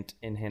brilliant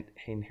in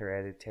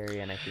Hereditary,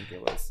 and I think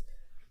it was.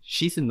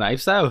 She's in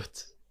Knives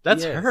Out.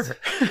 That's her.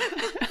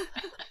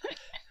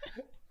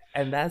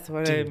 And that's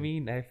what I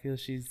mean. I feel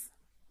she's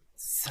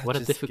such a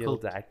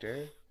difficult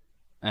actor.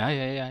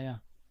 Yeah.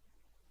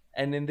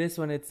 And in this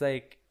one, it's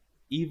like,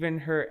 even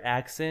her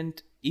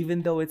accent,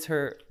 even though it's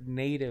her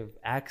native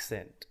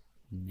accent,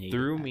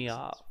 threw me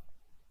off.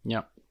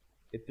 Yeah.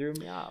 It threw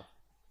me off.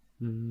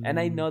 And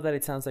I know that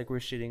it sounds like we're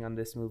shitting on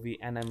this movie,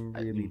 and I'm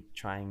really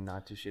trying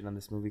not to shit on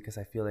this movie because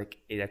I feel like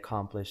it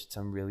accomplished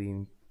some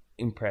really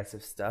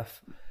impressive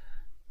stuff.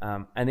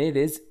 And it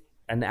is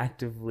an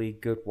actively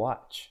good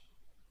watch.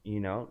 You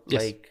know,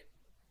 Yes. like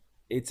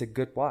it's a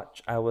good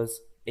watch. I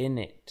was in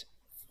it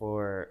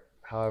for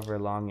however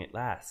long it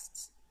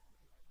lasts.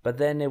 But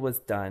then it was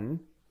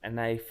done, and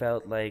I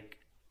felt like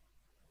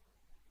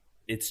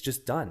it's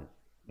just done.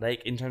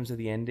 Like in terms of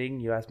the ending,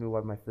 you asked me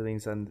what my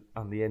feelings on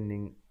the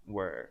ending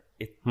were.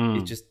 Hmm.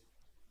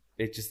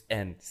 It just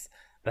ends.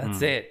 That's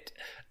Hmm. it.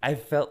 I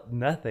felt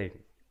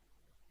nothing.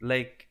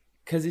 Like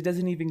cuz it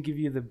doesn't even give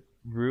you the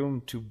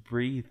room to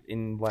breathe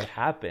in what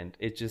happened.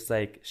 It's just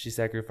like she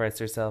sacrificed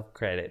herself,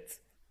 credits.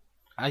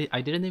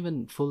 I didn't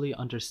even fully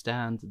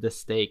understand the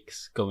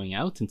stakes going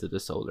out into the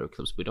solar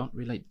eclipse. We don't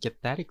really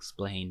get that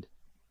explained.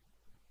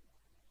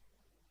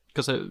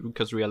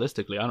 Because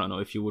realistically, I don't know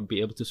if you would be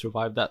able to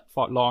survive that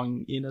far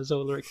long in a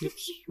solar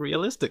eclipse.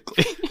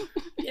 Realistically,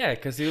 Yeah,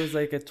 cuz it was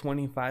like a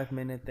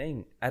 25-minute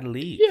thing at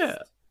least. yeah.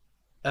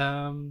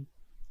 Um,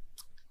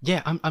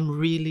 yeah, I'm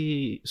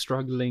really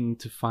struggling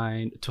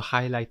to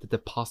highlight the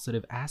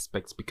positive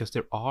aspects because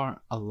there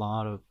are a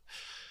lot of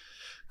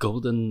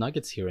golden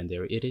nuggets here and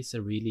there. It is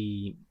a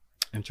really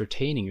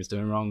entertaining is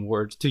the wrong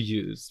word to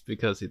use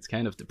because it's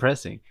kind of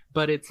depressing,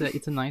 but it's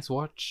a nice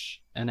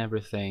watch and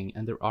everything,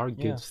 and there are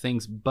good Yeah.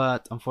 things,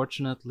 but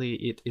unfortunately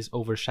it is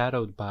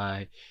overshadowed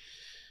by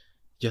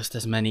just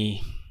as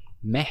many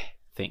meh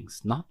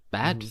things, not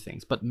bad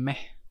things, but meh,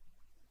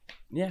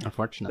 Yeah.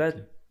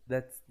 unfortunately.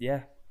 That's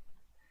yeah.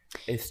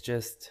 It's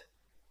just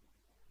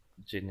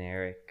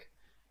generic.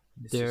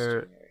 It's just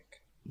there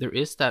generic. there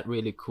is that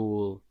really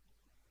cool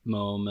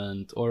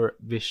moment or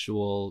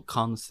visual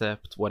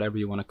concept, whatever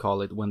you want to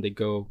call it, when they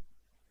go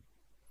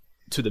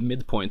to the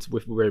midpoint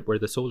with where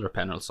the solar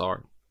panels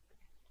are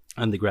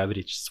and the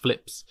gravity just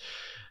flips,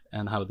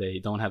 and how they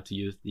don't have to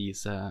use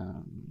these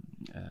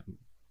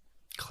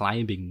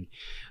climbing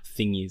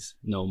thingies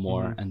no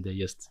more, and they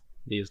just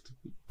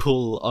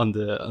pull on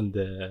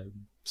the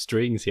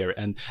strings here,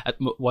 and at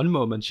one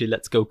moment she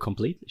lets go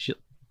completely, she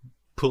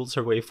pulls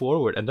her way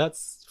forward, and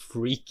that's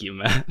freaky,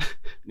 man.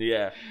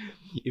 Yeah.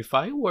 If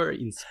I were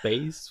in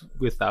space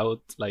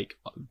without like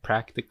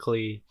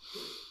practically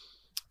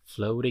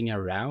floating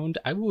around,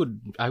 I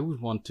would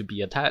want to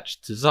be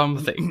attached to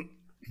something.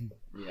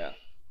 Yeah.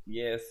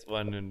 Yes,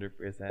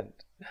 100%.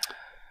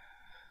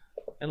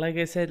 And like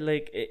I said,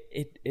 like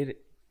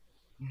it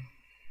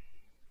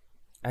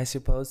I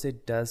suppose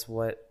it does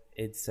what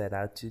it set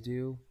out to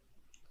do,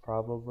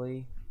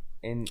 probably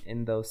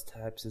in those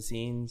types of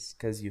scenes,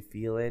 because you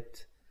feel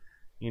it,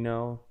 you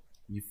know,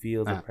 you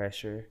feel the uh,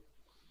 pressure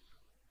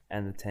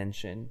and the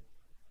tension,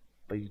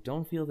 but you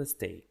don't feel the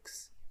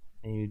stakes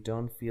and you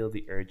don't feel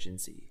the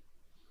urgency,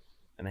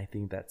 and I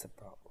think that's a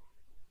problem.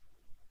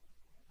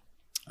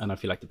 and I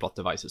feel like the plot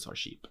devices are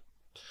cheap.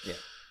 Yeah.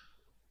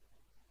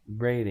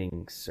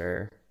 Rating,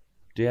 sir.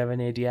 Do you have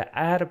any idea?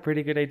 I had a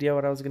pretty good idea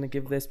what I was gonna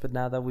give this, but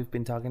now that we've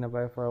been talking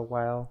about it for a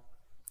while,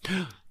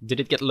 Did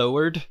it get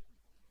lowered?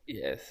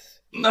 yes.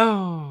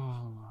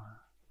 No.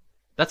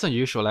 That's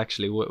unusual,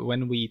 actually.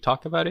 When we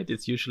talk about it,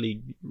 it's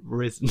usually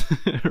risen.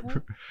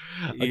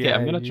 Okay, Yeah,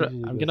 I'm it gonna try.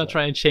 usually I'm goes gonna up.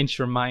 try and change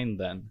your mind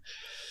then.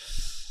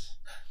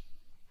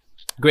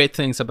 Great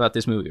things about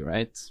this movie,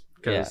 right?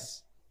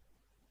 Because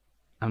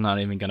I'm not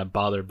even gonna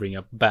bother bring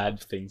up bad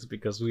things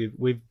because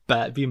we've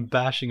been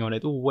bashing on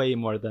it way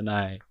more than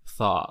I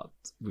thought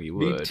we Me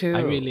would. I too.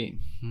 really.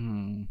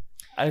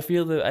 I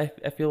feel that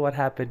I feel what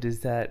happened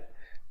is that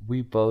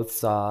we both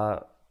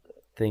saw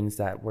things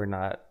that were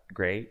not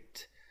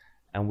great,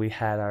 and we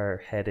had our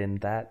head in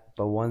that.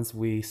 But once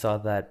we saw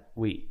that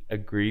we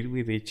agreed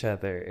with each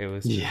other, it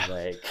was just Yeah.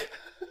 like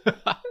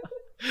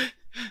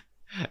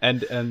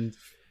and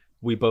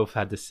we both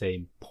had the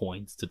same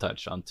points to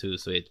touch on too,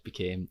 so it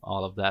became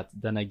all of that.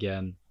 Then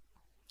again,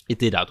 it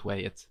did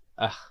outweigh it.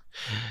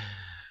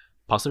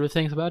 Positive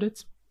things about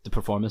it: the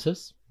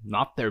performances,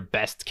 not their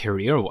best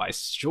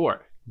career-wise,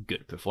 sure.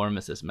 Good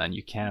performances, man.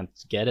 You can't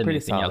get Pretty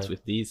anything else solid.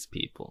 with these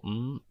people.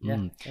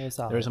 yeah, it was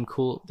There are solid.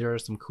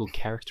 some cool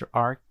character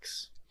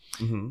arcs.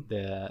 Mm-hmm.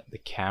 The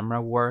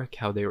camera work,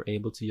 how they were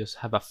able to just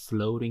have a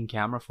floating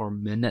camera for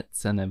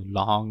minutes and a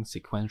long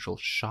sequential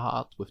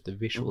shot with the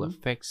visual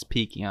effects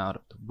peeking out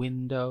of the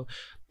window.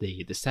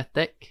 The set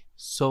deck,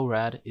 so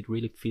rad. It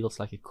really feels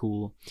like a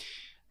cool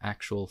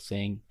actual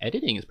thing.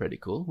 Editing is pretty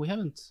cool. We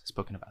haven't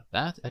spoken about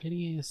that.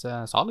 Editing is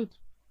solid.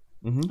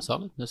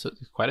 Solid. There's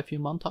quite a few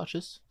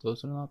montages.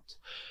 Those are not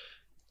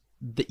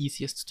the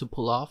easiest to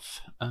pull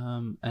off,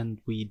 and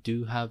we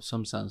do have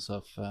some sense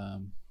of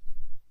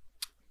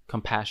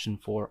compassion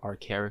for our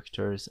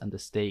characters, and the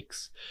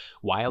stakes,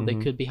 while they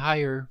could be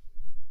higher,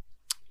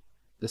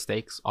 the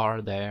stakes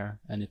are there,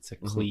 and it's a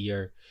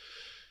clear,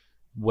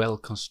 well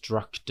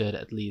constructed,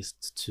 at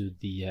least to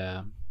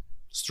the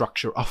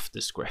structure of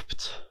the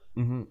script.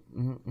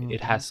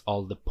 It has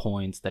all the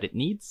points that it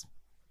needs.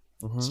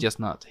 It's just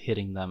not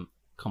hitting them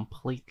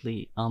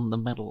completely on the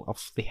middle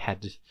of the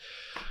head.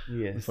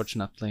 Yes.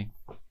 Unfortunately.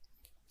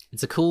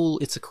 It's a cool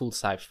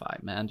sci-fi,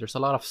 man. There's a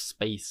lot of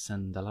space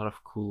and a lot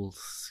of cool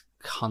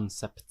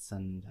concepts,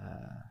 and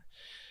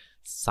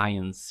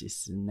science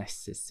is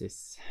necessary.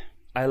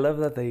 I love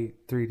that they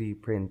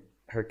 3D print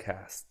her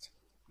cast.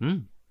 Hmm.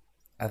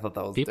 I thought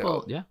that was People,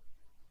 dope. yeah.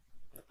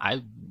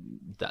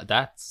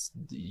 That's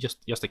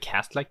just a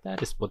cast like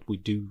that is what we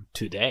do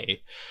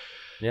today,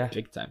 Yeah,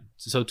 big time.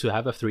 So to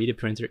have a 3D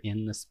printer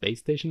in a space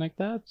station like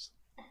that,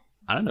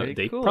 I don't know. pretty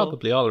They cool.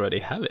 probably already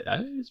have it.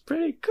 It's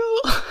pretty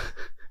cool.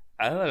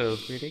 I thought it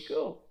was pretty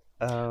cool.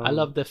 I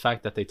love the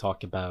fact that they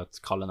talk about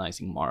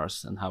colonizing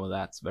Mars and how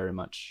that's very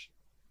much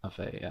of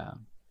a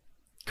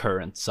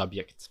current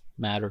subject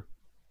matter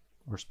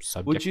or Would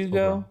subject you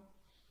overall. go?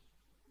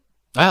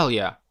 Hell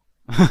yeah.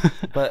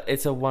 But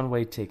it's a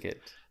one-way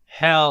ticket.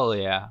 Hell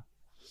yeah.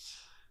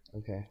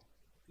 Okay.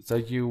 So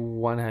you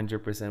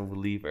 100% will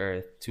leave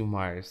Earth to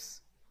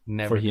Mars,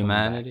 never For coming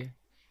humanity, back.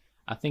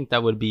 I think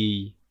that would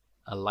be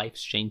a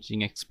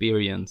life-changing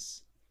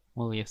experience.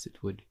 Well, yes,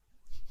 it would.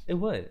 It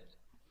would.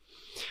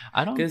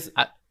 I don't, Because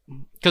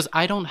because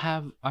I don't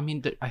have. I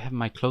mean, I have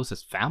my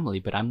closest family,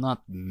 but I'm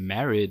not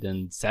married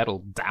and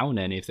settled down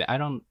anything. I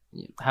don't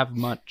have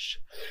much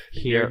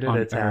you're here not on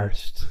Earth.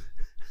 attached.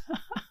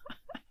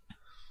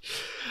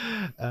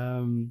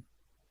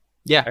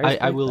 Yeah, I I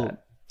respect will.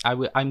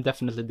 that. I'm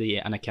definitely the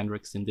Anna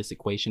Kendricks in this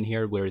equation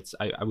here, where it's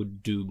I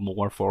would do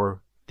more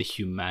for the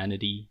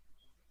humanity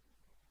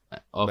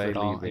of By it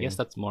all. I guess leaving.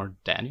 that's more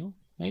Daniel,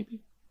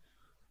 maybe.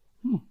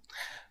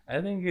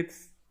 I think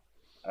it's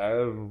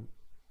um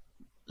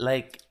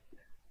like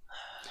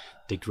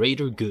The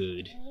greater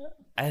good.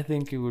 I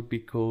think it would be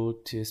cool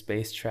to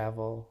space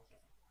travel,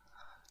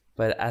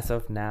 but as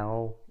of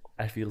now,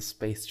 I feel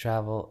space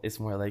travel is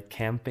more like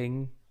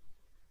camping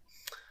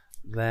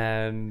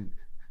than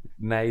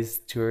nice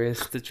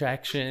tourist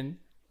attraction.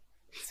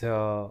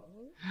 So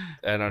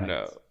I don't Right.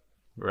 know.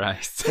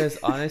 Right. Because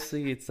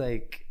honestly, it's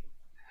like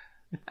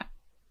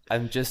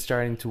I'm just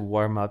starting to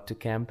warm up to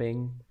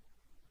camping.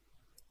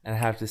 And I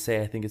have to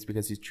say, I think it's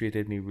because you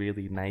treated me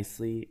really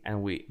nicely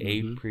and we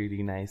ate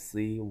pretty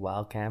nicely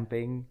while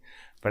camping.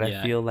 But I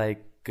Yeah. feel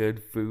like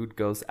good food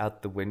goes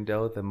out the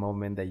window the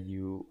moment that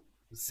you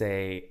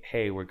say,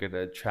 hey, we're going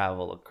to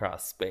travel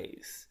across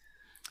space.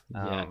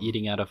 Yeah,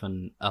 eating out of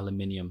an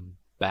aluminium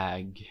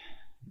bag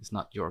is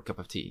not your cup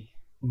of tea.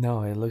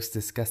 No, it looks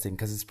disgusting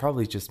because it's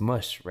probably just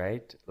mush,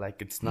 right?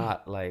 Like it's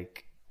not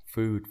like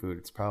food.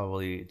 It's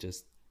probably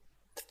just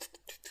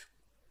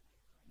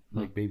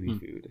like baby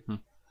food.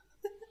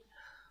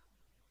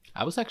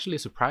 I was actually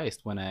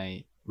surprised when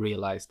I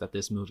realized that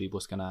this movie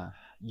was gonna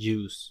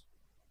use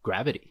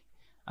gravity.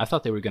 I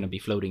thought they were gonna be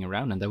floating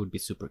around, and that would be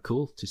super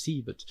cool to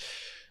see, but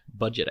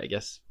budget, I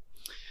guess.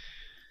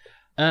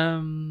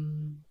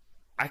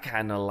 I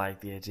kind of like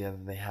the idea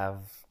that they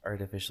have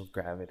artificial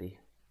gravity.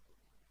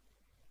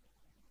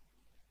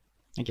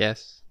 I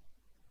guess.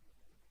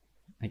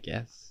 I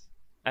guess.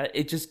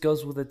 It just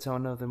goes with the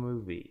tone of the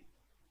movie.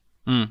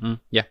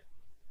 Yeah.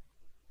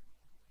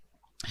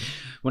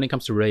 When it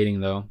comes to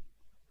rating, though,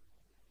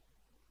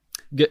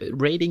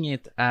 rating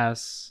it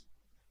as,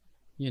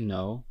 you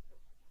know,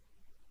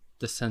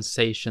 the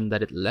sensation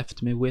that it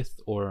left me with,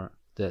 or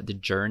the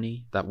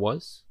journey that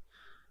was,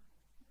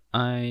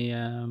 I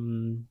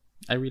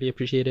really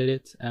appreciated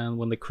it. And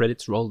when the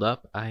credits rolled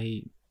up,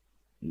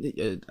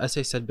 as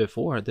I said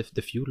before, the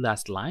few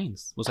last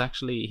lines was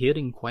actually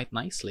hitting quite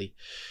nicely,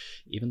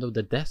 even though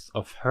the death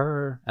of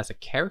her as a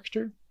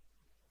character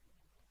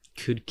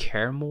could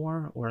care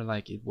more, or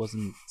like it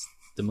wasn't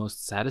the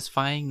most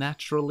satisfying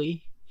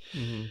naturally.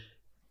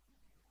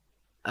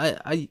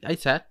 I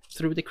sat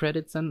through the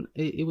credits, and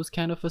it was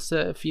kind of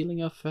a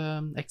feeling of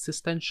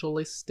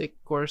existentialistic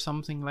or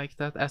something like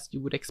that, as you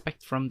would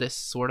expect from this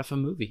sort of a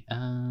movie.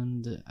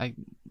 And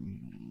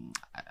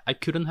I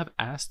couldn't have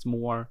asked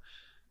more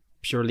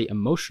purely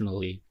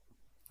emotionally,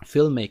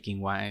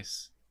 filmmaking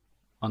wise.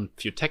 On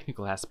few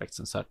technical aspects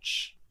and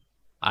such,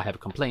 I have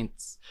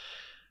complaints,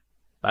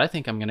 but I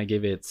think I'm gonna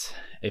give it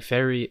a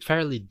fairly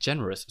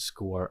generous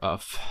score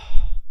of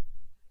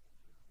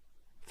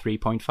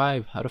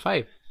 3.5 out of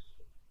 5.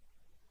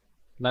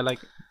 Like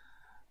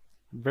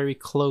very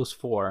close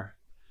 4.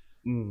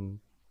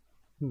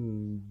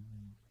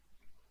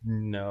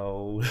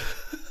 No.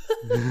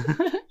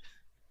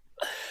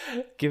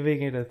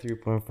 Giving it a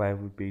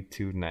 3.5 would be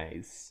too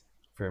nice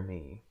for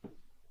me.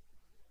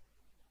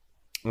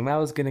 And I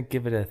was going to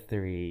give it a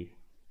 3.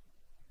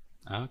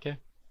 Okay.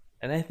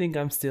 And I think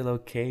I'm still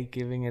okay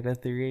giving it a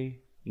 3.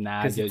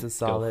 Nah, Because it's a go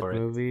solid for it.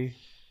 movie.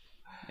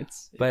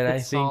 But I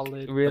it's think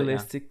solid,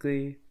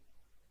 realistically,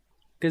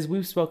 because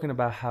we've spoken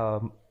about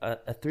how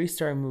a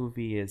 3-star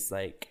movie is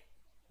like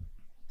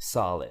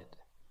solid,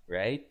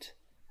 right?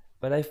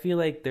 But I feel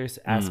like there's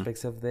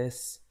aspects of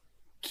this,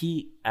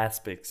 key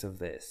aspects of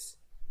this,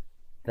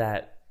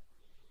 that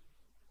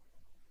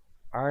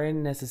aren't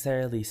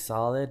necessarily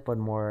solid, but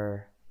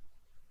more,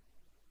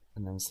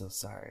 and I'm so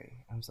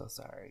sorry,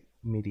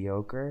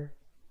 mediocre.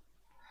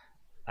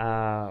 So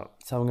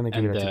I'm gonna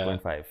give it a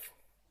 2.5.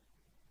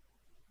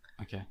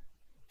 Okay.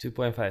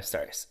 2.5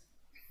 stars.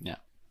 Yeah.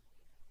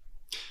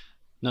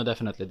 No,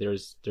 definitely.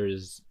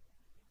 There's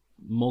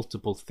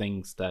multiple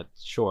things that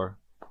sure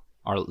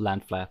are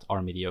land flat,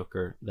 are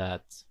mediocre,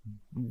 that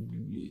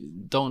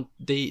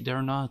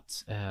they're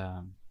not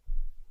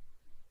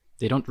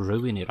They don't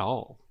ruin it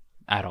all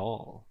at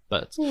all,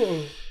 but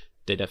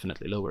they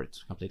definitely lower it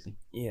completely.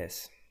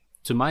 Yes.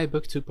 To my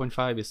book,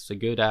 2.5 is a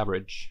good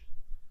average.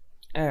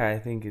 Yeah, I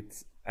think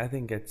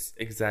it's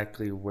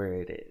exactly where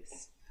it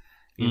is.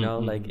 You know,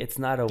 like it's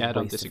not a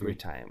waste of your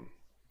time,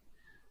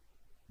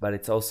 but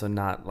it's also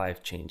not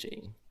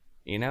life-changing.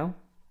 You know,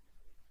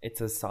 it's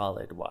a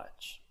solid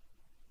watch.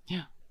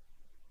 Yeah.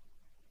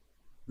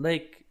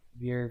 Like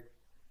you're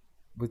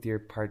with your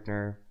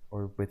partner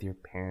or with your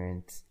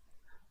parents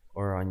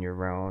or on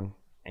your own,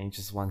 and you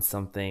just want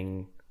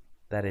something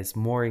that is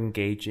more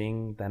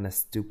engaging than a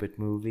stupid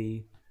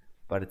movie,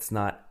 but it's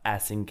not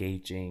as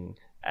engaging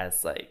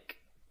as like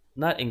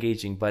not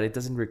engaging, but it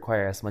doesn't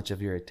require as much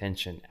of your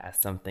attention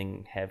as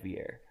something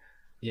heavier.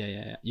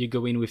 Yeah. You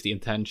go in with the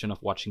intention of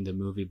watching the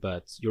movie,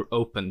 but you're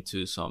open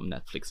to some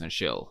Netflix and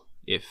chill.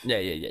 Yeah.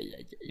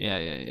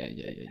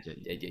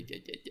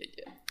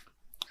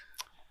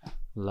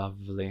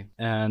 Lovely.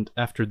 And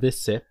after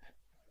this sip,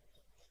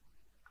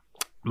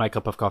 my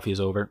cup of coffee is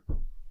over.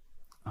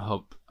 I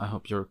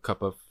hope your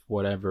cup of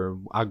whatever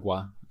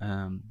agua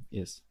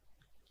is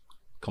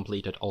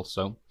completed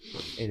also.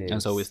 It is.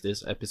 And so is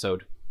this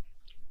episode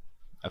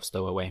of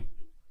Stowaway.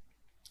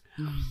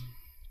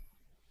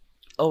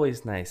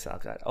 Always nice,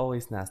 Alcott.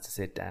 Always nice to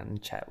sit down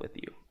and chat with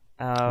you.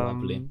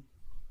 Lovely.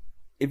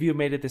 If you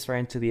made it this far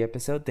into the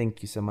episode,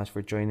 thank you so much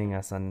for joining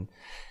us on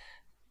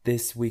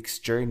this week's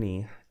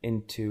journey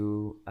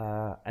into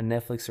a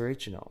Netflix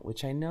original,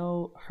 which I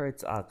know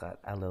hurts Alcott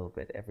a little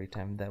bit every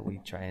time that we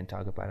try and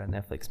talk about a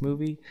Netflix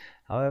movie.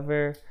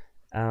 However,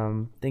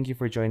 thank you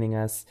for joining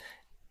us.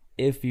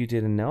 If you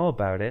didn't know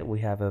about it,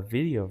 we have a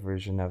video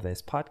version of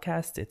this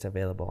podcast. It's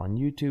available on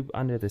YouTube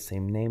under the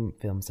same name,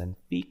 Films and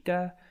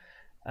Fika.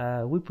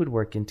 We put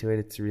work into it.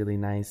 It's a really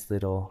nice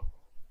little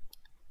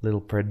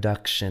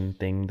production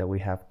thing that we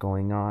have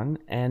going on.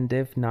 And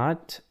if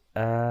not,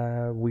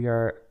 we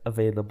are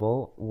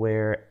available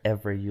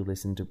wherever you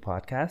listen to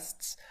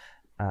podcasts.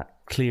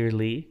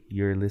 Clearly,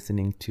 you're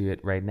listening to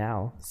it right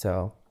now,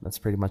 so that's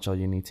pretty much all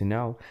you need to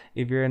know.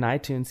 If you're in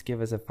iTunes,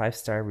 give us a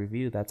 5-star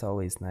review. That's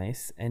always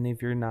nice. And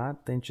if you're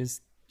not, then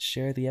just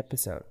share the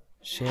episode.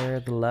 Share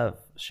the love.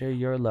 Share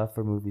your love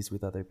for movies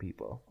with other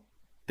people.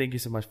 Thank you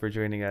so much for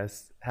joining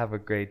us. Have a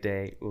great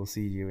day. We'll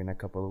see you in a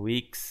couple of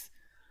weeks.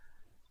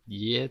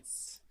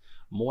 Yes,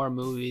 more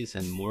movies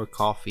and more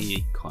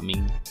coffee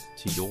coming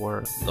to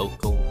your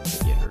local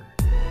theater.